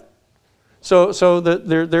do it. So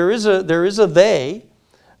there is a they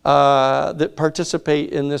that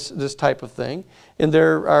participate in this type of thing, and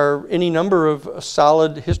there are any number of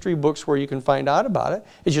solid history books where you can find out about it.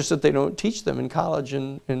 It's just that they don't teach them in college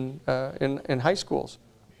and in high schools.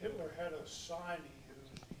 Hitler had a sign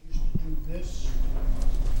he used to do this,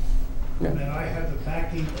 Yeah. and I have the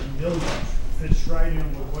backing of millions. Fits right in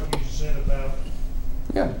with what you said about.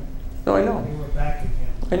 Yeah. No, I know. They were backing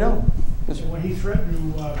him. I know. So when he threatened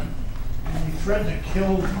to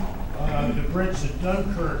kill the Brits at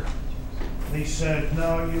Dunkirk, they said,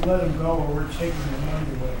 "No, you let him go, or we're taking the money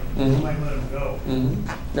away. You might let him go."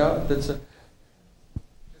 Mm-hmm. No, that's a.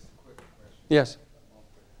 Just a quick question. Yes.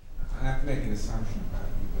 I have to make an assumption about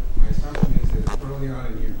you, but my assumption is that early on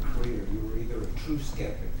in your career, you were either a true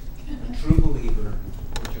skeptic, a true believer,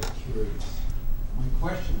 or just curious. My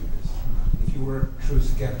question is, if you were a true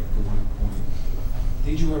skeptic at one point,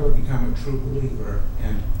 did you ever become a true believer,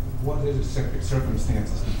 and what are the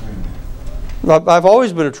circumstances behind that? I've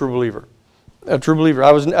always been a true believer. A true believer.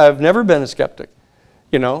 I've never been a skeptic,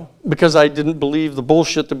 you know, because I didn't believe the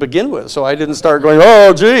bullshit to begin with. So I didn't start going,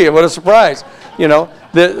 oh, gee, what a surprise, you know.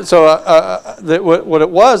 What it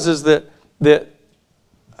was is that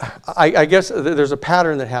I guess there's a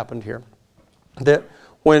pattern that happened here. That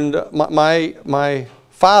when my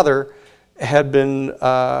father had been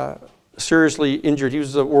seriously injured, he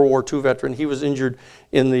was a World War II veteran. He was injured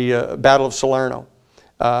in the Battle of Salerno,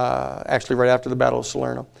 actually right after the Battle of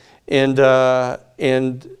Salerno. And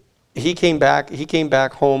he came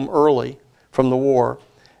back home early from the war.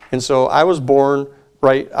 And so I was born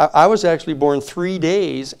I was actually born 3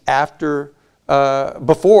 days after,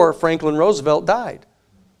 before Franklin Roosevelt died.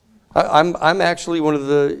 I'm actually one of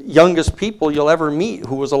the youngest people you'll ever meet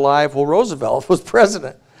who was alive while Roosevelt was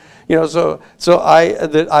president. You know,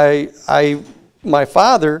 my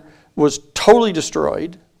father was totally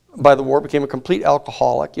destroyed by the war, became a complete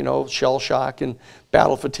alcoholic, you know, shell shock and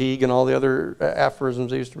battle fatigue and all the other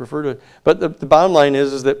aphorisms they used to refer to it. But the bottom line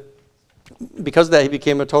is that because of that, he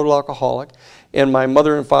became a total alcoholic, and my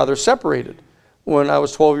mother and father separated when I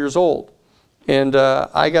was 12 years old. And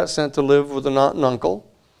I got sent to live with an aunt and uncle,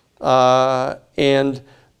 and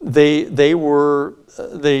they lived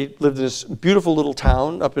in this beautiful little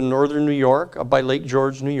town up in northern New York, up by Lake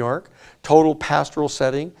George, New York, total pastoral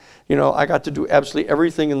setting. You know, I got to do absolutely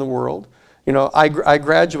everything in the world. You know, I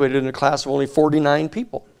graduated in a class of only 49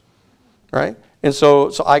 people, right? And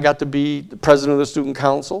so I got to be the president of the student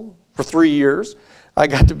council for 3 years. I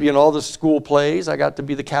got to be in all the school plays. I got to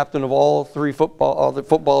be the captain of all the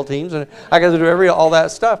football teams, and I got to do all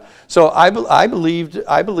that stuff. So I believed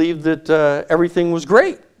that everything was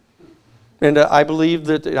great, and I believed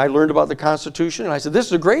that I learned about the Constitution, and I said, this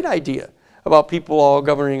is a great idea about people all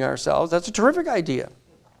governing ourselves. That's a terrific idea.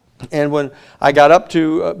 And when I got up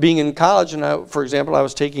to being in college, and for example, I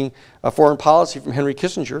was taking foreign policy from Henry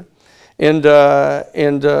Kissinger, and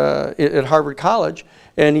at Harvard College.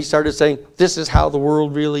 And he started saying, this is how the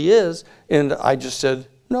world really is. And I just said,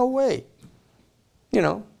 no way. You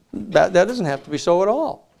know, that doesn't have to be so at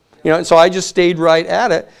all. You know, and so I just stayed right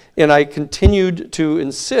at it. And I continued to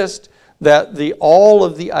insist that all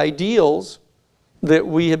of the ideals that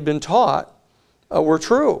we had been taught were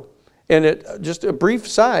true. And just a brief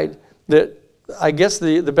side, that I guess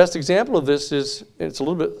the best example of this is, it's a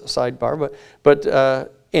little bit sidebar, but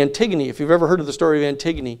Antigone. If you've ever heard of the story of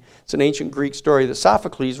Antigone, it's an ancient Greek story that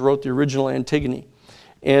Sophocles wrote the original Antigone.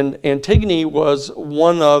 And Antigone was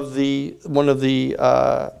one of the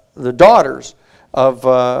daughters of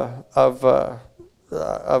the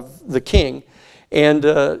king, and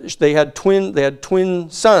they had twin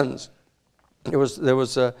sons. There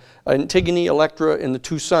was Antigone, Electra, and the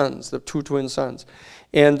two twin sons.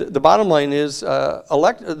 And the bottom line is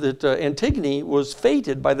that Antigone was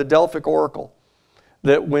fated by the Delphic oracle,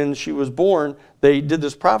 that when she was born, they did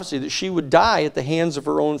this prophecy that she would die at the hands of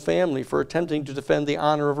her own family for attempting to defend the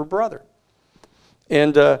honor of her brother.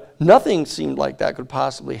 And nothing seemed like that could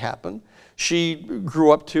possibly happen. She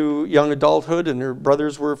grew up to young adulthood, and her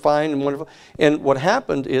brothers were fine and wonderful. And what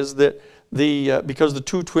happened is that because the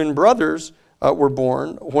two twin brothers were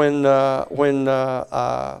born, when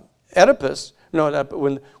Oedipus,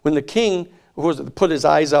 when the king put his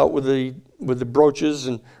eyes out with the brooches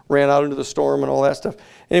and ran out into the storm and all that stuff.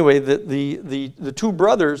 Anyway, the two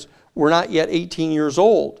brothers were not yet 18 years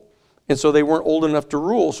old, and so they weren't old enough to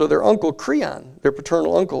rule. So their uncle Creon, their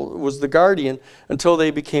paternal uncle, was the guardian until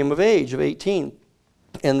they became of age, of 18.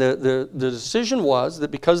 And the decision was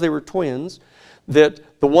that because they were twins,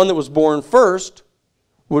 that the one that was born first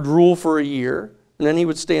would rule for a year, and then he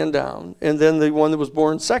would stand down. And then the one that was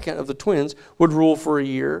born second of the twins would rule for a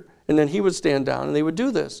year, and then he would stand down, and they would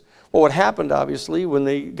do this. Well, what happened, obviously, when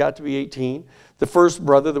they got to be 18, the first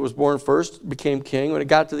brother that was born first became king. When it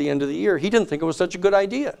got to the end of the year, he didn't think it was such a good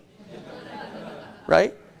idea,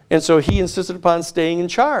 right? And so he insisted upon staying in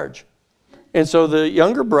charge. And so the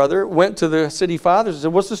younger brother went to the city fathers and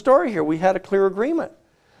said, what's the story here? We had a clear agreement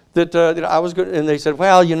that I was good. And they said,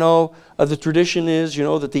 well, you know, the tradition is, you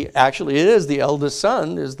know, that actually it is the eldest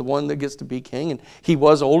son is the one that gets to be king. And he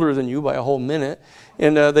was older than you by a whole minute.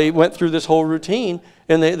 And they went through this whole routine,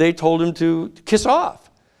 and they told him to kiss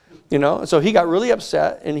off, you know. And so he got really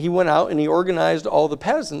upset, and he went out and he organized all the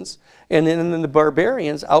peasants and then the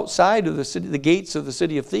barbarians outside of the gates of the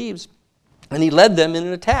city of Thebes, and he led them in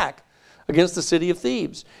an attack against the city of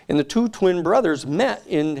Thebes. And the two twin brothers met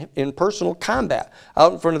in personal combat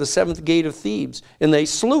out in front of the 7th gate of Thebes, and they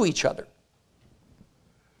slew each other.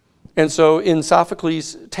 And so in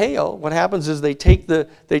Sophocles' tale, what happens is they take the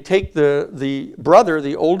brother,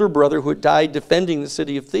 the older brother who had died defending the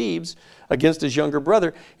city of Thebes, against his younger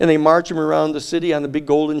brother, and they march him around the city on the big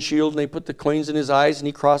golden shield, and they put the coins in his eyes, and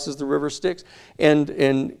he crosses the river Styx.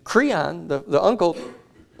 And Creon, the uncle,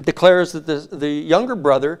 declares that the younger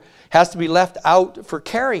brother has to be left out for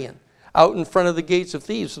carrion, out in front of the gates of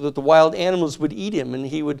Thebes, so that the wild animals would eat him,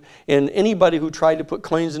 and anybody who tried to put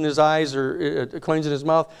coins in his eyes or coins in his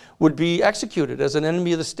mouth would be executed as an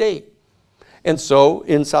enemy of the state. And so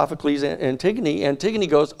in Sophocles' Antigone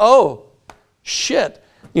goes, oh, shit,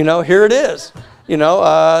 here it is.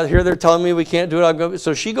 Here they're telling me we can't do it.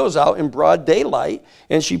 So she goes out in broad daylight,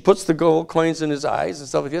 and she puts the gold coins in his eyes and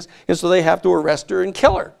stuff like this. And so they have to arrest her and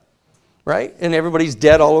kill her, right? And everybody's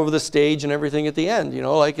dead all over the stage and everything at the end,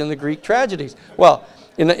 like in the Greek tragedies. Well,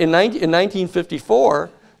 in 1954,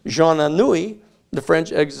 Jean Anouilh, the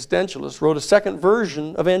French existentialist, wrote a second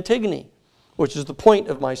version of Antigone, which is the point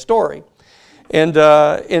of my story. And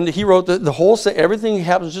he wrote the whole, everything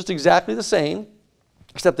happens just exactly the same,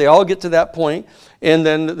 except they all get to that point, and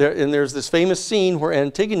then there's this famous scene where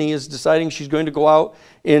Antigone is deciding she's going to go out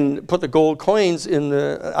and put the gold coins in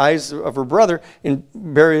the eyes of her brother and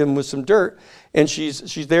bury him with some dirt. And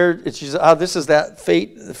she's there, and she's, this is that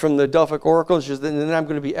fate from the Delphic Oracle. And then I'm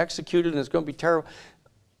going to be executed, and it's going to be terrible.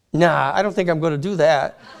 Nah, I don't think I'm going to do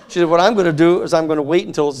that. She said, what I'm going to do is I'm going to wait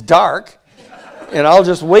until it's dark, and I'll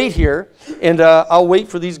just wait here, and I'll wait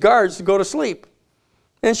for these guards to go to sleep.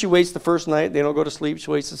 And she waits the first night, they don't go to sleep.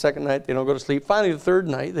 She waits the second night, they don't go to sleep. Finally, the third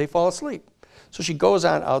night, they fall asleep. So she goes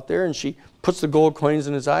on out there, and she puts the gold coins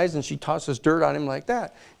in his eyes, and she tosses dirt on him like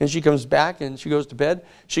that. And she comes back, and she goes to bed.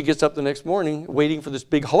 She gets up the next morning, waiting for this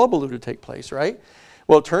big hullabaloo to take place, right?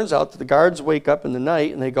 Well, it turns out that the guards wake up in the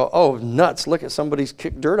night, and they go, oh, nuts, look at somebody's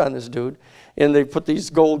kicked dirt on this dude. And they put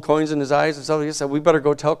these gold coins in his eyes, and so they said, we better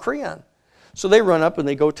go tell Creon. So they run up and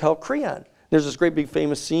they go tell Creon. There's this great big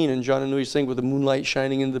famous scene in Jean Anouilh's thing with the moonlight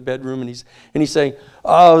shining into the bedroom, and he's saying,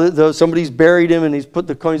 oh, somebody's buried him, and he's put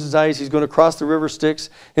the coins in his eyes, he's going to cross the river Styx.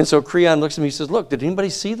 And so Creon looks at me, he says, look, did anybody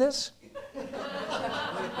see this?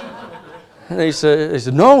 And they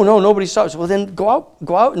said, no, nobody saw it. So, well, then go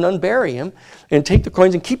out and unbury him, and take the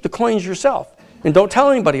coins and keep the coins yourself, and don't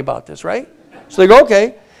tell anybody about this, right? So they go,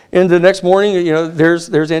 okay. And the next morning, there's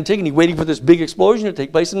Antigone waiting for this big explosion to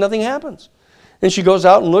take place, and nothing happens. And she goes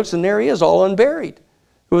out and looks, and there he is, all unburied,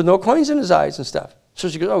 with no coins in his eyes and stuff. So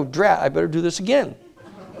she goes, oh, drat, I better do this again.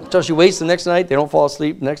 So she waits the next night, they don't fall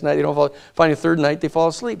asleep. The next night, they don't fall asleep. Finally, the third night, they fall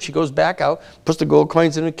asleep. She goes back out, puts the gold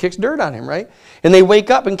coins in, and kicks dirt on him, right? And they wake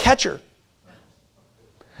up and catch her.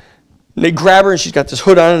 And they grab her, and she's got this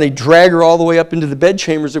hood on, and they drag her all the way up into the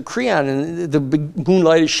bedchambers of Creon, and the big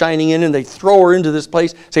moonlight is shining in, and they throw her into this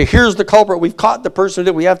place, say, here's the culprit, we've caught the person,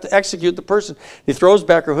 that we have to execute the person. He throws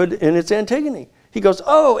back her hood, and it's Antigone. He goes,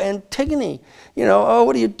 oh, Antigone, oh,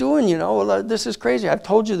 what are you doing, well, this is crazy, I've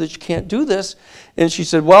told you that you can't do this. And she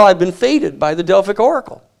said, well, I've been fated by the Delphic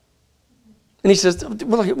Oracle. And he says,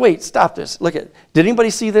 well, wait, stop this, did anybody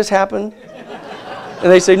see this happen? And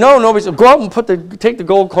they say, no, nobody said, go out and take the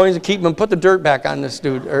gold coins and keep them and put the dirt back on this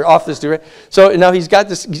dude, or off this dude. Right? So now he's got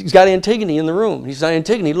Antigone in the room. He said,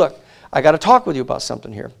 Antigone, look, I got to talk with you about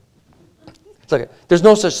something here. Look, there's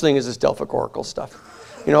no such thing as this Delphic Oracle stuff.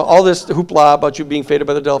 All this hoopla about you being fated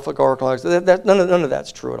by the Delphic Oracle, none of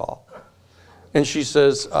that's true at all. And she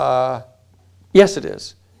says, yes, it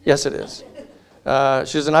is. Yes, it is.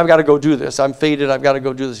 She says, and I've got to go do this. I'm fated. I've got to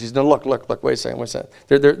go do this. He says, no, look, wait a second.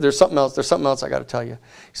 There's something else. There's something else I got to tell you.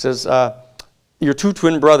 He says, your two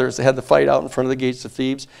twin brothers, they had the fight out in front of the gates of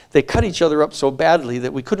Thebes. They cut each other up so badly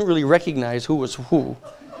that we couldn't really recognize who was who.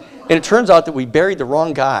 And it turns out that we buried the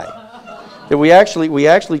wrong guy. That we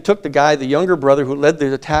actually took the guy, the younger brother who led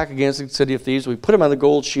the attack against the city of Thebes. We put him on the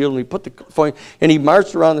gold shield, and we put the coin, and he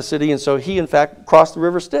marched around the city, and so he, in fact, crossed the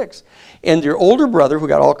river Styx. And your older brother, who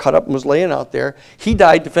got all cut up and was laying out there, he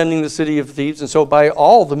died defending the city of Thebes, and so by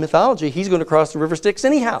all the mythology, he's going to cross the river Styx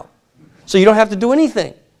anyhow. So you don't have to do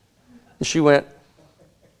anything. And she went,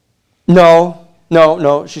 no.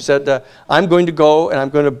 She said, I'm going to go, and I'm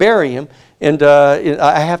going to bury him, and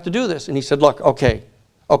I have to do this. And he said, look, okay,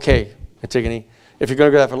 Antigone, if you're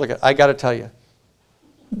going to go that far, look, I got to tell you,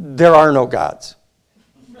 there are no gods.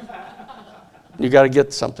 You got to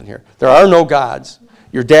get something here. There are no gods.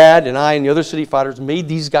 Your dad and I and the other city fathers made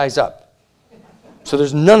these guys up. So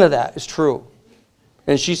there's none of that is true.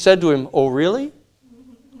 And she said to him, oh, really?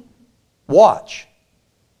 Watch.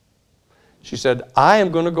 She said, I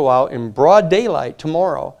am going to go out in broad daylight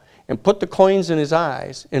tomorrow and put the coins in his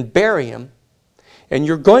eyes and bury him, and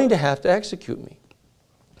you're going to have to execute me.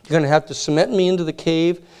 You're going to have to cement me into the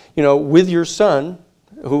cave, with your son,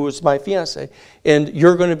 who was my fiancé, and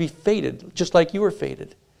you're going to be fated, just like you were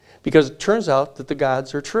fated. Because it turns out that the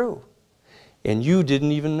gods are true. And you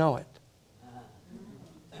didn't even know it.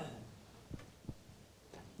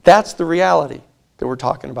 That's the reality that we're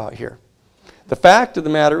talking about here. The fact of the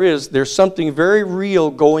matter is there's something very real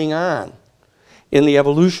going on in the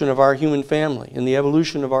evolution of our human family, in the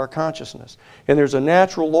evolution of our consciousness. And there's a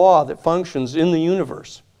natural law that functions in the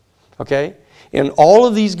universe, okay? And all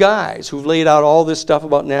of these guys who've laid out all this stuff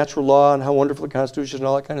about natural law and how wonderful the Constitution is and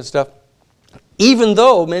all that kind of stuff, even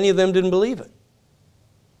though many of them didn't believe it,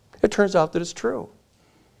 it turns out that it's true.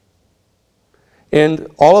 And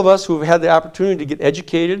all of us who have had the opportunity to get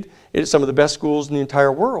educated at some of the best schools in the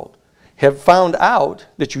entire world have found out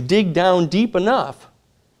that you dig down deep enough,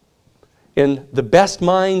 and the best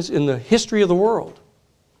minds in the history of the world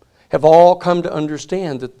have all come to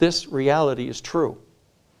understand that this reality is true.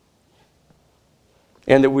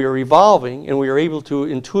 And that we are evolving and we are able to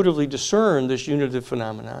intuitively discern this unitive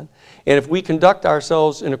phenomenon. And if we conduct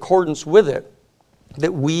ourselves in accordance with it,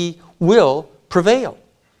 that we will prevail.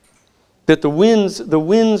 That the winds of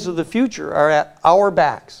the future are at our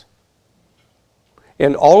backs.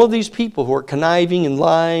 And all of these people who are conniving and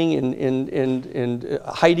lying and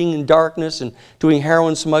hiding in darkness and doing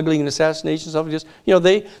heroin smuggling and assassination stuff like this,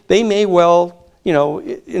 they may well,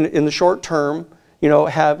 in the short term,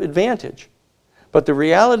 have advantage. But the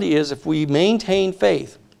reality is, if we maintain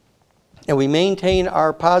faith and we maintain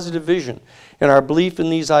our positive vision and our belief in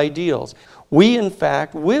these ideals, we in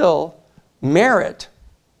fact will merit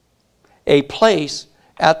a place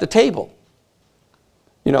at the table,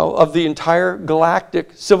 of the entire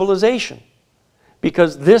galactic civilization.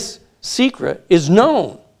 Because this secret is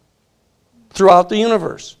known throughout the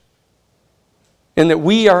universe. And that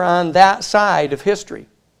we are on that side of history.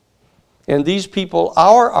 And these people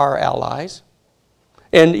are our allies.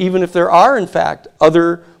 And even if there are, in fact,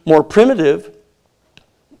 other more primitive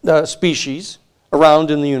species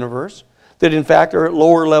around in the universe that, in fact, are at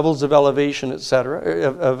lower levels of elevation, etc.,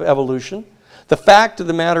 of evolution, the fact of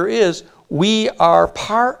the matter is we are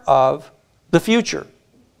part of the future.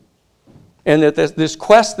 And that this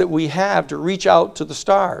quest that we have to reach out to the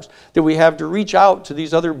stars, that we have to reach out to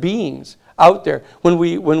these other beings out there, when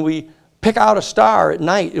we pick out a star at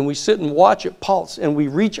night and we sit and watch it pulse and we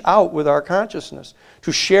reach out with our consciousness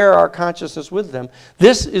to share our consciousness with them,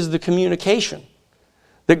 this is the communication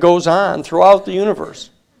that goes on throughout the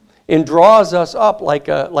universe and draws us up like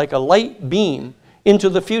a light beam into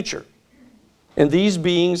the future. And these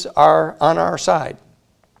beings are on our side.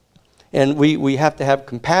 And we have to have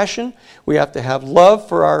compassion. We have to have love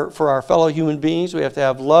for our fellow human beings. We have to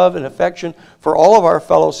have love and affection for all of our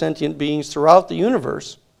fellow sentient beings throughout the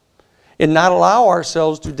universe, and not allow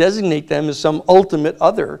ourselves to designate them as some ultimate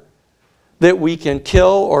other that we can kill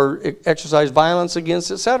or exercise violence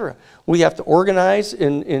against, etc. We have to organize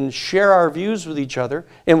and share our views with each other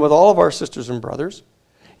and with all of our sisters and brothers.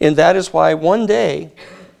 And that is why one day,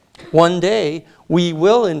 we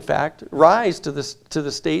will, in fact, rise to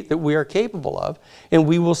the state that we are capable of, and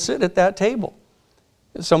we will sit at that table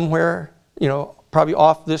somewhere, probably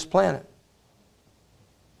off this planet.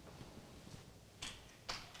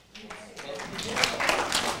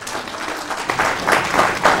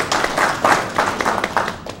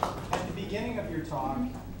 At the beginning of your talk,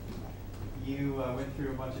 you went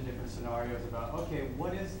through a bunch of different scenarios about, okay,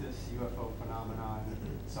 what is this UFO phenomenon,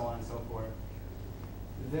 so on and so forth.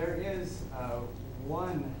 There is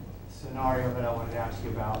one scenario that I wanted to ask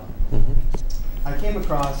you about. Mm-hmm. I came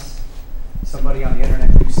across somebody on the internet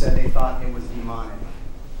who said they thought it was demonic.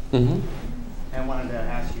 Mm-hmm. And wanted to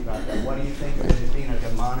ask you about that. What do you think of it as being a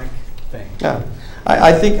demonic thing? Yeah,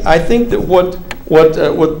 I think that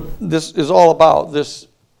what this is all about, this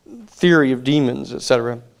theory of demons,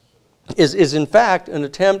 etc., is in fact an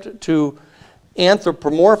attempt to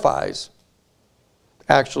anthropomorphize,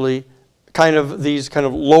 actually, these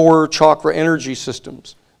lower chakra energy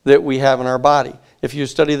systems that we have in our body. If you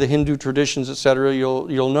study the Hindu traditions, etc.,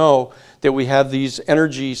 you'll know that we have these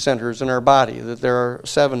energy centers in our body, that there are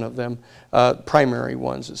 7 of them, primary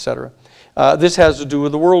ones, etc. This has to do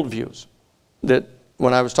with the worldviews, that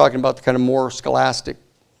when I was talking about the more scholastic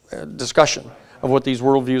discussion of what these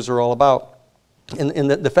worldviews are all about. And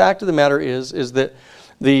the fact of the matter is that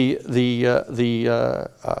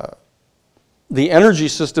the energy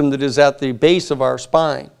system that is at the base of our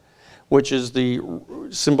spine, which is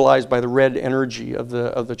symbolized by the red energy of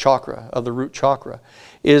the chakra, of the root chakra,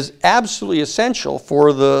 is absolutely essential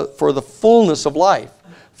for the fullness of life,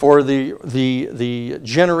 for the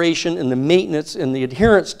generation and the maintenance and the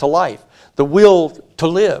adherence to life, the will to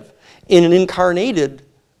live in an incarnated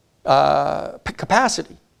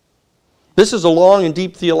capacity. This is a long and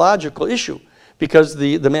deep theological issue, because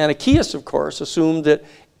the Manichaeists, of course, assumed that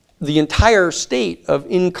the entire state of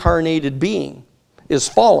incarnated being is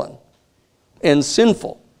fallen and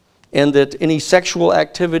sinful and that any sexual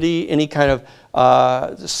activity, any kind of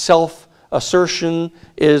self-assertion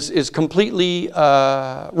is completely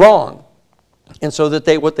wrong. And so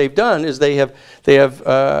that what they've done is they have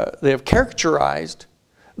caricaturized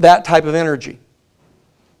that type of energy.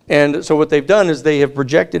 And so what they've done is they have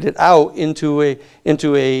projected it out into a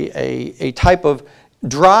type of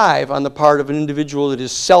drive on the part of an individual that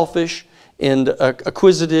is selfish and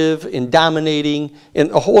acquisitive and dominating and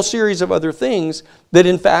a whole series of other things that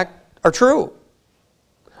in fact are true.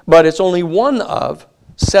 But it's only one of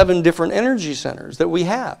 7 different energy centers that we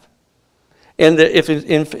have. And that if it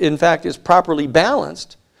in fact is properly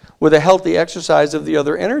balanced with a healthy exercise of the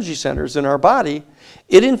other energy centers in our body,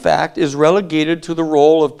 it in fact is relegated to the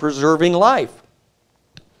role of preserving life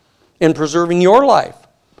and preserving your life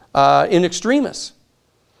in extremis.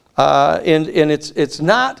 And it's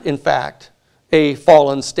not in fact a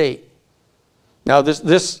fallen state. Now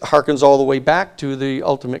this harkens all the way back to the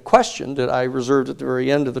ultimate question that I reserved at the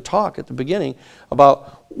very end of the talk at the beginning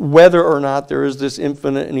about whether or not there is this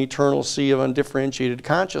infinite and eternal sea of undifferentiated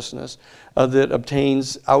consciousness that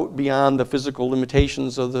obtains out beyond the physical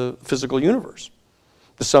limitations of the physical universe,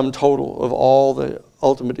 the sum total of all the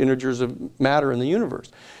ultimate integers of matter in the universe.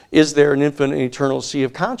 Is there an infinite and eternal sea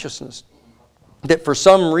of consciousness that for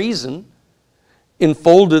some reason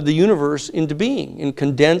enfolded the universe into being and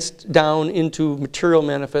condensed down into material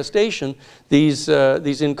manifestation these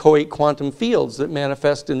inchoate quantum fields that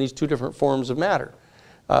manifest in these 2 different forms of matter,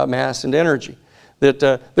 mass and energy? That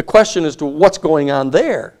the question as to what's going on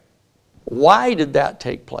there, why did that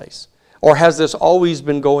take place? Or has this always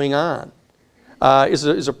been going on?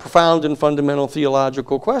 Is a profound and fundamental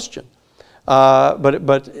theological question.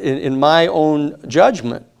 But in my own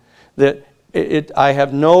judgment, that I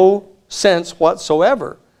have no sense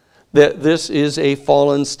whatsoever that this is a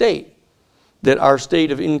fallen state, that our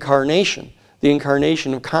state of incarnation, the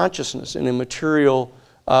incarnation of consciousness in a material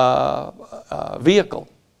vehicle,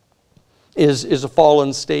 is a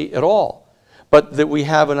fallen state at all, but that we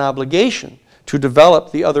have an obligation to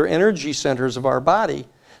develop the other energy centers of our body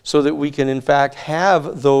so that we can in fact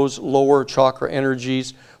have those lower chakra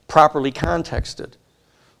energies properly contexted.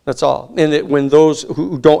 That's all. And that when those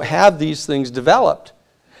who don't have these things developed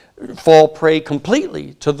fall prey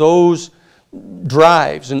completely to those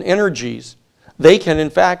drives and energies, they can in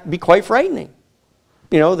fact be quite frightening.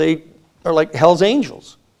 You know, they are like hell's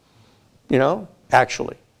angels, you know,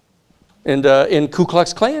 actually. And Ku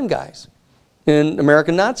Klux Klan guys, and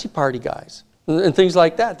American Nazi Party guys, and things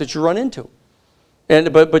like that you run into.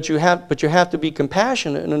 But you have to be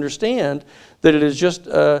compassionate and understand that it is just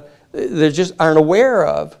they just aren't aware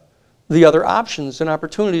of the other options and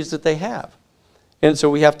opportunities that they have. And so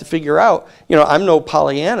we have to figure out, you know, I'm no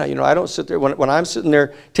Pollyanna. You know, I don't sit there, when I'm sitting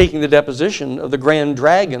there taking the deposition of the Grand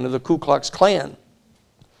Dragon of the Ku Klux Klan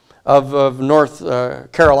of North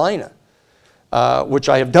Carolina, which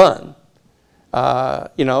I have done,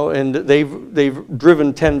 you know, and they've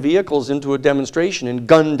driven 10 vehicles into a demonstration and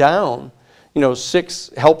gunned down, you know,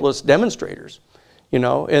 6 helpless demonstrators, you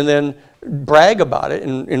know, and then brag about it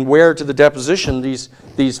and wear to the deposition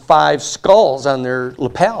these 5 skulls on their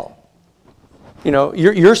lapel. You know,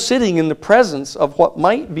 you're sitting in the presence of what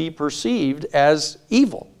might be perceived as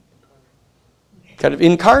evil, kind of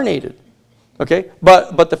incarnated, okay?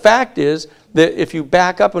 But the fact is that if you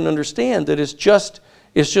back up and understand that it's just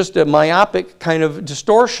a myopic kind of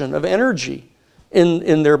distortion of energy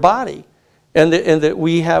in their body, and that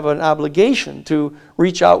we have an obligation to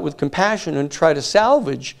reach out with compassion and try to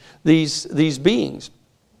salvage these beings.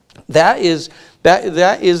 That is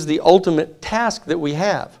the ultimate task that we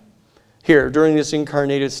have here during this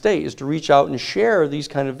incarnated state, is to reach out and share these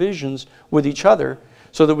kind of visions with each other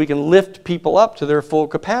so that we can lift people up to their full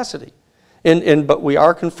capacity. But we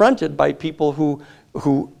are confronted by people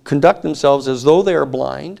who conduct themselves as though they are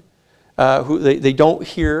blind, who they don't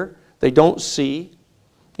hear, they don't see,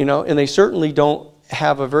 you know, and they certainly don't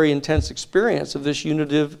have a very intense experience of this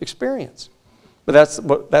unitive experience.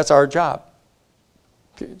 But that's our job.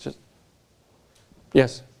 Okay,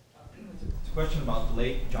 yes? It's a question about the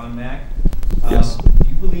late John Mack. Yes. Do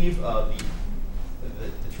you believe the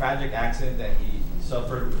tragic accident that he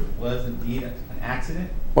suffered was indeed an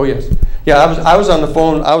accident? Oh yes. Yeah, I was on the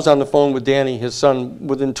phone. I was on the phone with Danny, his son,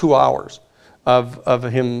 within 2 hours of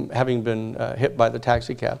him having been hit by the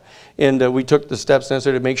taxi cab, and we took the steps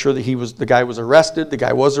necessary to make sure that the guy was arrested. The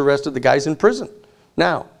guy was arrested. The guy's in prison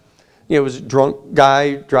now. You know, it was a drunk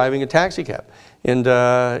guy driving a taxi cab. And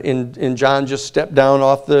John just stepped down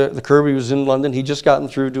off the curb. He was in London. He'd just gotten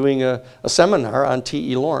through doing a seminar on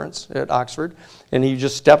T.E. Lawrence at Oxford, and he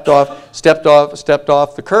just stepped off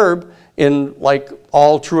the curb and like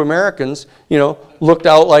all true Americans, you know, looked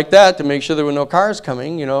out like that to make sure there were no cars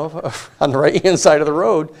coming, you know, on the right-hand side of the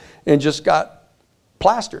road, and just got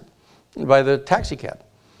plastered by the taxi cab,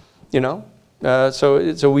 you know.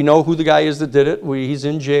 So we know who the guy is that did it. He's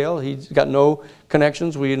in jail. He's got no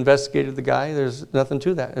connections. We investigated the guy. There's nothing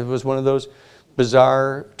to that. It was one of those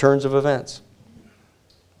bizarre turns of events.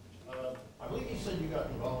 I believe you said you got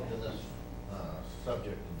involved in this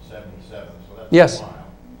subject in '77, so that's Yes. a while.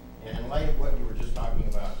 And in light of what you were just talking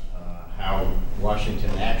about, how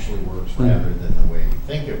Washington actually works rather than the way you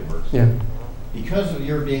think it works, Yeah. because of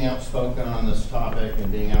your being outspoken on this topic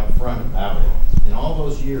and being out front about it, in all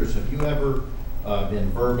those years, have you ever been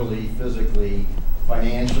verbally, physically,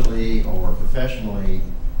 financially, or professionally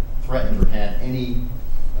threatened or had any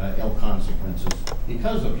ill consequences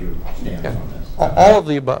because of your stance on this? All of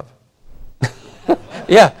the above.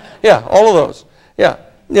 Yeah, all of those. Yeah,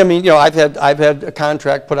 I mean, you know, I've had a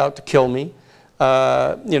contract put out to kill me.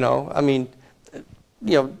 You know, I mean,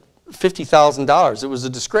 you know, $50,000. It was a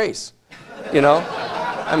disgrace. You know,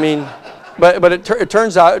 I mean, but it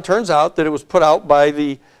turns out that it was put out by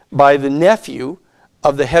the nephew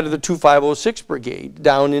of the head of the 2506 Brigade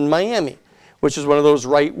down in Miami, which is one of those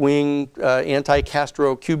right-wing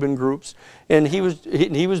anti-Castro Cuban groups, and he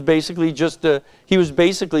was basically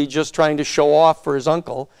just trying to show off for his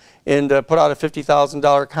uncle, and put out a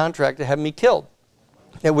 $50,000 contract to have me killed.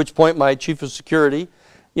 At which point, my chief of security,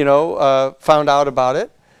 you know, found out about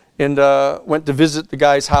it, and went to visit the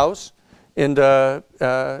guy's house, and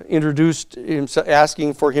introduced himself,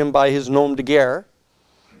 asking for him by his nom de guerre.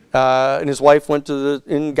 And his wife went to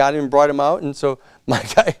and got him and brought him out, and so my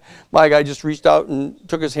guy just reached out and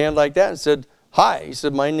took his hand like that and said, "Hi," he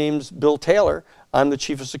said, "my name's Bill Taylor. I'm the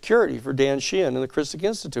chief of security for Dan Sheehan and the Christic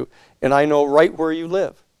Institute, and I know right where you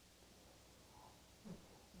live."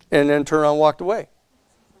 And then turned around and walked away.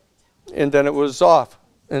 And then it was off,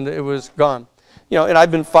 and it was gone. You know, and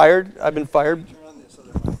I've been fired.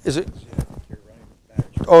 Is it?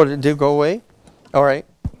 Oh, did it go away? All right.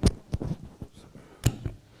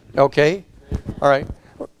 Okay. All right.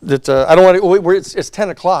 I don't want to. It's 10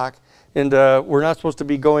 o'clock, and we're not supposed to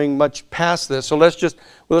be going much past this. So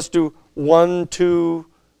let's do 1, 2,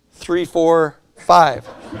 3, 4, 5.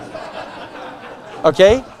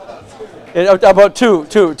 Okay. And about two.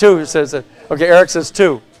 It says. Okay. Eric says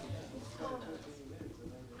 2.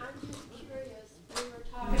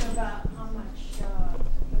 About how much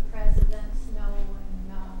the presidents know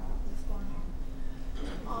and what's going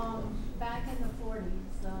on. Back in the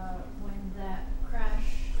 40s, when that crash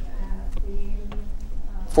at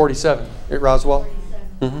the 47 at Roswell.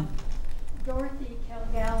 47, Dorothy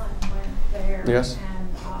Kilgallen went there Yes. and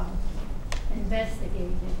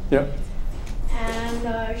investigated. Yep.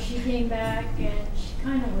 And she came back and she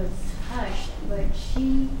kind of was hushed, but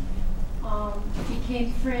she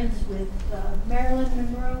became friends with Marilyn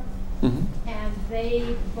Monroe, and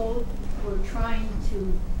they both were trying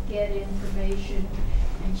to get information,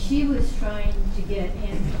 and she was trying to get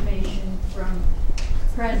information from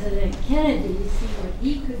President Kennedy to see what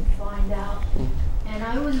he could find out. And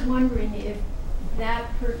I was wondering if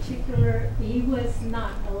that he was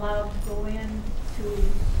not allowed to go in to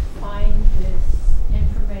find this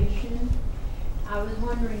information. I was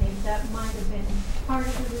wondering if that might have been part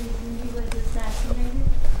of the reason he was assassinated.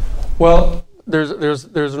 Well, there's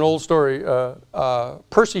an old story.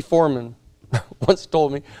 Percy Foreman once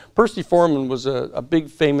told me. Percy Foreman was a big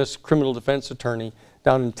famous criminal defense attorney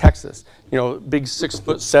down in Texas. You know, big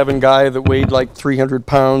 6'7" guy that weighed like 300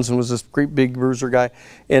 pounds and was this great big bruiser guy.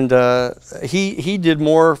 And he did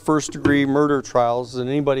more first-degree murder trials than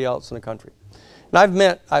anybody else in the country. And I've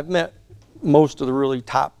met most of the really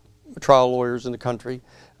top trial lawyers in the country,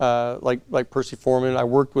 like Percy Foreman. I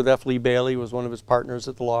worked with F. Lee Bailey, was one of his partners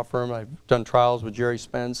at the law firm. I've done trials with Jerry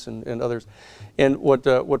Spence and others. And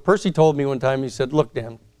what Percy told me one time, he said, "Look,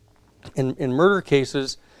 Dan, in murder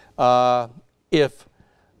cases, if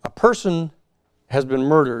a person has been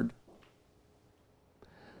murdered,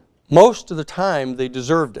 most of the time they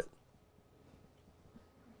deserved it.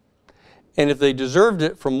 And if they deserved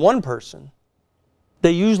it from one person,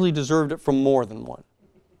 they usually deserved it from more than one."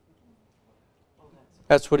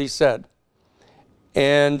 That's what he said.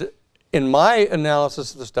 And in my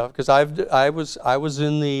analysis of the stuff, because I was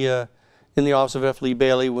in the office of F. Lee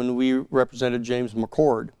Bailey when we represented James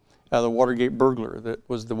McCord, the Watergate burglar that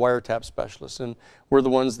was the wiretap specialist, and we're the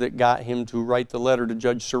ones that got him to write the letter to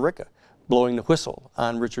Judge Sirica, blowing the whistle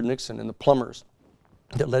on Richard Nixon and the plumbers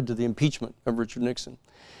that led to the impeachment of Richard Nixon.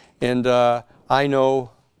 And I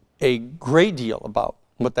know a great deal about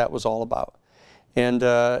what that was all about. And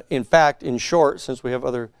in fact, in short, since we have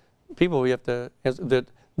other people, we have to, that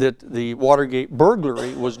that the Watergate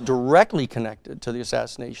burglary was directly connected to the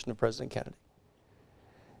assassination of President Kennedy.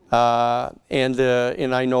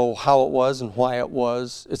 And I know how it was and why it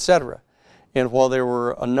was, etc. And while there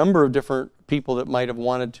were a number of different people that might have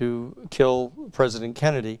wanted to kill President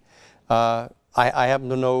Kennedy, I happen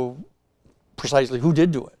to know precisely who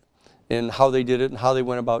did do it and how they did it and how they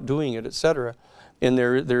went about doing it, etc. And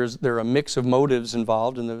there are a mix of motives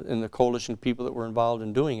involved in the coalition of people that were involved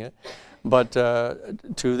in doing it. But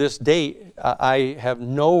to this date, I have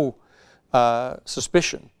no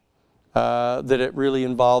suspicion that it really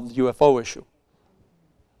involved the UFO issue.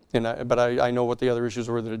 But I know what the other issues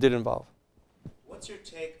were that it did involve. What's your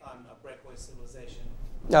take on a breakaway civilization?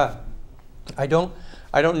 I don't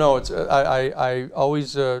know. I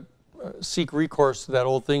always seek recourse to that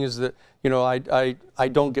old thing is that, you know, I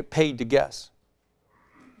don't get paid to guess.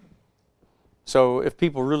 So if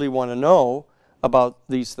people really want to know about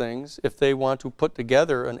these things, if they want to put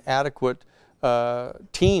together an adequate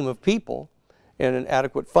team of people and an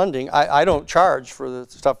adequate funding, I don't charge for the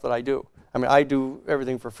stuff that I do. I mean, I do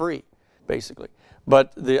everything for free, basically.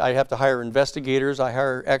 But I have to hire investigators, I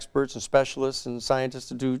hire experts and specialists and scientists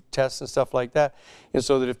to do tests and stuff like that. And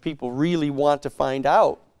so that if people really want to find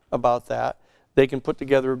out about that, they can put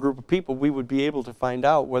together a group of people. We would be able to find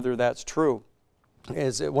out whether that's true.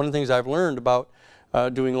 One of the things I've learned about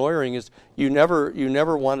doing lawyering is you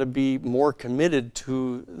never want to be more committed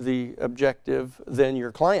to the objective than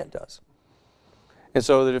your client does. And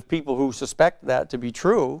so that if people who suspect that to be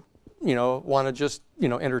true, you know, want to just, you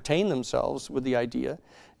know, entertain themselves with the idea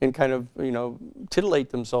and kind of, you know, titillate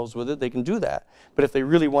themselves with it, they can do that. But if they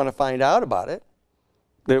really want to find out about it,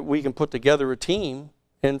 that we can put together a team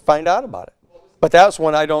and find out about it. But that's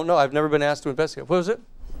one I don't know. I've never been asked to investigate. What was it?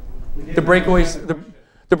 The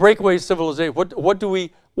breakaway civilization. What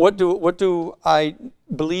do I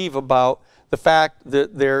believe about the fact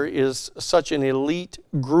that there is such an elite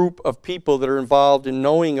group of people that are involved in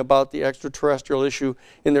knowing about the extraterrestrial issue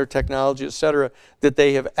in their technology, et cetera, that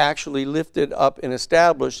they have actually lifted up and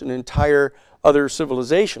established an entire other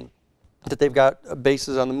civilization? That they've got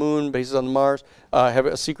bases on the moon, bases on Mars, have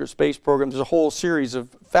a secret space program. There's a whole series of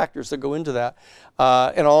factors that go into that.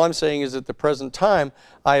 And all I'm saying is at the present time,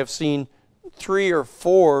 I have seen 3 or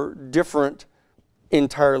 4 different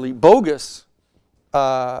entirely bogus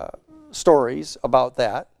stories about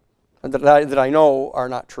that I know are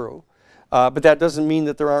not true. But that doesn't mean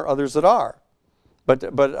that there aren't others that are. But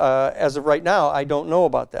as of right now, I don't know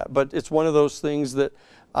about that. But it's one of those things that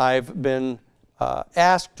I've been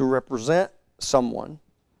asked to represent someone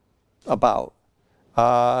about.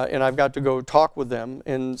 And I've got to go talk with them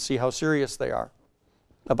and see how serious they are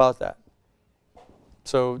about that.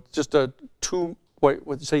 So just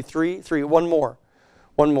say 3? 3, one more.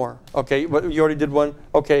 Okay, you already did one.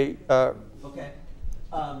 Okay. Okay.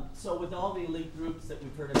 So with all the elite groups that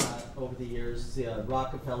we've heard about over the years, the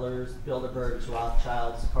Rockefellers, Bilderbergs,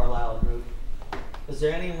 Rothschilds, Carlyle Group, is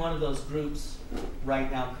there any one of those groups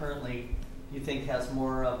right now currently you think has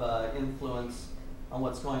more of an influence on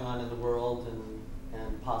what's going on in the world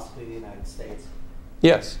and possibly the United States?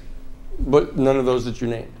 Yes, but none of those that you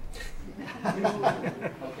named. Okay,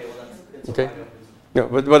 well it's okay. wide open. No,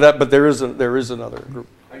 but there is another group.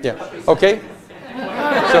 Yeah. Okay.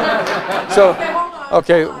 So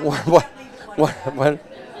okay.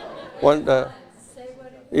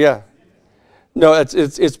 Yeah. No,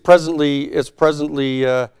 it's presently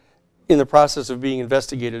in the process of being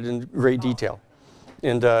investigated in great detail,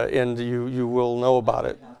 and you will know about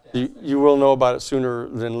it. You will know about it sooner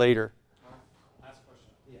than later. Last question.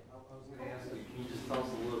 Yeah, I was going to ask you, can you just tell us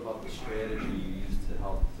a little about the strategy you used to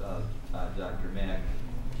help Dr. Mack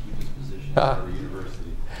keep his position at Harvard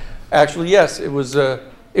University? Actually, yes, it was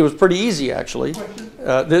pretty easy. Actually,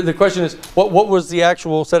 the question is, what was the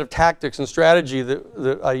actual set of tactics and strategy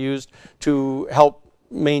that I used to help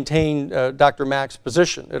maintain Dr. Mack's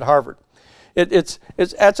position at Harvard? It's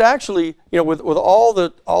actually, you know, with all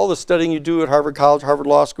the studying you do at Harvard College, Harvard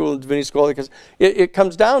Law School, and Divinity School, because it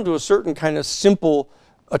comes down to a certain kind of simple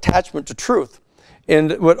attachment to truth.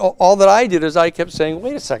 And all that I did is I kept saying,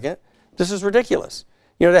 wait a second, this is ridiculous.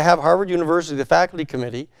 You know, to have Harvard University, the faculty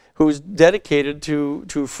committee, who is dedicated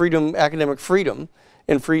to freedom, academic freedom,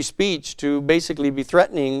 and free speech, to basically be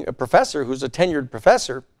threatening a professor who's a tenured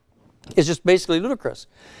professor, is just basically ludicrous.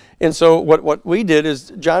 And so what we did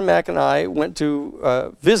is John Mack and I went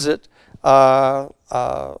to visit Lawrence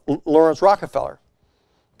Rockefeller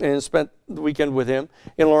and spent the weekend with him.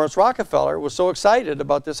 And Lawrence Rockefeller was so excited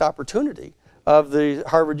about this opportunity of the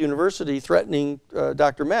Harvard University threatening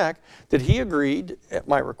Dr. Mack that he agreed, at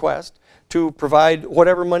my request, to provide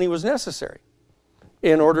whatever money was necessary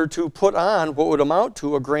in order to put on what would amount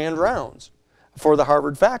to a grand rounds for the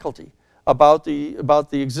Harvard faculty about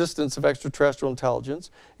the existence of extraterrestrial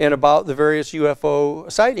intelligence and about the various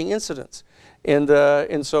UFO sighting incidents.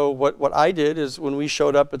 And so what I did is when we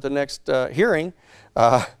showed up at the next hearing,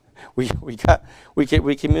 we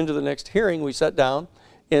came into the next hearing, we sat down,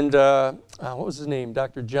 and what was his name?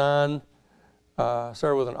 Dr. John,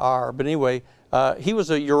 started with an R, but anyway, he was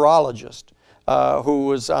a urologist who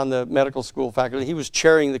was on the medical school faculty. He was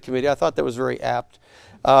chairing the committee. I thought that was very apt.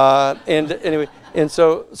 And anyway, and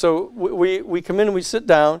so we come in and we sit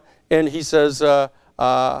down, and he says,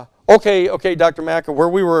 okay, Dr. Mack, where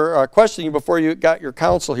we were questioning you before you got your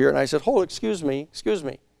counsel here, and I said, hold, excuse me.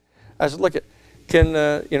 I said, look,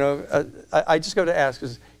 I just got to ask,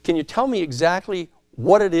 can you tell me exactly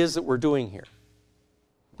what it is that we're doing here?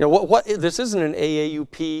 You know, this isn't an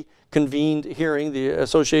AAUP convened hearing, the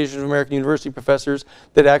Association of American University Professors,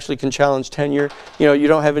 that actually can challenge tenure. You know, you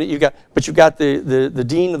don't have any, but you've got the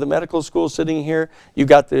dean of the medical school sitting here. You've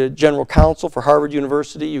got the general counsel for Harvard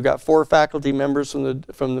University. You've got 4 faculty members from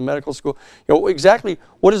the medical school. You know, exactly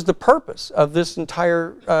what is the purpose of this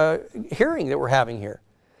entire hearing that we're having here?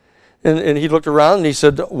 And he looked around and he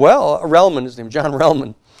said, well, Relman, his name, John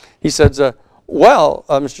Relman. He said, well,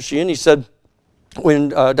 Mr. Sheehan, he said, when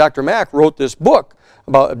Dr. Mack wrote this book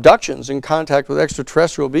about abductions and contact with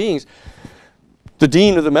extraterrestrial beings, the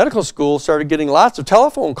dean of the medical school started getting lots of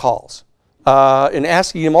telephone calls and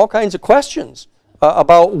asking him all kinds of questions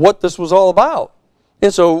about what this was all about.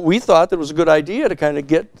 And so we thought that it was a good idea to kind of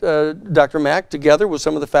get Dr. Mack together with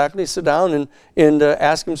some of the faculty, sit down and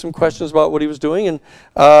ask him some questions about what he was doing.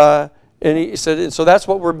 And he said, and so that's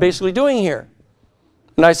what we're basically doing here.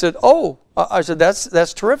 And I said, oh, I said,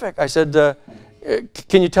 that's terrific. I said,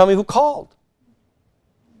 can you tell me who called?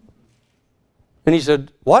 And he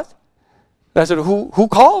said, what? And I said, who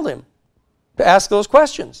called him to ask those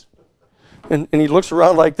questions? And he looks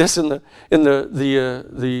around like this, and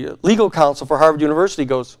the legal counsel for Harvard University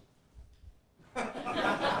goes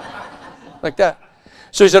like that.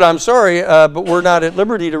 So he said, I'm sorry, but we're not at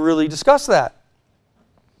liberty to really discuss that.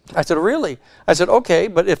 I said, really? I said, okay,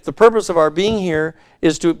 but if the purpose of our being here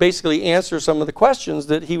is to basically answer some of the questions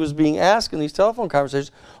that he was being asked in these telephone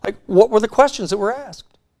conversations, like what were the questions that were asked?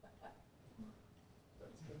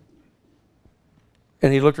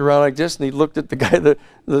 And he looked around like this, and he looked at the guy, the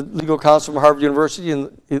legal counsel from Harvard University,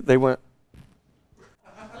 and they went.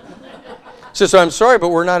 So I'm sorry, but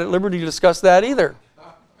we're not at liberty to discuss that either.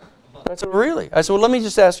 I said, really? I said, well, let me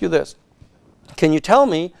just ask you this. Can you tell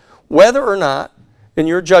me whether or not, in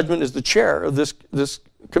your judgment as the chair of this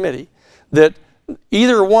committee, that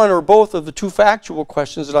either one or both of the 2 factual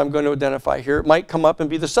questions that I'm going to identify here might come up and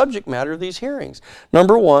be the subject matter of these hearings?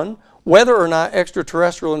 Number 1, whether or not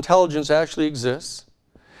extraterrestrial intelligence actually exists.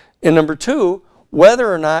 And number 2,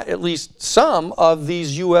 whether or not at least some of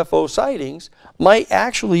these UFO sightings might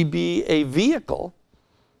actually be a vehicle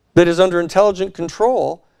that is under intelligent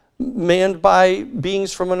control manned by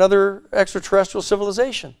beings from another extraterrestrial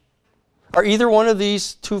civilization. Are either one of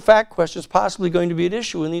these 2 fact questions possibly going to be at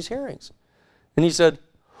issue in these hearings? And he said,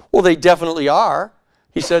 well, they definitely are.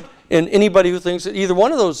 He said, and anybody who thinks that either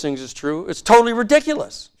one of those things is true, it's totally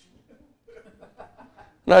ridiculous.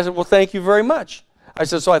 And I said, well, thank you very much. I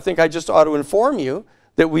said, so I think I just ought to inform you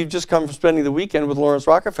that we've just come from spending the weekend with Lawrence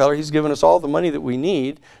Rockefeller. He's given us all the money that we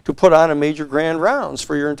need to put on a major grand rounds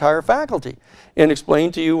for your entire faculty and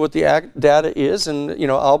explain to you what the data is. And, you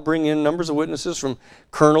know, I'll bring in numbers of witnesses from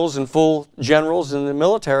colonels and full generals in the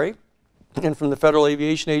military and from the Federal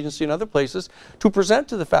Aviation Agency and other places to present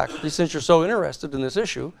to the faculty, since you're so interested in this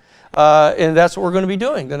issue. And that's what we're going to be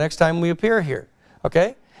doing the next time we appear here.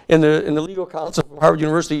 Okay? And the legal counsel from Harvard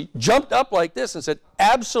University jumped up like this and said,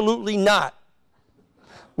 absolutely not.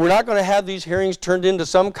 We're not going to have these hearings turned into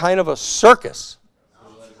some kind of a circus,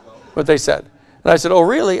 what they said. And I said, oh,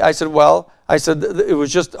 really? I said, well, it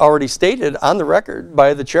was just already stated on the record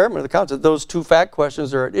by the chairman of the council that those 2 fact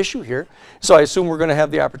questions are at issue here. So I assume we're going to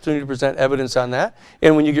have the opportunity to present evidence on that.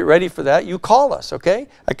 And when you get ready for that, you call us, okay?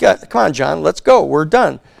 Come on, John, let's go. We're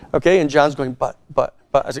done. Okay? And John's going, but.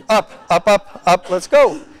 I said, up, let's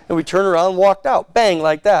go. And we turned around and walked out, bang,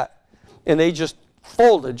 like that. And they just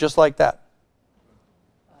folded just like that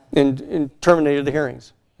and terminated the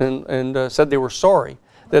hearings and said they were sorry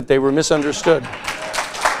that they were misunderstood.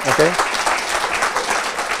 Okay?